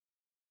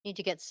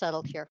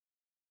settled here.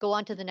 Go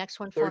on to the next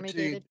one for me,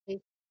 13. David,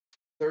 please.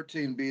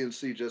 13B and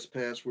C just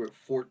passed. We're at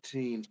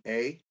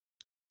 14A.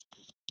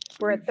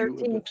 We're at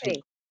Review and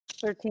 13C.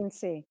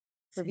 13C.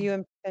 Review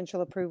and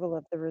potential approval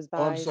of the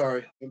revised.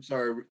 Oh, I'm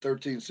sorry.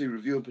 13C,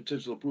 review and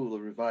potential approval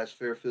of revised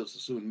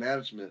Fairfield-Suisun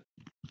Management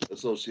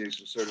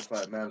Association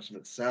Certified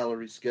Management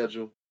Salary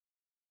Schedule.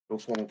 No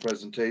formal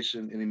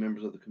presentation. Any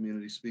members of the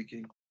community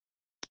speaking?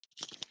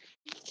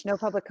 No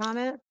public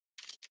comment?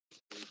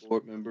 Any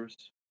board members?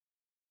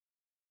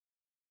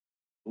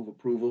 Move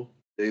approval.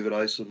 David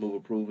Isom, move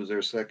approval. Is there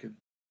a second?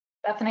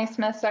 Bethany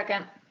Smith,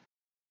 second.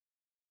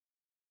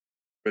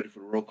 Ready for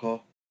the roll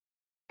call?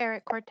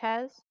 Eric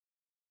Cortez,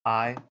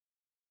 Aye.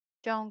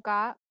 Joan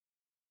Gott,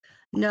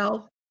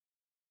 No.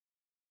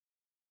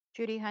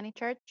 Judy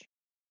Honeychurch,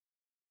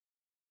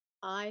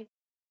 Aye.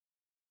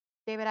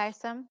 David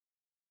Isom,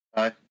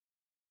 Aye.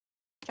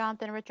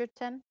 Jonathan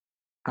Richardson,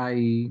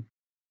 Aye.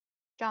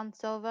 John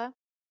Silva,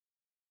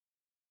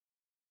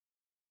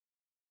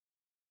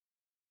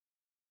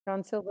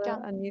 John Silva,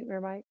 John- unmute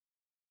your mic.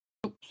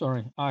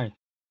 sorry. Aye.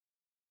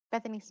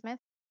 Bethany Smith,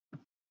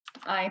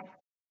 Aye.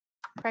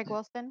 Craig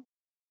Wilson,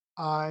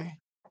 Aye.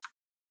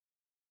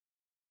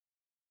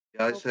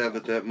 The ayes have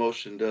it. That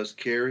motion does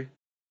carry.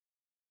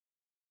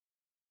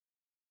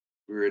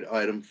 We're at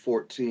item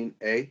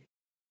 14A.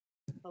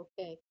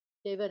 Okay,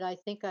 David, I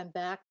think I'm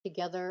back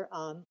together.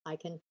 I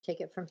can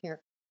take it from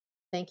here.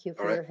 Thank you All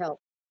for right. your help.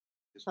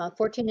 Yes, ma'am.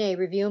 14A,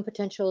 review and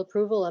potential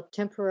approval of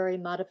temporary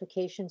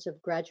modifications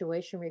of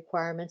graduation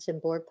requirements in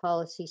Board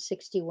Policy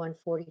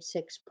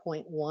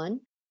 6146.1,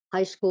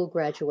 high school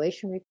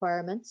graduation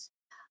requirements.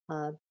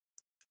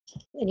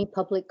 Any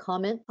public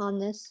comment on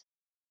this?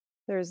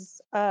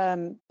 There's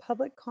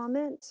public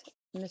comment,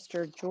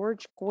 Mr.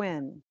 George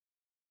Gwynn.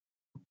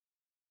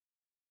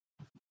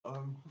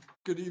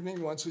 Good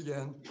evening once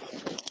again.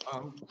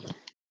 A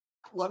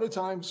lot of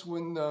times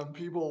when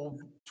people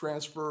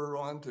transfer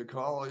on to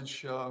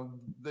college,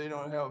 they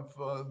don't have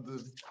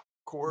the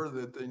core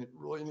that they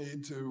really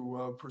need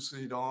to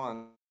proceed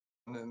on,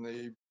 and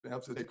they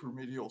have to take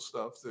remedial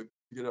stuff to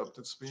get up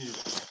to speed.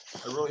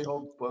 I really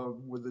hope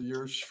with the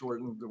years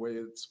shortened the way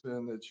it's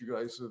been that you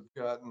guys have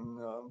gotten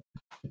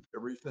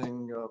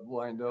everything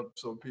lined up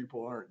so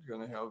people aren't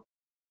going to have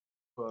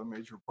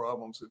major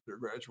problems if they're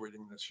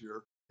graduating this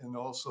year. And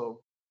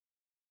also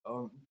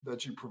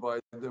that you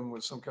provide them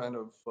with some kind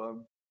of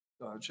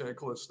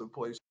checklist of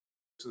places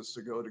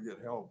to go to get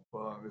help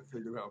if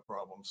they do have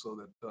problems, so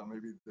that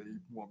maybe they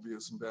won't be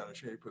as in bad a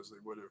shape as they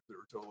would if they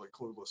were totally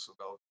clueless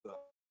about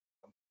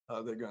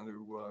they're going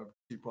to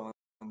keep on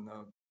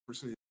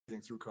proceeding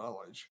through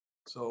college.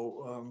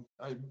 So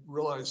I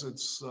realize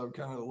it's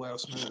kind of the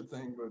last minute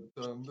thing,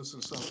 but this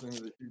is something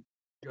that you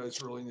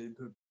guys really need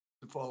to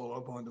follow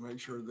up on to make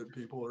sure that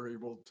people are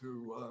able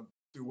to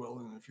do well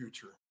in the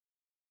future.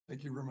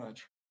 Thank you very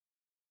much.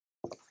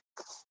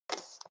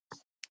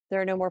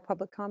 There are no more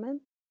public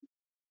comment.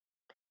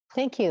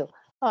 Thank you.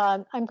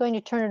 I'm going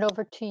to turn it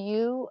over to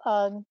you,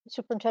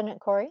 Superintendent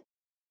Corey.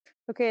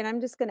 Okay, and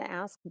I'm just going to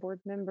ask board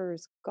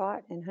members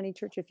Gott and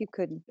Honeychurch if you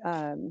could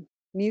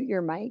mute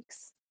your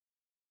mics.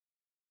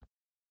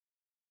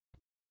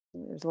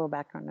 There's a little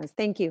background noise.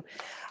 Thank you.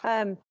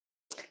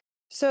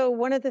 So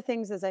one of the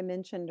things, as I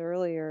mentioned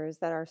earlier, is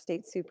that our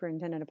state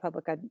superintendent of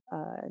public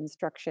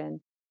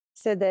instruction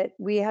said that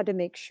we had to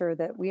make sure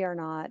that we are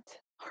not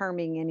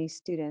harming any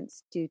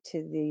students due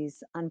to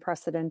these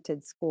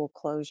unprecedented school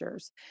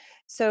closures.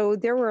 So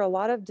there were a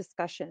lot of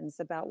discussions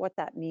about what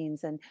that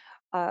means. And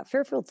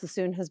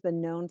Fairfield-Suisun has been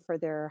known for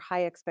their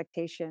high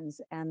expectations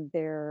and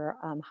their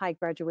high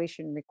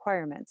graduation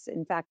requirements.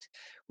 In fact,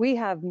 we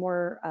have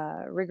more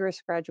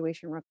rigorous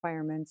graduation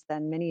requirements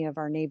than many of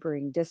our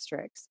neighboring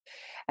districts.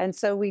 And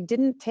so we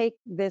didn't take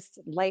this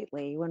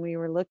lightly when we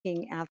were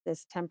looking at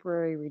this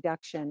temporary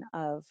reduction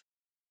of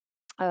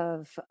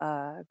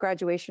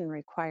graduation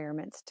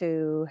requirements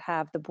to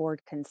have the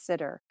board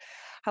consider.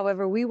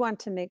 However, we want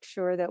to make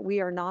sure that we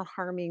are not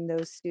harming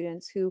those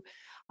students who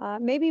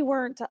maybe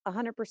weren't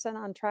 100%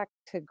 on track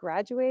to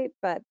graduate,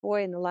 but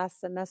boy, in the last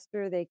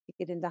semester, they kick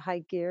it into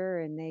high gear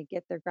and they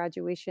get their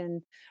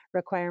graduation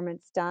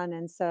requirements done.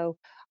 And so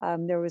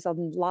there was a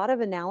lot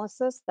of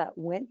analysis that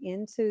went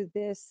into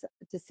this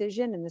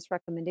decision and this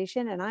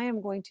recommendation. And I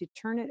am going to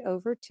turn it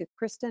over to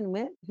Kristen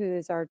Witt, who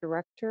is our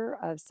Director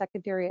of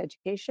Secondary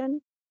Education,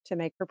 to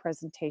make her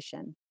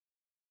presentation.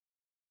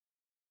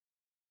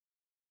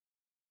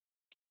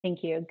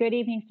 Thank you. Good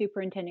evening,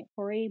 Superintendent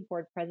Corey,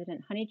 Board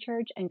President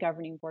Honeychurch, and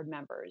governing board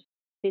members.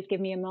 Please give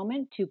me a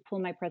moment to pull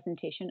my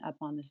presentation up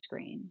on the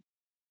screen.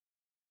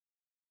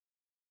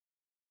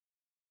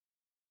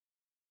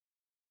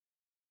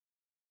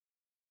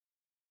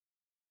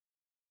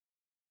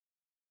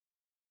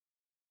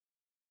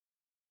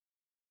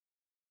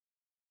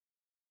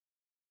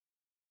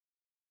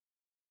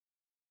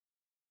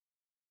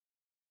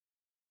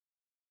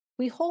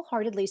 We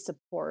wholeheartedly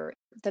support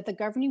that the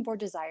governing board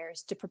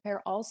desires to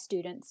prepare all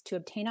students to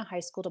obtain a high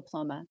school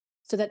diploma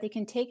so that they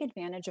can take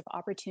advantage of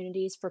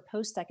opportunities for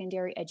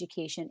post-secondary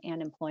education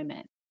and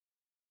employment.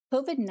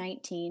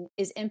 COVID-19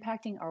 is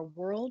impacting our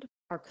world,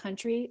 our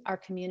country, our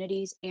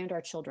communities, and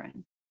our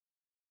children.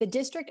 The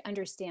district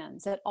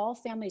understands that all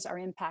families are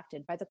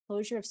impacted by the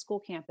closure of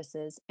school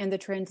campuses and the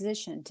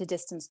transition to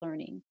distance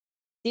learning.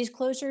 These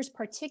closures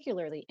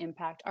particularly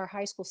impact our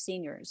high school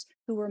seniors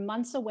who were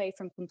months away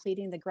from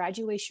completing the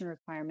graduation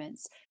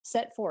requirements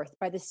set forth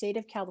by the state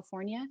of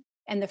California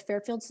and the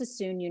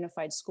Fairfield-Suisun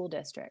Unified School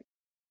District.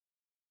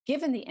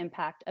 Given the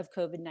impact of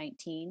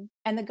COVID-19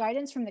 and the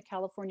guidance from the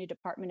California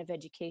Department of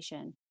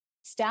Education,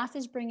 staff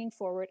is bringing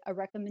forward a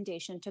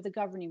recommendation to the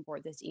governing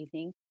board this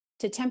evening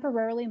to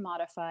temporarily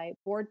modify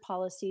Board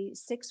Policy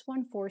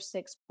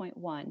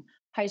 6146.1,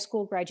 high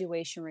school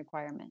graduation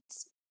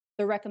requirements.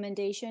 The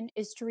recommendation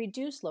is to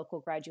reduce local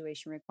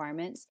graduation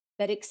requirements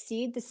that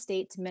exceed the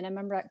state's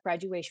minimum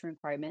graduation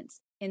requirements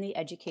in the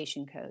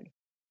Education Code.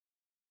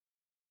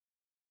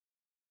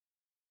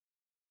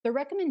 The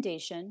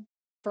recommendation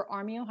for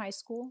Armio High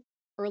School,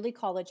 Early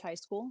College High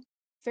School,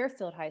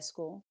 Fairfield High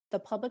School, the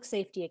Public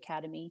Safety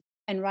Academy,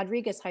 and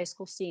Rodriguez High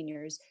School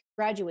seniors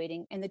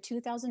graduating in the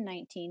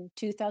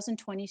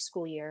 2019-2020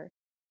 school year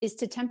is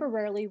to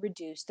temporarily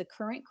reduce the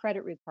current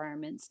credit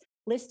requirements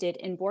listed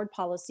in Board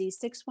Policy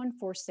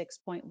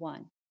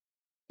 6146.1.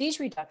 These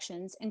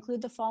reductions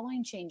include the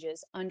following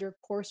changes under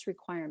course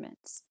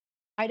requirements.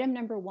 Item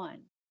number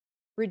 1,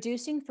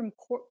 reducing from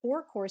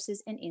 4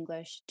 courses in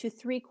English to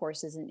 3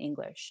 courses in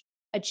English,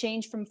 a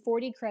change from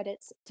 40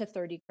 credits to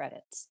 30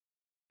 credits.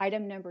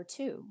 Item number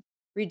 2,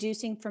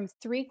 reducing from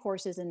 3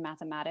 courses in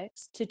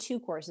mathematics to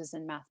 2 courses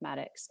in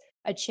mathematics,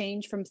 a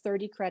change from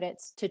 30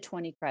 credits to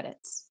 20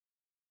 credits.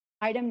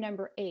 Item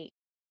number 8,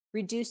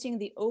 reducing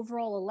the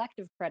overall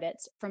elective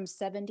credits from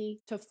 70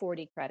 to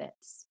 40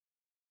 credits.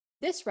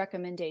 This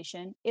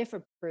recommendation, if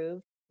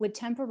approved, would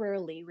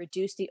temporarily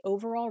reduce the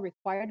overall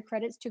required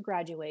credits to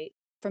graduate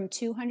from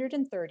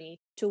 230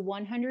 to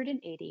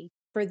 180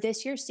 for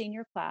this year's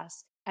senior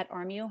class at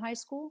Armio High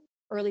School,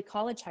 Early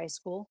College High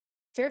School,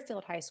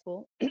 Fairfield High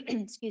School,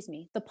 excuse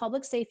me, the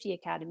Public Safety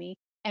Academy,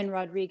 and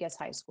Rodriguez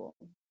High School.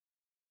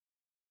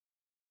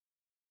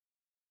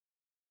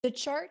 The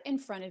chart in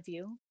front of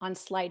you on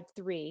slide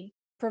 3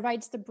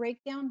 provides the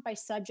breakdown by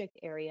subject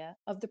area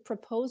of the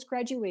proposed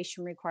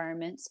graduation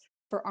requirements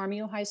for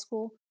Armio High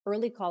School,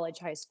 Early College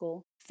High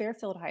School,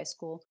 Fairfield High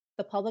School,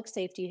 the Public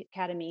Safety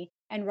Academy,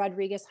 and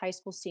Rodriguez High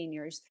School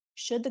seniors,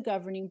 should the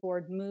governing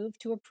board move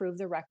to approve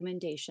the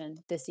recommendation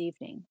this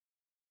evening.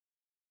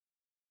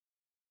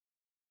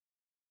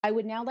 I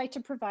would now like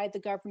to provide the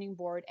governing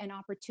board an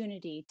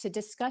opportunity to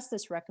discuss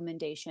this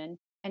recommendation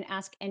and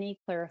ask any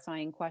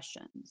clarifying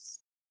questions.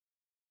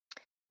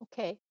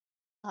 Okay,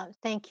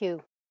 thank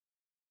you,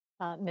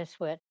 Mrs.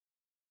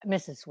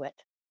 Witt,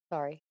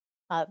 sorry.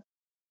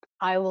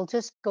 I will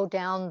just go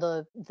down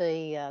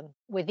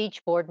with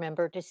each board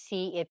member to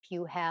see if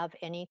you have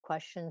any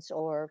questions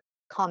or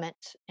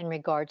comments in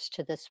regards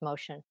to this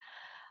motion.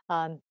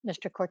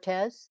 Mr.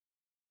 Cortez?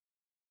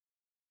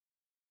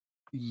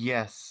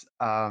 Yes.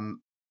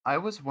 I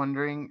was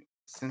wondering,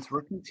 since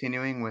we're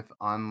continuing with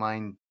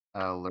online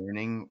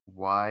learning,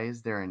 why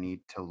is there a need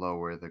to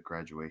lower the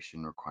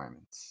graduation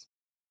requirements?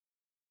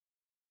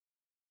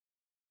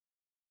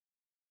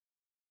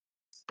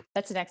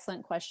 That's an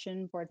excellent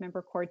question, Board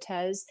Member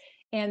Cortez.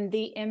 And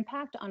the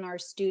impact on our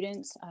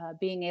students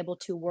being able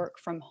to work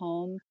from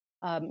home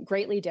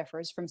greatly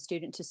differs from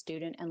student to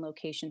student and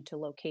location to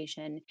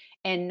location.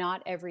 And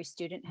not every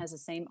student has the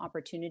same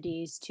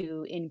opportunities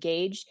to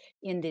engage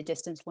in the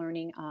distance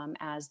learning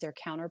as their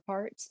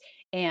counterparts.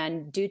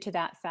 And due to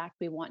that fact,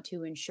 we want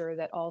to ensure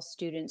that all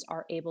students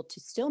are able to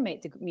still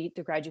meet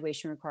the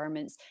graduation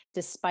requirements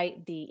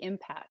despite the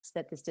impacts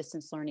that this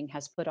distance learning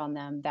has put on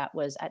them that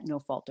was at no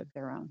fault of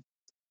their own.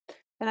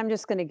 And I'm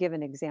just going to give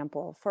an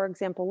example. For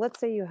example, let's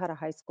say you had a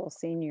high school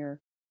senior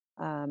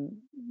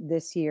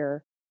this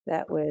year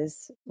that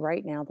was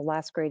right now, the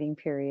last grading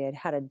period,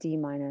 had a D-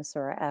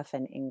 or a F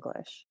in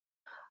English.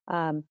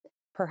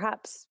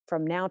 Perhaps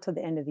from now to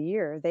the end of the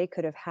year, they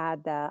could have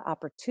had the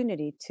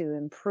opportunity to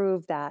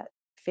improve that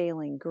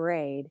failing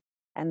grade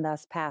and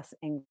thus pass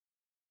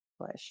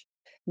English.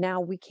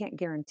 Now, we can't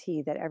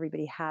guarantee that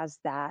everybody has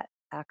that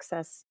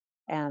access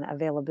and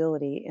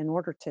availability in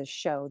order to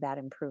show that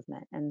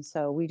improvement. And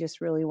so we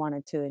just really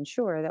wanted to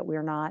ensure that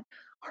we're not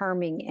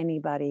harming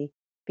anybody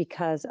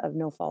because of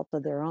no fault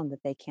of their own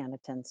that they can't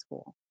attend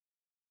school.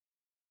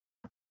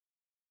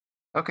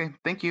 Okay,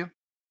 thank you.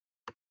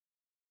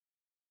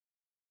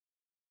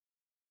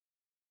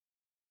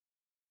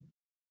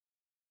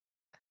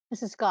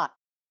 Mrs. Scott?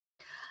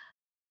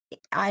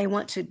 I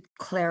want to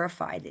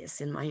clarify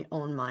this in my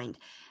own mind.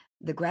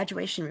 The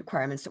graduation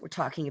requirements that we're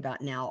talking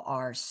about now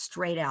are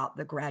straight out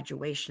the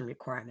graduation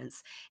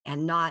requirements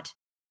and not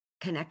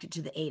connected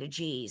to the A to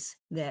Gs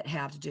that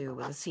have to do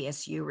with the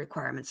CSU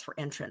requirements for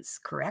entrance,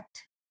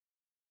 correct?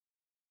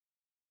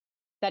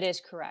 That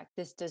is correct.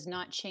 This does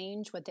not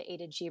change what the A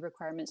to G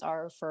requirements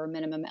are for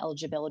minimum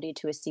eligibility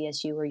to a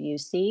CSU or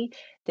UC.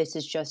 This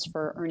is just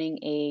for earning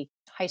a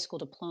high school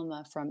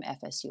diploma from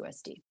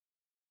FSUSD.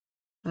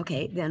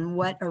 Okay, then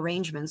what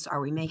arrangements are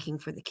we making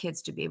for the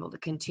kids to be able to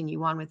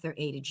continue on with their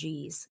A to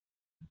Gs?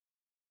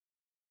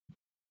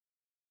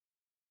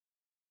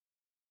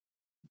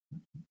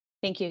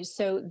 Thank you.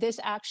 So this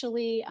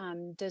actually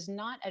does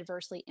not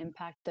adversely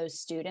impact those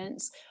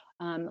students.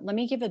 Let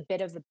me give a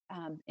bit of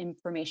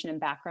information and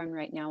background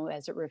right now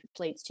as it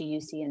relates to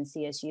UC and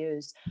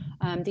CSUs.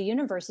 The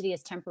university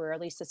has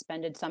temporarily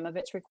suspended some of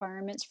its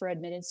requirements for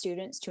admitted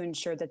students to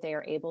ensure that they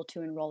are able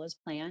to enroll as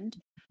planned.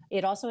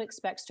 It also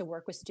expects to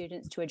work with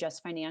students to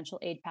adjust financial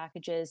aid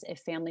packages if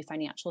family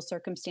financial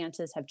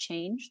circumstances have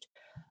changed.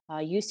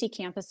 UC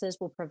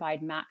campuses will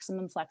provide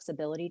maximum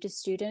flexibility to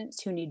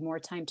students who need more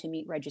time to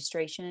meet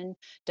registration,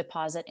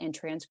 deposit, and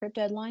transcript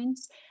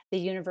deadlines. The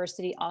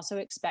university also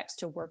expects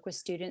to work with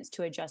students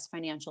to adjust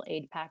financial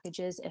aid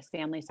packages if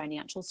family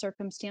financial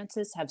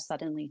circumstances have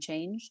suddenly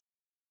changed.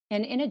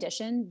 And in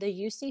addition, the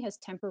UC has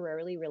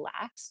temporarily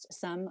relaxed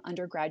some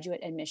undergraduate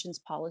admissions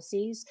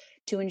policies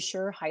to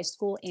ensure high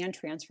school and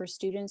transfer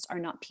students are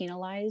not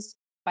penalized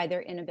by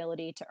their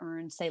inability to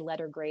earn, say,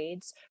 letter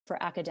grades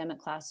for academic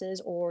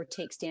classes or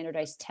take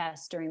standardized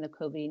tests during the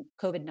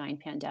COVID-19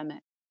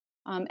 pandemic.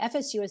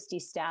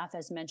 FSUSD staff,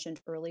 as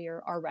mentioned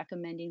earlier, are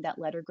recommending that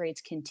letter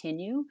grades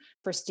continue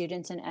for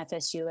students in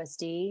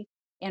FSUSD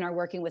and are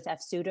working with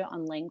FSUDA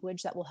on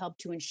language that will help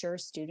to ensure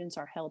students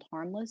are held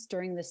harmless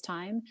during this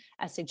time,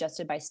 as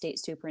suggested by State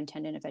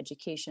Superintendent of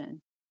Education.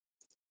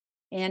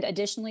 And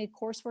additionally,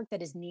 coursework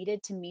that is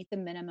needed to meet the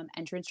minimum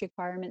entrance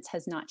requirements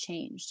has not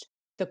changed.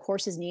 The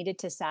courses needed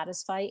to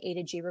satisfy A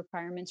to G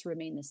requirements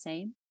remain the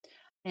same.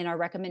 And our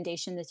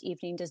recommendation this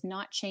evening does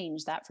not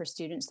change that for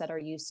students that are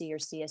UC or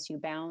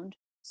CSU bound.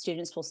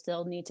 Students will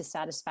still need to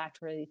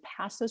satisfactorily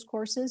pass those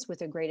courses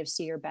with a grade of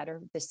C or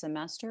better this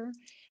semester.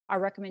 Our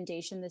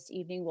recommendation this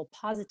evening will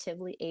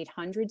positively aid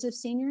hundreds of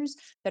seniors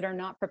that are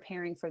not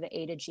preparing for the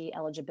A to G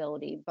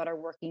eligibility, but are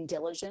working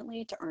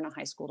diligently to earn a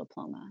high school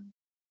diploma.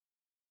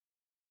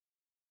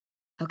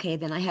 Okay,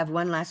 then I have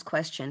one last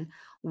question.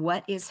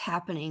 What is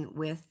happening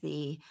with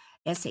the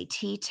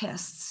SAT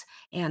tests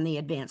and the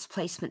advanced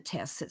placement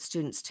tests that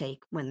students take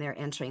when they're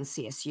entering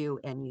CSU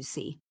and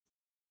UC?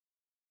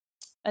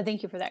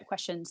 Thank you for that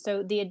question.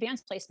 So the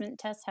advanced placement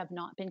tests have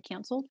not been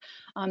canceled.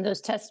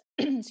 Those tests,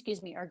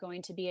 excuse me, are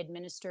going to be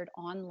administered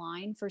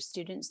online for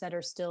students that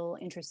are still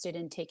interested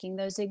in taking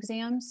those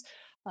exams.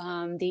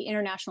 The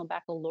International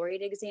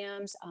Baccalaureate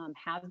exams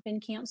have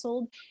been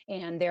canceled,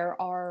 and there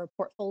are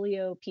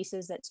portfolio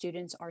pieces that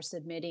students are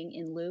submitting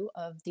in lieu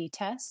of the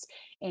tests.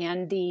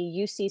 And the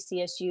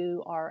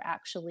UC-CSU are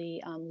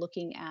actually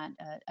looking at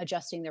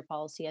adjusting their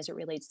policy as it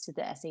relates to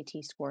the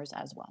SAT scores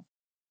as well.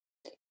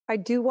 I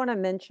do want to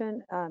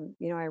mention, I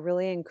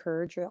really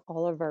encourage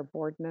all of our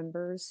board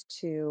members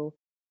to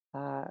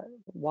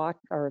watch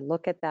or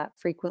look at that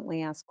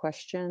frequently asked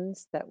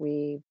questions that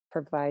we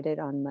provided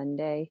on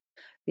Monday,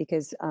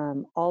 because a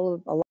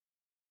lot of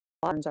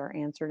ones are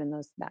answered in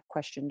that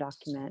question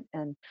document.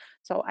 And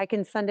so I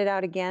can send it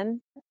out again,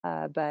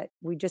 but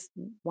we just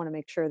want to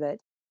make sure that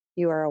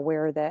you are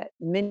aware that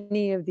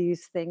many of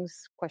these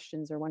things,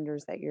 questions or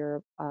wonders that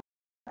you're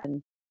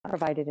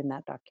provided in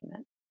that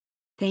document.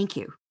 Thank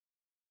you.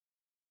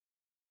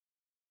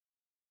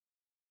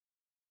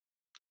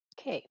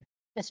 Okay,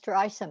 Mr.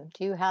 Isom,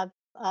 do you have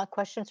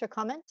questions or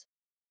comments?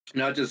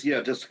 Not just, yeah,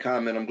 just a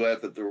comment. I'm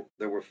glad that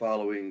we're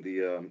following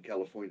the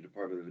California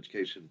Department of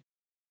Education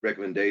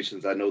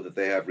recommendations. I know that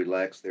they have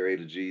relaxed their A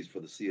to Gs for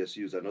the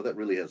CSUs. I know that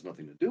really has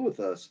nothing to do with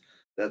us.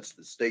 That's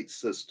the state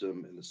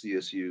system and the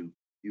CSU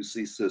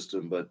UC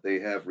system, but they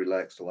have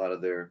relaxed a lot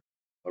of their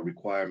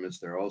requirements.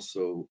 They're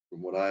also,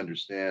 from what I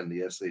understand,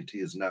 the SAT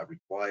is not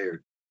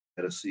required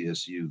at a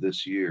CSU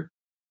this year,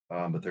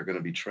 but they're going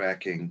to be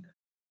tracking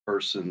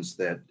persons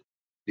that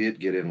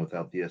did get in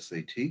without the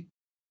SAT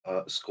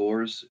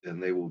scores,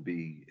 and they will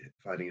be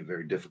finding it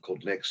very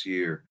difficult next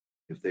year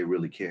if they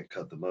really can't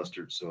cut the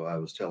mustard. So I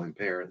was telling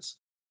parents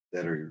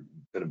that are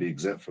going to be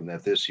exempt from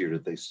that this year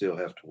that they still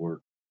have to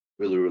work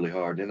really, really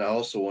hard. And I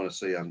also want to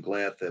say I'm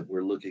glad that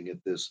we're looking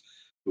at this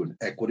through an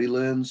equity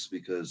lens,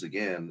 because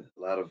again,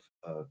 a lot of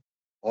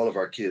all of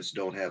our kids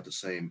don't have the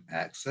same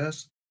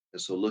access.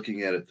 And so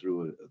looking at it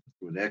through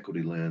an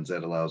equity lens,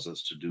 that allows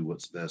us to do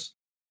what's best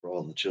for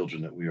all the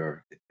children that we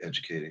are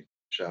educating.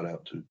 Shout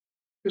out to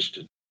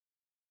Christian.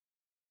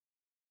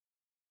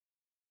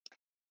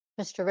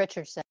 Mr.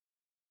 Richardson.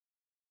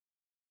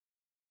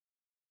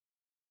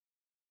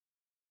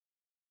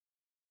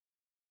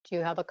 Do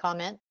you have a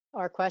comment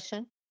or a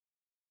question?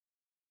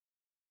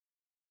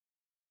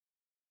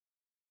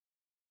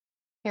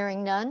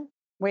 Hearing none?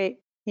 Wait,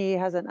 he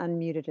hasn't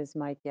unmuted his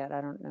mic yet. I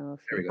don't know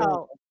if. There we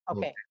go. Oh,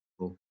 okay.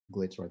 Little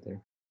glitch right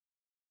there.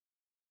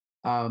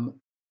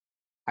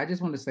 I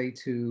just want to say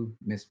to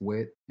Miss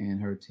Witt and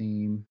her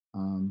team,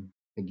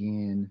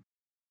 again,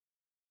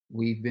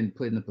 we've been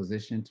put in a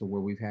position to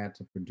where we've had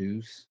to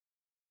produce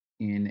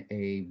in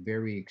a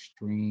very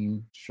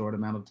extreme short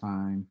amount of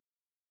time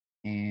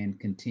and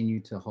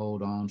continue to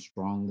hold on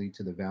strongly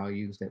to the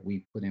values that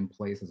we've put in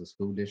place as a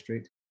school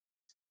district.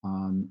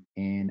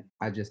 And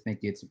I just think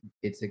it's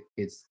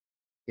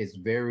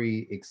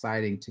very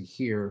exciting to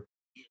hear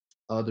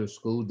other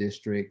school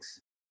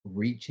districts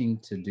reaching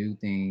to do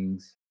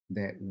things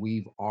that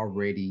we've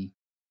already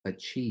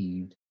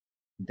achieved,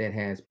 that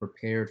has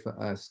prepared for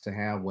us to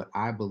have what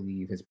I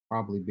believe has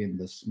probably been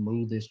the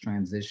smoothest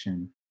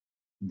transition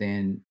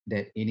than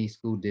that any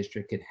school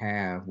district could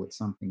have with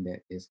something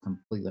that is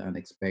completely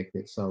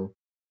unexpected. So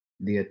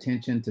the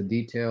attention to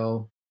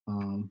detail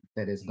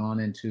that has gone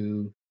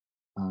into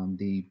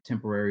the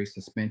temporary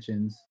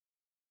suspensions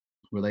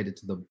related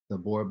to the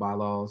board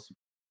bylaws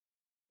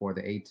for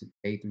the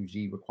A through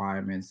G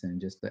requirements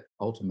and just the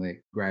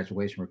ultimate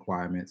graduation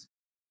requirements.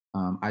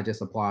 I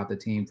just applaud the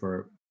team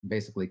for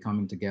basically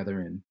coming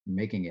together and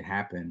making it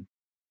happen.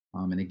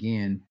 And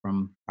again,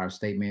 from our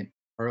statement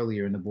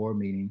earlier in the board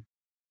meeting,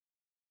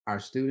 our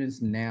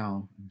students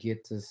now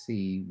get to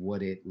see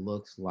what it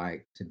looks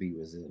like to be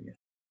resilient.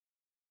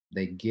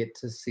 They get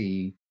to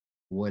see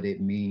what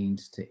it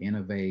means to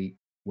innovate,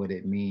 what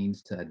it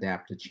means to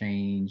adapt to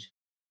change.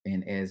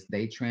 And as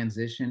they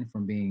transition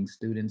from being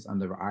students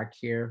under our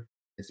care,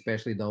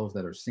 especially those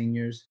that are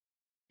seniors,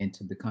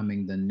 into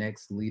becoming the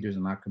next leaders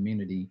in our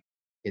community,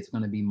 it's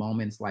going to be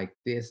moments like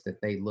this that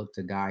they look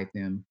to guide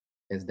them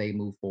as they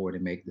move forward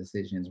and make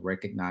decisions,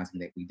 recognizing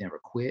that we never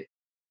quit,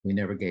 we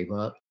never gave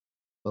up,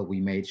 but we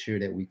made sure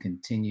that we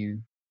continue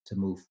to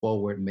move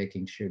forward,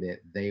 making sure that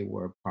they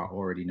were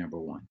priority number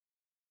one.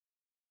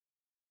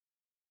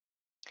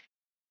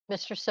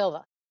 Mr.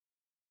 Silva.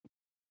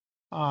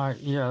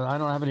 Yeah, I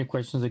don't have any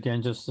questions.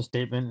 Again, just a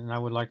statement, and I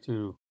would like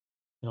to,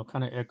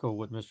 kind of echo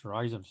what Mr.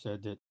 Isom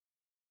said, that,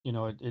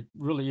 it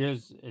really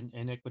is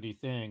an equity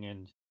thing,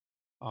 and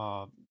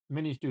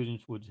many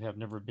students would have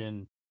never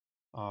been,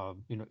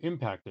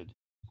 impacted,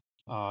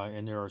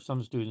 and there are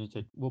some students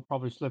that will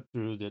probably slip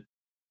through that,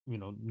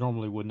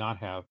 normally would not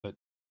have, but,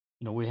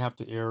 we have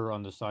to err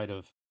on the side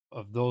of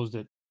those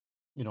that,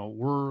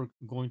 we're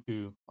going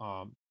to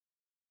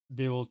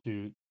be able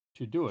to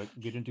do it,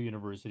 get into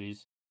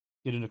universities,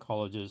 get into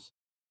colleges,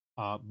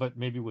 but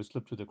maybe would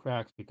slip through the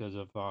cracks because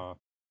of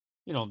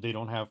they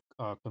don't have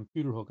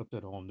computer hookups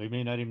at home. They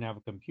may not even have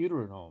a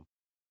computer at home,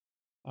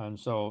 and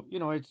so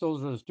it's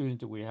those are the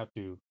students that we have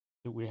to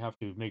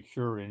make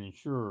sure and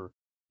ensure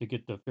to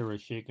get the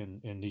fairest shake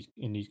in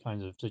these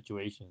kinds of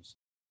situations.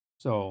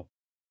 So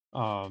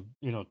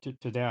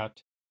to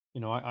that,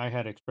 I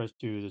had expressed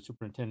to the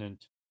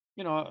superintendent,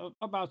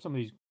 about some of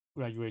these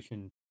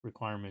graduation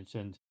requirements,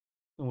 and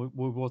we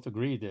both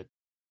agreed that,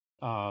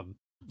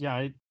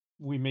 yeah,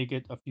 we may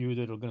get a few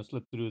that are going to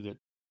slip through that,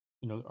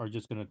 are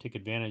just going to take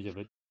advantage of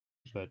it,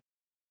 but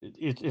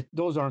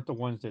those aren't the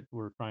ones that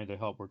we're trying to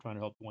help. We're trying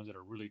to help the ones that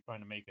are really trying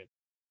to make it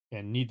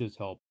and need this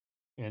help.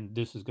 and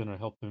this is going to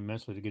help them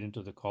immensely to get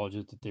into the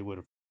colleges that they would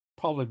have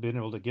probably been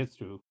able to get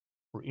through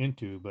or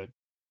into, but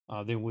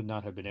they would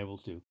not have been able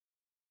to.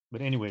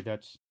 But anyway,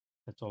 that's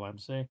all I'm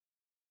saying.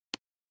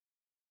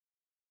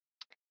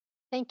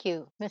 Thank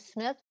you. Ms.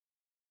 Smith?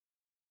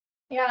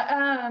 Yeah,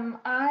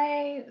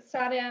 I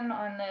sat in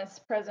on this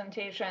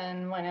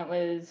presentation when it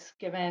was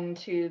given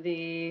to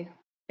the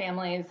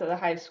families of the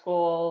high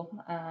school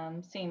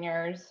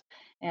seniors.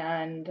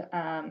 And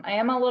I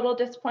am a little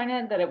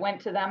disappointed that it went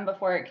to them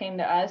before it came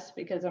to us,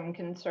 because I'm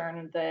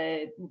concerned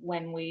that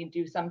when we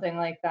do something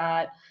like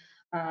that,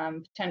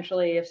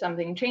 potentially if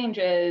something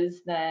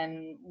changes,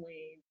 then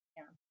we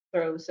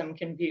throw some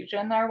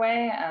confusion their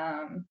way.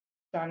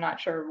 So I'm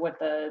not sure what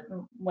the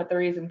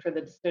reason for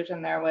the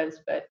decision there was,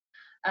 but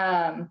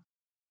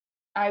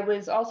I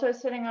was also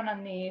sitting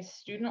on the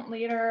student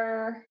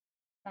leader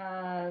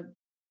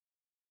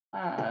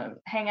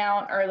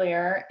hangout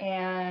earlier,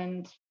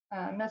 and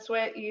Ms.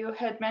 Witt, you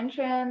had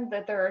mentioned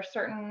that there are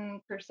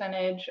certain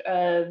percentage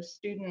of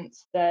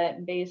students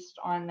that, based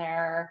on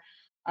their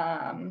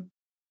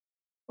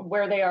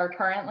where they are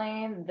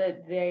currently,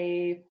 that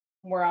they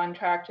were on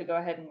track to go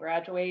ahead and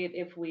graduate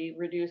if we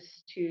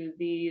reduce to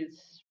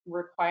these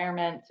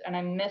requirements. And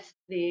I missed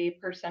the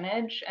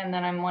percentage. And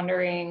then I'm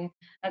wondering,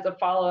 as a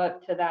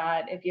follow-up to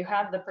that, if you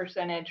have the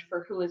percentage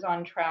for who is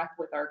on track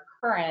with our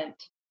current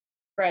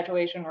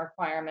graduation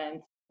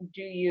requirements,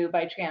 do you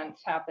by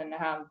chance happen to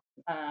have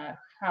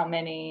how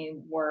many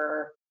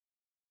were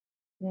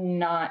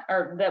not,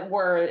 or that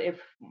were, if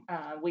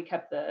we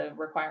kept the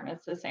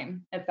requirements the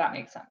same, if that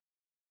makes sense?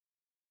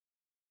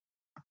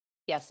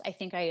 Yes, I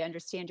think I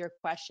understand your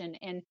question.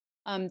 And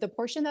the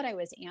portion that I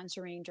was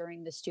answering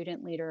during the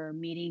student leader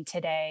meeting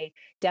today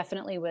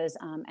definitely was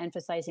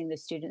emphasizing the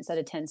students that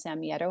attend San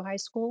Miedo High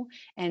School.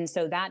 And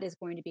so that is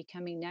going to be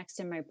coming next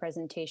in my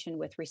presentation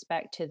with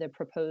respect to the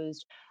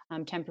proposed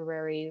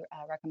temporary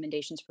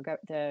recommendations for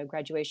the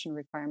graduation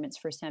requirements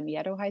for San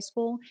Miedo High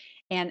School.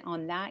 And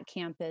on that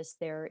campus,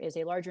 there is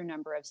a larger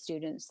number of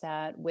students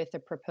that, with the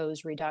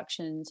proposed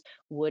reductions,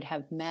 would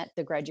have met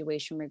the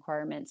graduation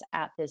requirements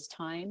at this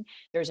time.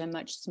 There's a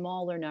much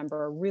smaller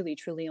number, really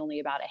truly only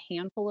about a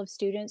handful of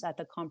students at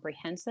the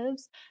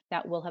comprehensives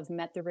that will have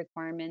met the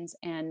requirements.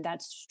 And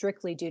that's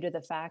strictly due to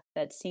the fact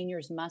that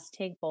seniors must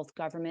take both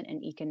government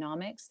and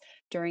economics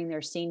during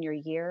their senior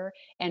year.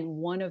 And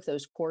one of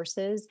those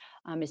courses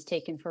is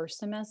taken first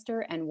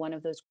semester, and one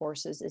of those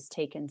courses is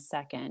taken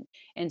second.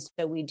 And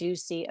so we do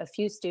see a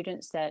few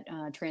students that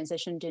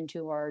transitioned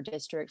into our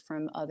district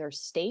from other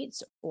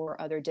states or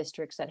other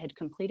districts that had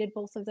completed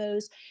both of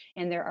those.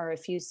 And there are a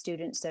few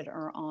students that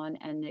are on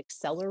an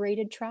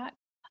accelerated track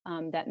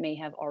that may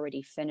have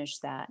already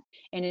finished that.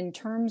 And in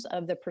terms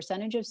of the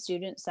percentage of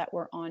students that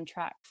were on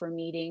track for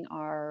meeting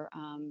our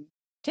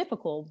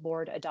typical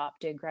board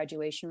adopted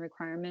graduation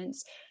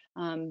requirements,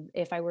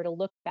 if I were to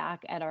look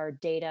back at our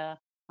data,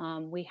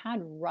 we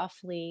had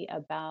roughly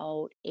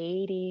about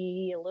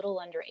 80, a little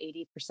under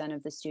 80%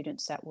 of the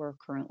students that were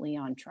currently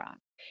on track.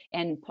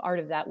 And part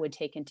of that would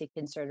take into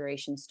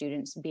consideration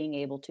students being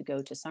able to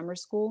go to summer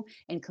school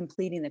and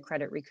completing the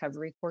credit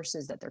recovery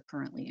courses that they're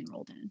currently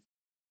enrolled in.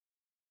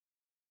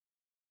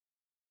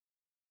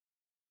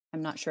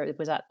 I'm not sure,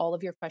 was that all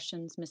of your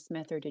questions, Ms.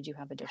 Smith, or did you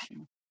have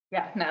additional?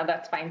 Yeah, no,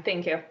 that's fine.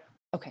 Thank you.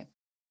 Okay.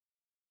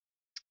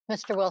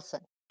 Mr.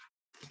 Wilson?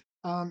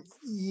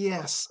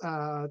 Yes,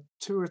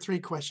 2 or 3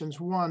 questions.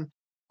 One,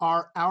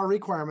 are our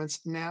requirements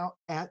now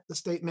at the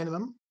state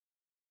minimum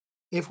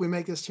if we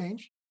make this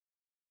change?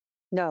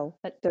 No,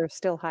 but they're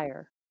still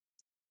higher.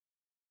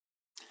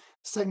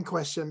 Second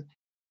question,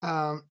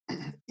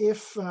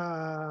 if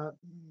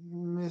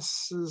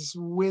Mrs.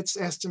 Witt's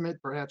estimate,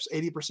 perhaps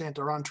 80%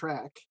 are on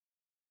track,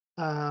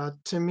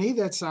 to me,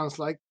 that sounds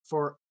like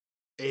for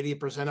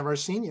 80% of our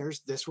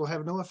seniors, this will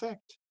have no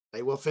effect.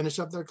 They will finish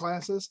up their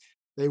classes.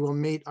 They will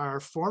meet our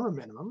former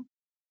minimum.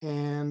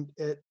 And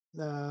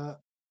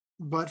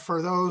but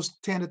for those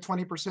 10 to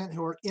 20%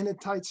 who are in a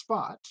tight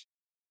spot,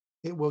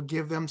 it will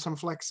give them some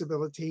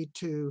flexibility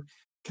to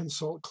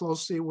consult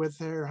closely with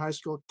their high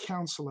school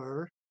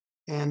counselor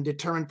and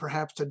determine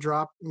perhaps to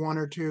drop 1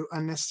 or 2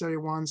 unnecessary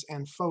ones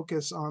and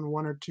focus on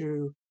 1 or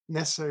 2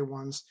 necessary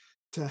ones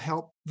to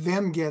help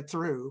them get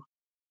through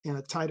in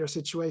a tighter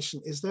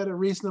situation. Is that a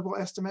reasonable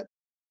estimate?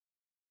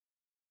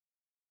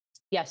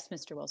 Yes,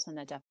 Mr. Wilson,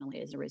 that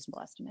definitely is a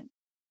reasonable estimate.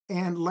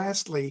 And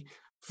lastly,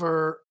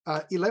 for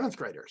 11th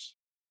graders,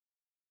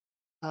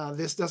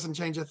 this doesn't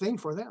change a thing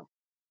for them.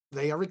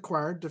 They are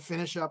required to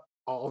finish up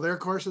all their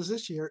courses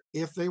this year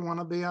if they want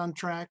to be on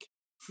track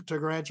to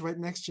graduate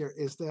next year.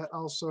 Is that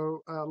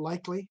also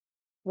likely?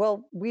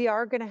 Well, we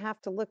are going to have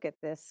to look at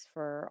this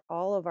for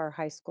all of our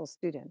high school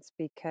students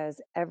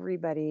because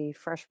everybody,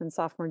 freshmen,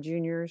 sophomore,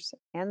 juniors,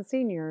 and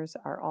seniors,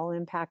 are all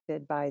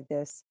impacted by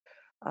this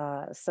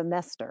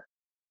semester.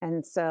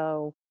 And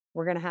so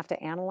we're going to have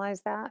to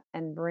analyze that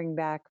and bring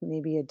back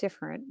maybe a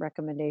different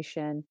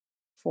recommendation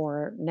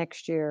for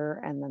next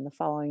year and then the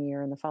following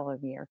year and the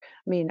following year.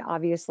 I mean,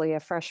 obviously, a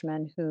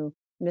freshman who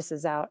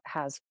misses out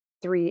has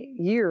 3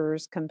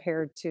 years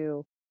compared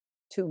to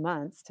 2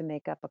 months to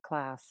make up a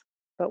class,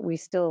 but we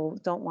still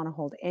don't want to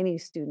hold any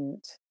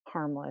student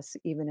harmless,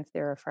 even if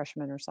they're a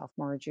freshman or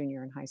sophomore or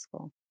junior in high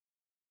school.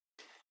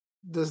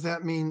 Does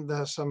that mean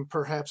that some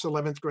perhaps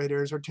 11th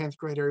graders or 10th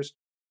graders,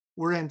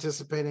 we're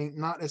anticipating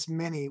not as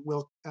many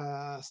will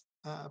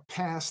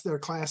pass their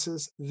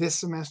classes this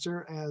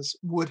semester as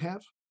would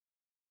have?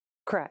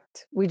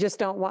 Correct. We just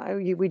don't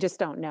want, we just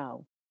don't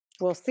know.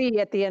 We'll see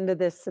at the end of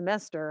this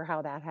semester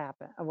how that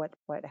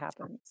what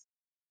happens.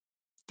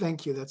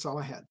 Thank you. That's all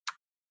I had.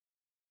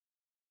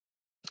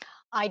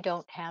 I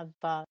don't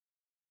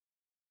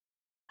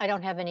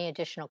have any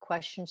additional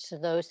questions to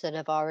those that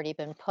have already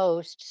been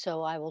posed,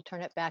 so I will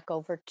turn it back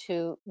over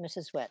to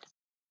Mrs. Witt.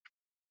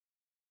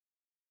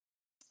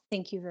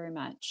 Thank you very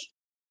much.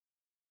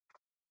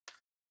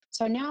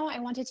 So now I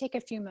want to take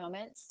a few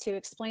moments to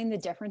explain the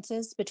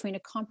differences between a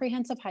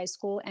comprehensive high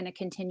school and a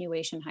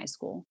continuation high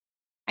school.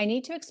 I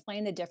need to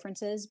explain the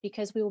differences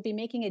because we will be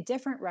making a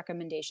different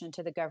recommendation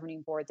to the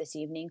governing board this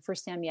evening for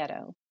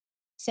Samieto.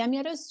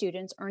 Samieto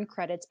students earn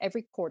credits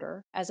every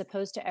quarter as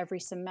opposed to every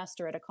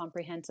semester at a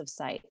comprehensive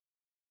site.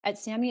 At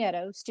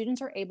Samieto,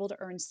 students are able to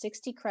earn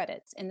 60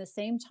 credits in the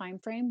same time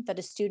frame that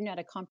a student at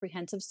a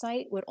comprehensive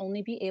site would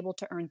only be able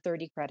to earn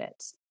 30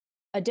 credits.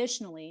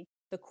 Additionally,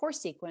 the course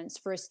sequence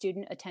for a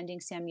student attending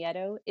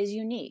Samieto is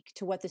unique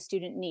to what the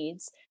student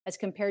needs as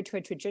compared to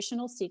a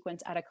traditional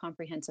sequence at a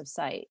comprehensive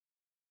site.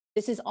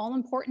 This is all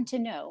important to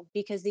know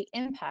because the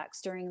impacts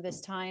during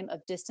this time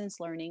of distance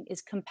learning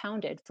is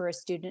compounded for a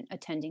student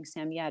attending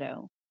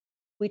Samieto.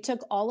 We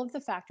took all of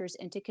the factors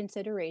into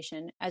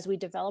consideration as we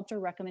developed a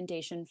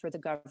recommendation for the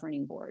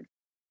governing board.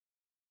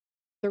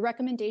 The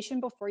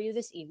recommendation before you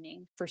this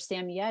evening for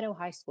Samieto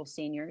High School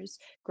seniors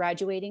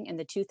graduating in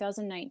the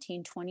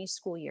 2019-20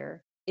 school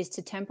year is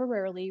to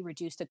temporarily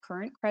reduce the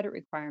current credit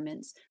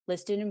requirements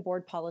listed in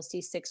Board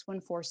Policy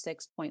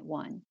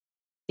 6146.1.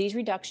 These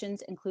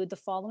reductions include the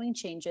following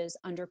changes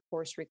under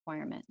course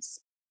requirements.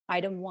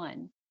 Item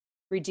 1,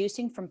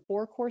 reducing from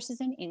 4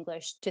 courses in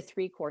English to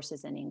 3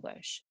 courses in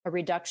English, a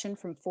reduction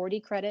from 40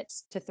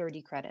 credits to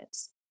 30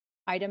 credits.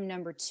 Item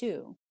number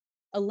 2,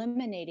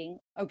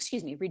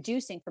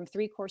 reducing from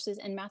 3 courses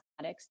in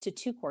mathematics to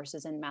 2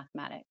 courses in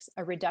mathematics,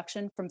 a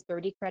reduction from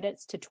 30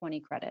 credits to 20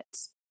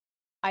 credits.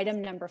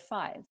 Item number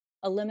 5,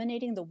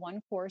 eliminating the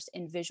 1 course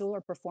in visual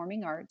or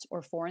performing arts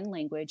or foreign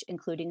language,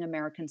 including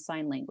American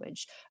Sign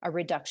Language, a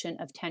reduction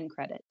of 10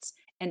 credits.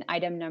 And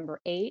item number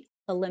 8,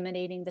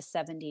 eliminating the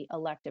 70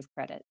 elective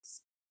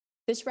credits.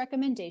 This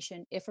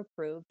recommendation, if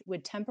approved,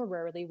 would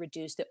temporarily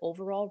reduce the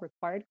overall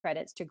required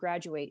credits to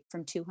graduate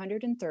from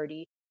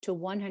 230 to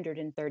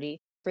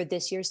 130 for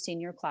this year's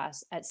senior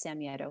class at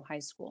Samieto High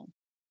School.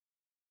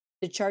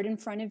 The chart in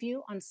front of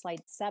you on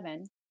slide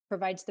 7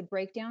 provides the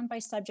breakdown by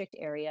subject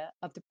area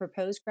of the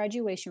proposed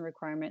graduation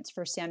requirements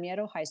for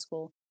Samieto High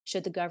School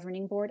should the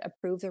governing board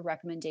approve the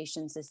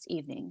recommendations this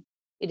evening.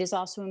 It is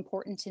also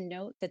important to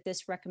note that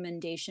this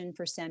recommendation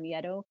for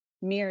Samieto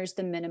mirrors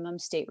the minimum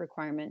state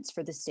requirements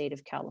for the state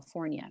of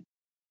California.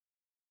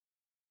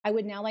 I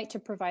would now like to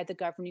provide the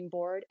governing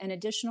board an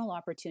additional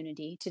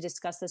opportunity to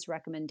discuss this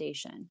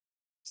recommendation.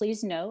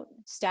 Please note,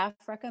 staff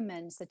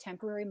recommends the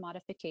temporary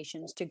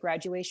modifications to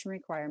graduation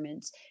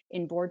requirements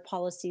in Board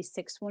Policy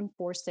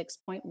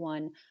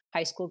 6146.1,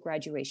 high school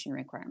graduation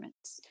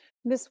requirements.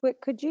 Ms.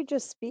 Witt, could you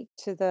just speak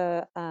to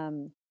the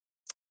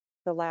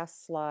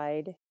last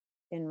slide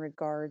in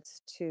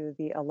regards to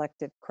the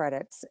elective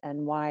credits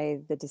and why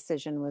the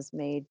decision was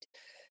made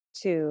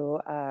to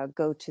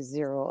go to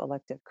 0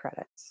 elective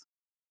credits?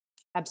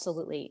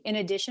 Absolutely. In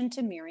addition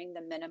to mirroring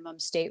the minimum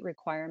state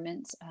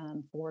requirements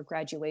for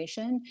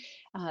graduation,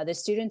 the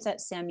students at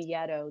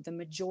Samieto, the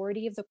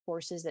majority of the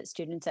courses that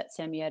students at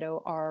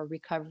Samieto are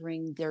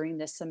recovering during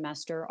this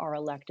semester are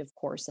elective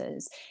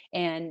courses.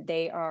 And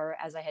they are,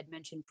 as I had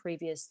mentioned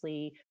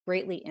previously,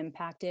 greatly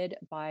impacted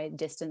by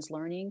distance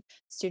learning.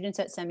 Students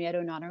at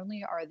Samieto, not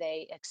only are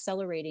they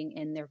accelerating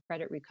in their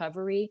credit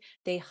recovery,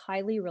 they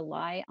highly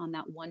rely on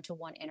that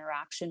one-to-one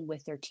interaction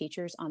with their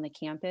teachers on the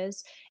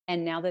campus.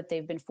 And now that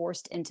they've been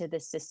forced into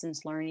this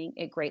distance learning,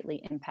 it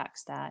greatly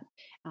impacts that.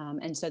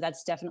 And so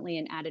that's definitely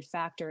an added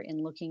factor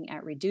in looking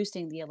at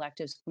reducing the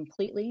electives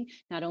completely.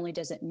 Not only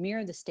does it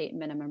mirror the state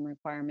minimum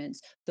requirements,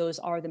 those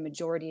are the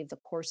majority of the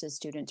courses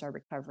students are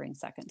recovering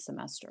second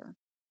semester.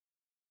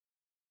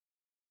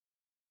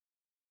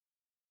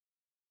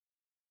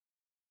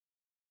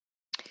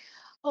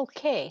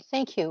 Okay,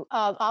 thank you.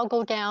 I'll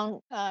go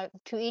down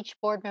to each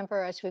board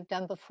member as we've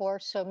done before.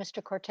 So,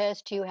 Mr.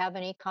 Cortez, do you have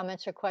any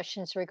comments or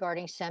questions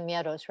regarding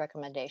Samieto's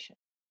recommendation?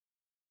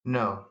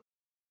 No.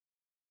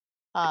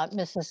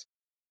 Mrs.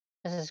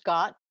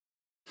 Scott?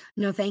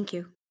 No, thank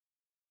you.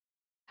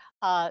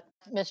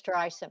 Mr.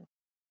 Isom?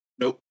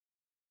 Nope.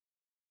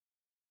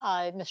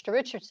 Mr.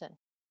 Richardson?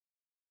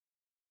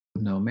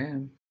 No,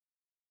 ma'am.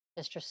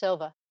 Mr.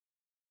 Silva?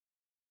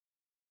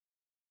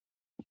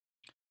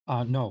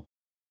 No.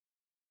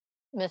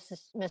 Miss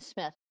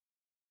Smith?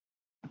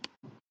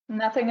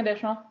 Nothing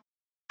additional.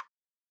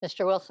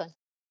 Mr. Wilson?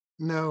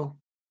 No.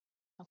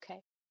 Okay,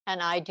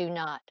 and I do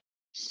not.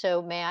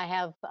 So may I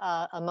have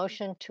a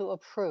motion to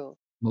approve?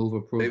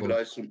 Move David approval.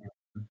 Isom.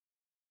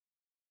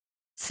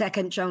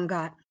 Second, Joan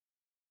Gott.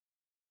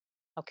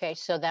 Okay,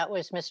 so that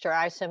was Mr.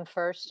 Isom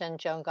first and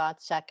Joan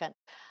Gott second.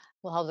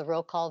 We'll have the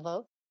roll call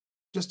vote.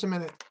 Just a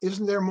minute.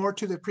 Isn't there more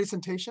to the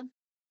presentation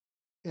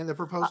and the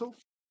proposal?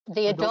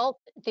 The Adult-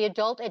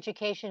 adult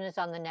education is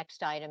on the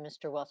next item,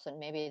 Mr. Wilson.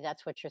 Maybe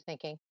that's what you're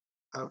thinking.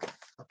 Okay,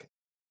 okay.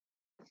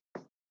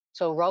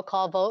 So roll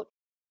call vote.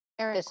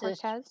 Eric This is-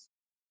 Cortez,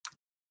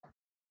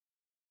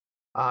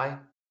 Aye.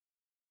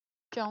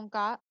 Joan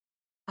Gott,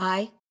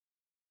 Aye.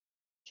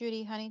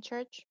 Judy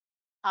Honeychurch,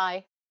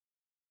 Aye.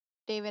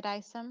 David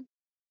Isom.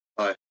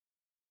 Aye.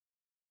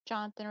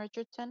 Jonathan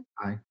Richardson,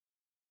 Aye.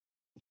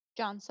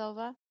 John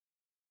Silva,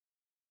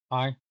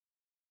 Aye.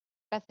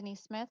 Bethany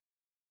Smith,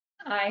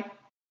 Aye.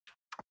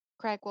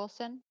 Craig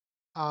Wilson,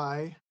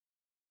 Aye.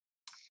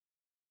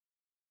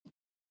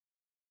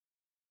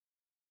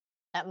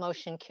 That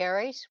motion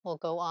carries. We'll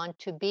go on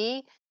to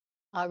B,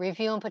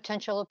 review and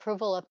potential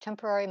approval of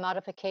temporary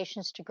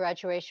modifications to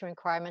graduation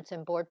requirements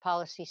in Board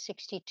Policy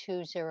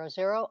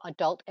 6200,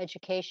 adult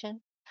education.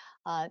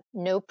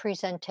 No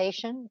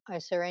presentation.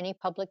 Is there any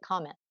public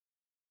comment?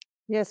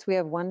 Yes, we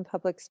have one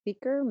public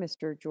speaker,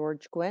 Mr.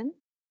 George Gwynn.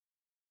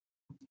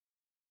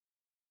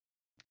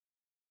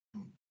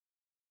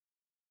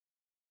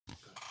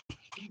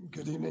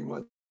 Good evening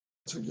once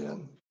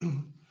again.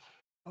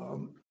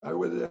 I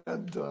would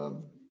add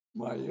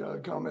my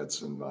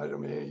comments in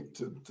item A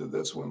to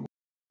this one.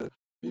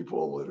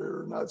 People that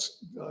are not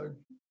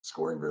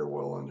scoring very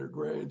well on their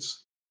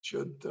grades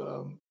should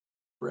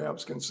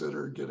perhaps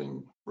consider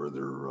getting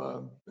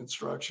further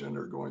instruction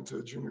or going to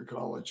a junior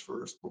college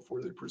first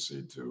before they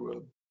proceed to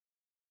a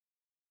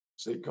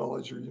state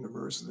college or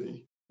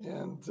university.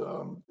 And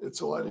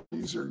it's a lot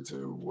easier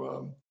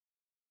to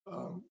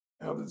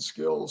have the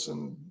skills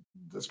and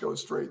just go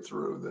straight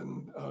through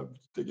than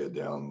to get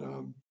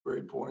down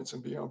grade points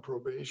and be on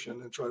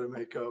probation and try to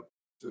make up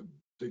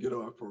to get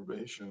off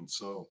probation.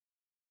 So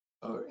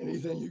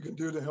anything you can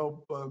do to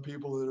help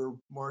people that are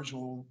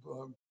marginal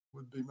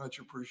would be much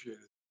appreciated.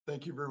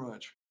 Thank you very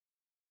much.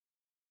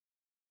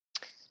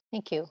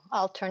 Thank you.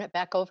 I'll turn it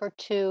back over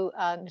to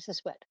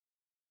Mrs. Witt.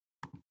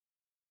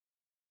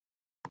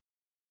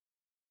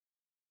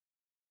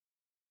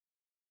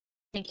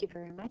 Thank you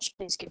very much.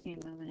 Please give me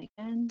a moment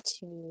again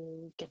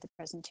to get the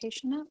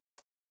presentation up.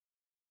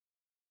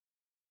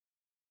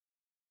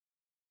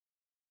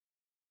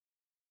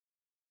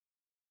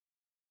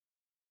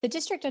 The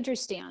district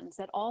understands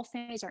that all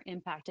families are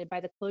impacted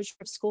by the closure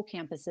of school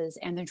campuses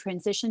and the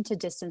transition to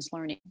distance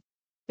learning.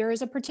 There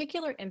is a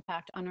particular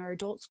impact on our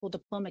adult school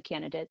diploma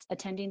candidates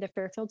attending the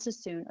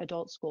Fairfield-Suisun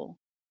Adult School.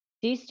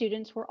 These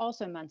students were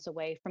also months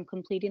away from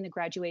completing the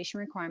graduation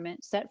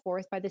requirement set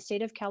forth by the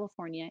state of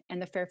California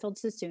and the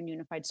Fairfield-Suisun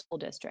Unified School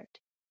District.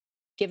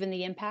 Given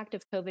the impact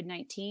of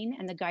COVID-19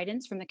 and the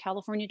guidance from the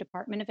California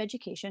Department of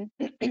Education,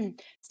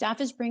 staff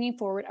is bringing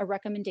forward a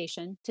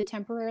recommendation to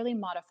temporarily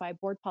modify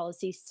Board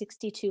Policy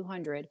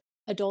 6200,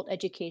 Adult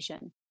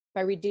Education,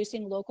 by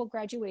reducing local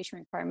graduation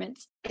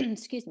requirements,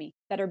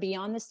 that are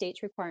beyond the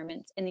state's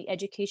requirements in the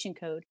Education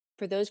Code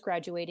for those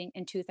graduating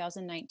in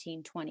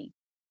 2019-20.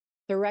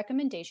 The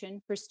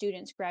recommendation for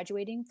students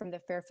graduating from the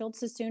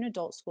Fairfield-Suisun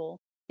Adult School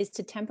is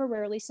to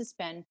temporarily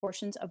suspend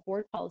portions of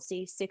Board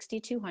Policy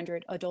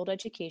 6200 Adult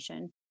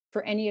Education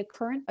for any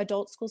current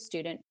adult school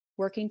student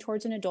working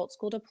towards an adult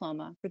school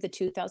diploma for the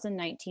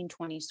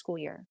 2019-20 school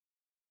year.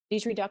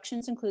 These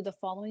reductions include the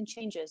following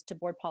changes to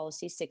Board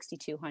Policy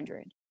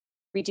 6200.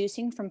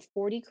 Reducing from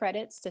 40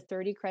 credits to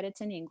 30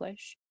 credits in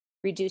English,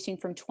 reducing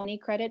from 20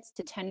 credits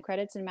to 10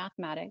 credits in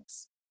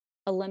mathematics,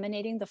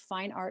 eliminating the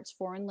fine arts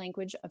foreign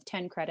language of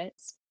 10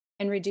 credits,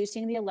 and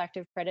reducing the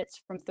elective credits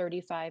from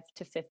 35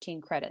 to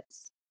 15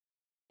 credits.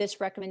 This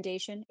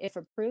recommendation, if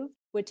approved,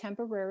 would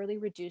temporarily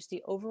reduce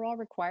the overall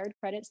required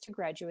credits to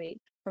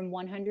graduate from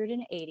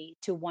 180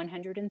 to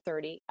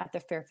 130 at the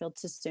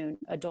Fairfield-Suisun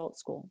Adult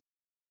School.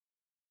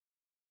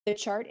 The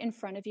chart in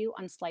front of you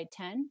on slide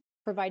 10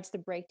 provides the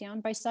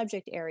breakdown by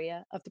subject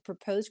area of the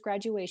proposed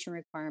graduation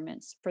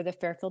requirements for the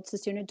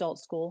Fairfield-Suisun Adult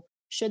School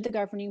should the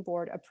governing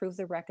board approve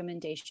the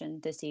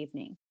recommendation this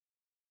evening.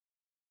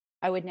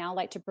 I would now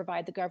like to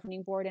provide the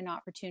governing board an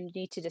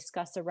opportunity to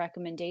discuss the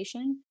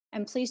recommendation,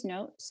 and please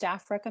note,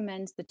 staff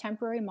recommends the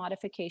temporary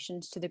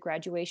modifications to the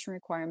graduation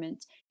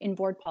requirements in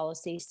Board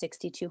Policy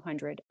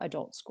 6200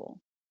 Adult School.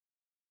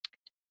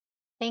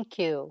 Thank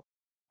you.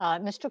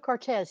 Mr.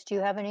 Cortez, do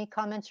you have any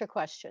comments or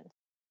questions?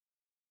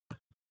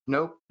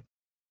 Nope.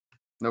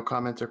 No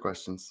comments or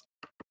questions.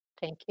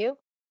 Thank you.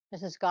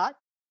 Mrs. Scott,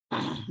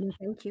 No,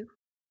 thank you.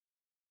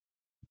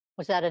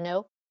 was that a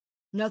no?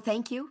 No,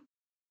 thank you.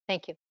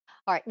 Thank you.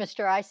 All right,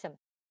 Mr. Isom,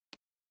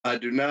 I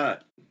do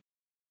not.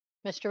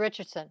 Mr.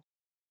 Richardson,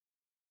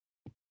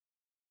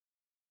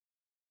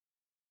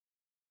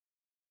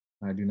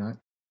 I do not.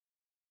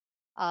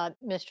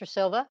 Mr.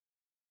 Silva,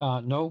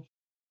 No.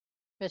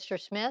 Mr.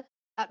 Smith,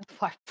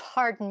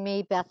 pardon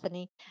me,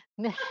 Bethany,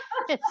 Ms.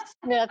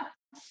 Smith,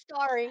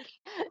 sorry,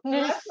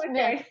 Ms. That's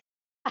Smith.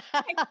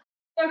 okay.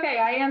 Okay,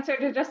 I answered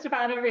to just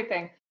about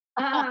everything.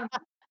 I'm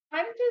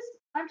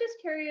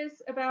just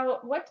curious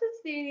about what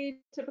does the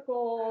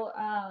typical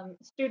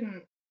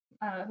student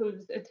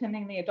who's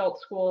attending the adult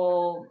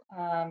school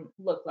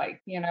look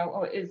like? You know,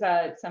 or is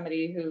that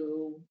somebody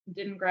who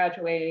didn't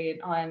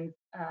graduate on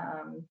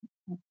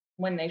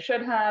when they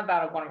should have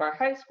out of one of our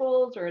high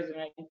schools, or is it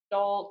an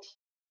adult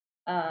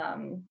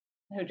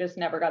who just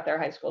never got their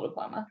high school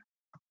diploma?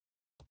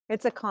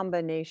 It's a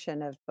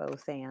combination of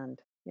both and.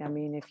 I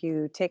mean, if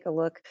you take a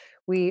look,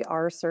 we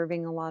are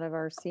serving a lot of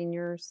our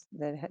seniors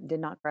that did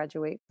not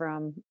graduate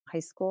from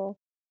high school,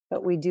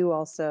 but we do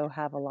also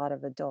have a lot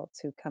of adults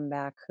who come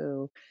back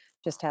who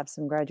just have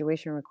some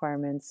graduation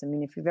requirements. I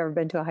mean, if you've ever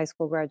been to a high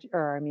school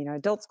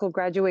adult school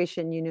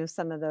graduation, you know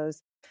some of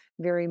those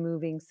very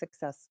moving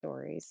success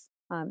stories.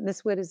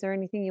 Ms. Wood, is there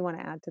anything you want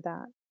to add to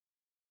that?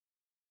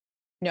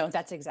 No,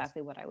 that's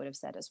exactly what I would have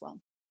said as well.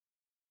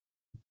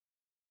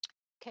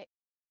 Okay.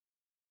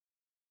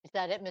 Is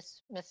that it,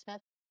 Ms.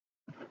 Smith?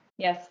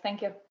 Yes,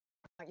 thank you.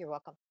 Oh, you're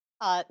welcome.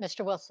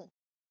 Mr. Wilson?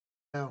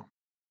 No.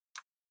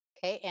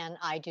 Okay, and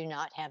I do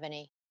not have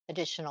any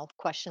additional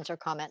questions or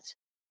comments.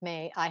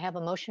 May I have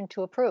a motion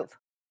to approve?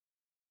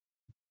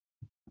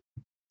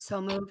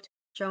 So moved.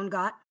 Joan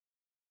Gott.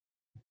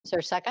 Is there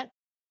a second?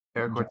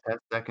 Eric Cortez,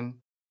 second.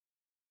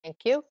 Thank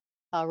you.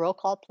 Roll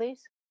call,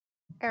 please.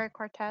 Eric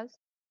Cortez,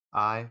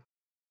 Aye.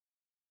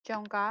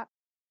 Joan Gott,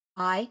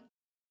 Aye.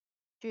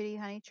 Judy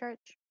Honeychurch,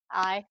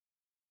 Aye.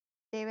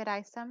 David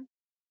Isom,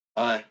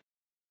 Aye.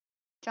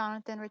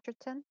 Jonathan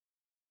Richardson,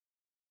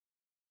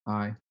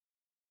 Aye.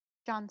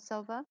 John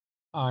Silva,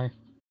 Aye.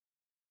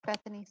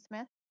 Bethany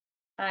Smith,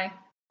 Aye.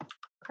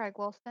 Craig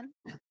Wilson,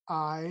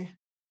 Aye.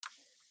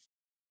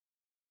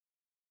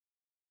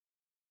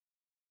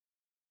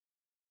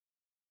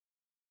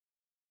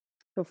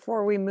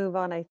 Before we move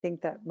on, I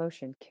think that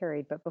motion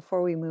carried, but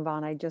before we move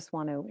on, I just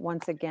want to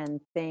once again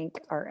thank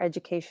our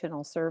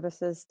educational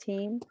services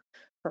team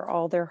for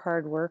all their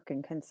hard work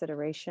and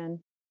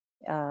consideration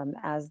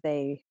as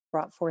they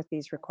brought forth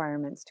these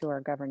requirements to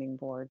our governing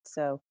board.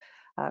 So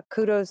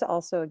kudos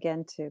also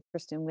again to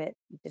Kristen Witt.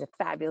 You did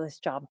a fabulous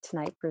job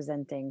tonight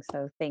presenting,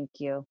 so thank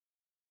you.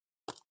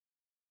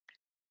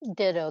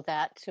 Ditto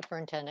that,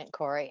 Superintendent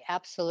Corey.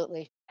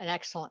 Absolutely an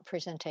excellent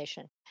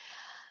presentation.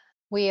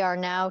 We are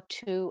now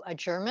to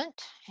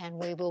adjournment, and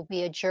we will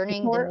be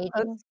adjourning the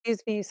meeting.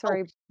 Excuse me,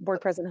 sorry,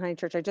 Board President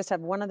Honeychurch. I just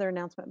have one other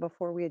announcement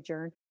before we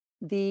adjourn.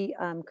 The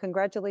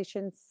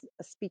congratulations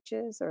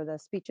speeches, or the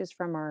speeches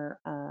from our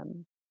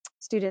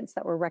students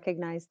that were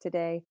recognized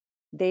today,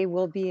 they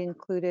will be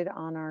included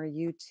on our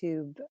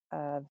YouTube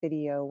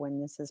video when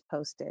this is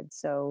posted.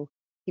 So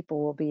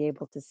people will be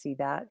able to see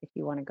that if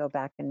you want to go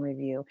back and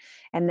review.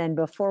 And then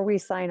before we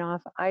sign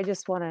off, I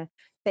just want to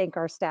thank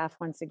our staff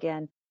once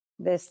again.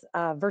 This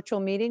virtual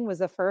meeting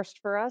was a first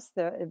for us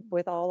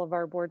with all of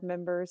our board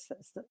members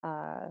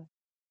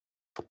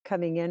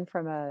coming in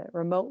from a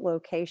remote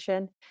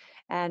location.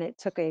 And it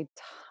took a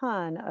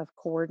ton of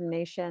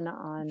coordination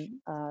on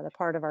the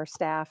part of our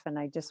staff. And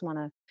I just want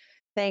to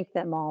thank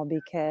them all,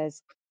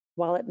 because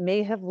while it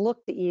may have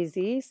looked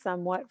easy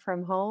somewhat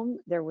from home,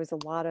 there was a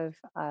lot of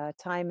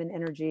time and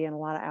energy and a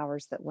lot of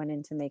hours that went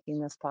into making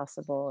this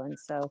possible. And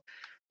so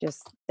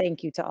just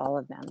thank you to all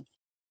of them.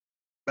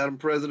 Madam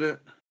President?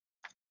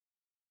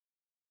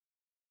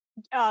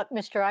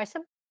 Mr.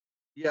 Isom?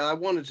 Yeah, I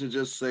wanted to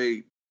just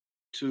say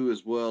too,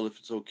 as well, if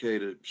it's okay,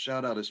 to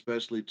shout out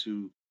especially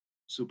to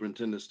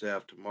superintendent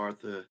staff, to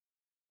Martha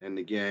and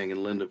the gang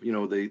and Linda. You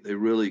know, they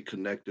really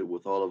connected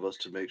with all of us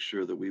to make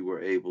sure that we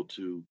were able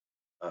to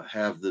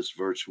have this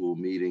virtual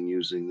meeting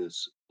using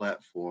this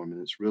platform.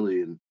 And it's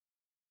really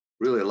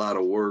a lot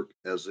of work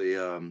as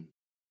a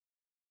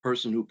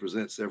person who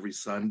presents every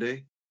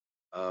Sunday.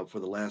 For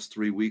the last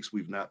 3 weeks,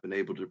 we've not been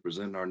able to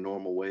present in our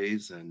normal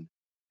ways, and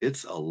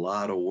it's a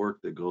lot of work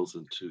that goes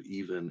into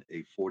even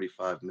a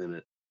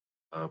 45-minute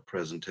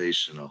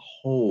presentation, a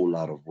whole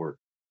lot of work.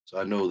 So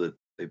I know that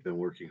they've been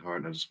working hard,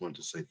 and I just wanted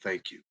to say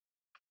thank you.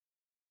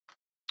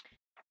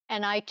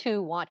 And I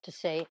too want to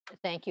say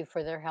thank you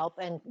for their help.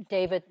 And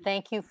David,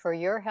 thank you for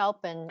your help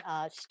and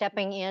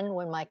stepping in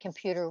when my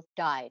computer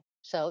died.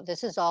 So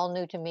this is all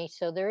new to me.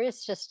 So there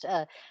is just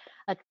a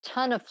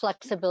ton of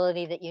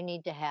flexibility that you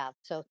need to have.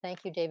 So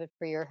thank you, David,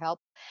 for your help.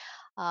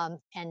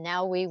 And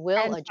now we will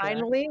And adjourn.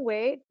 finally,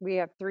 wait, we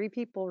have 3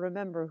 people,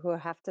 remember, who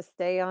have to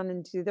stay on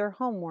and do their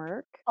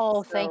homework.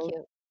 Oh, thank So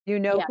you. you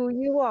know Yeah. who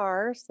you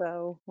are.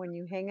 So when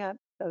you hang up,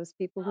 those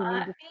people who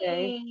need to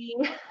stay,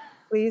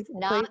 please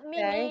Not stay.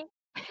 me.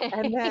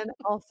 And then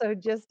also,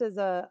 just as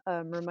a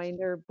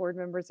reminder, board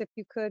members, if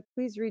you could,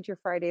 please read your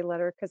Friday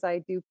letter, because I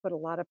do put a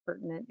lot of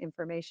pertinent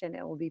information.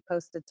 It will be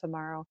posted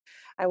tomorrow.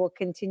 I will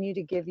continue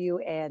to give you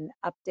an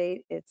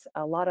update. It's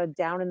a lot of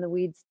down in the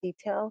weeds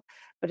detail,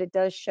 but it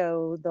does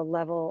show the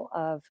level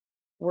of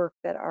work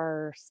that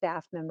our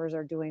staff members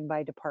are doing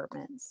by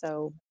department.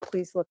 So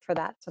please look for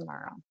that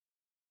tomorrow.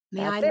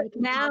 May I That's it make a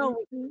now.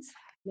 comment, please?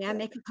 May I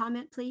make a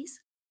comment,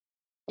 please?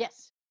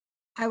 Yes.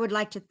 I would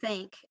like to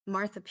thank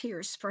Martha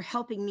Pierce for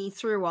helping me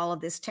through all of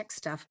this tech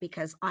stuff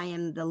because I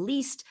am the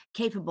least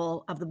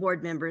capable of the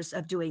board members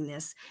of doing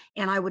this,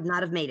 and I would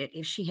not have made it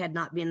if she had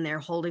not been there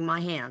holding my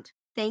hand.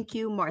 Thank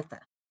you,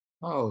 Martha.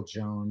 Oh,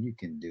 Joan, you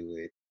can do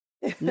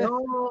it.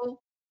 No,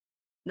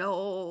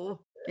 no,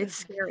 it's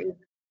scary.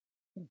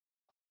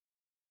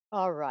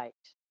 All right.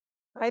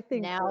 I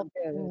think Now,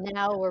 we're good.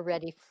 now we're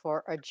ready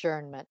for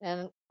adjournment.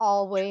 And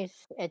always,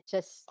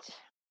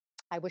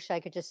 I wish I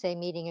could just say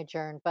meeting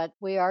adjourned, but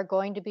we are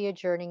going to be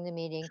adjourning the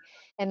meeting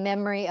in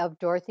memory of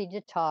Dorothy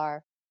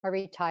Datar, a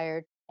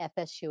retired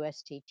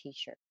FSUSD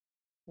teacher.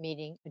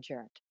 Meeting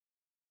adjourned.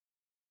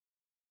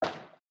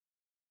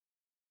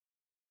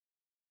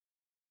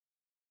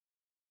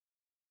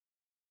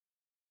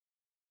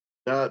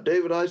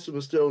 David Isom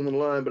is still on the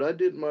line, but I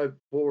did my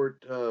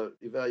board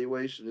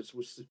evaluation. It's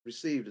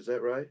received. Is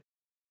that right?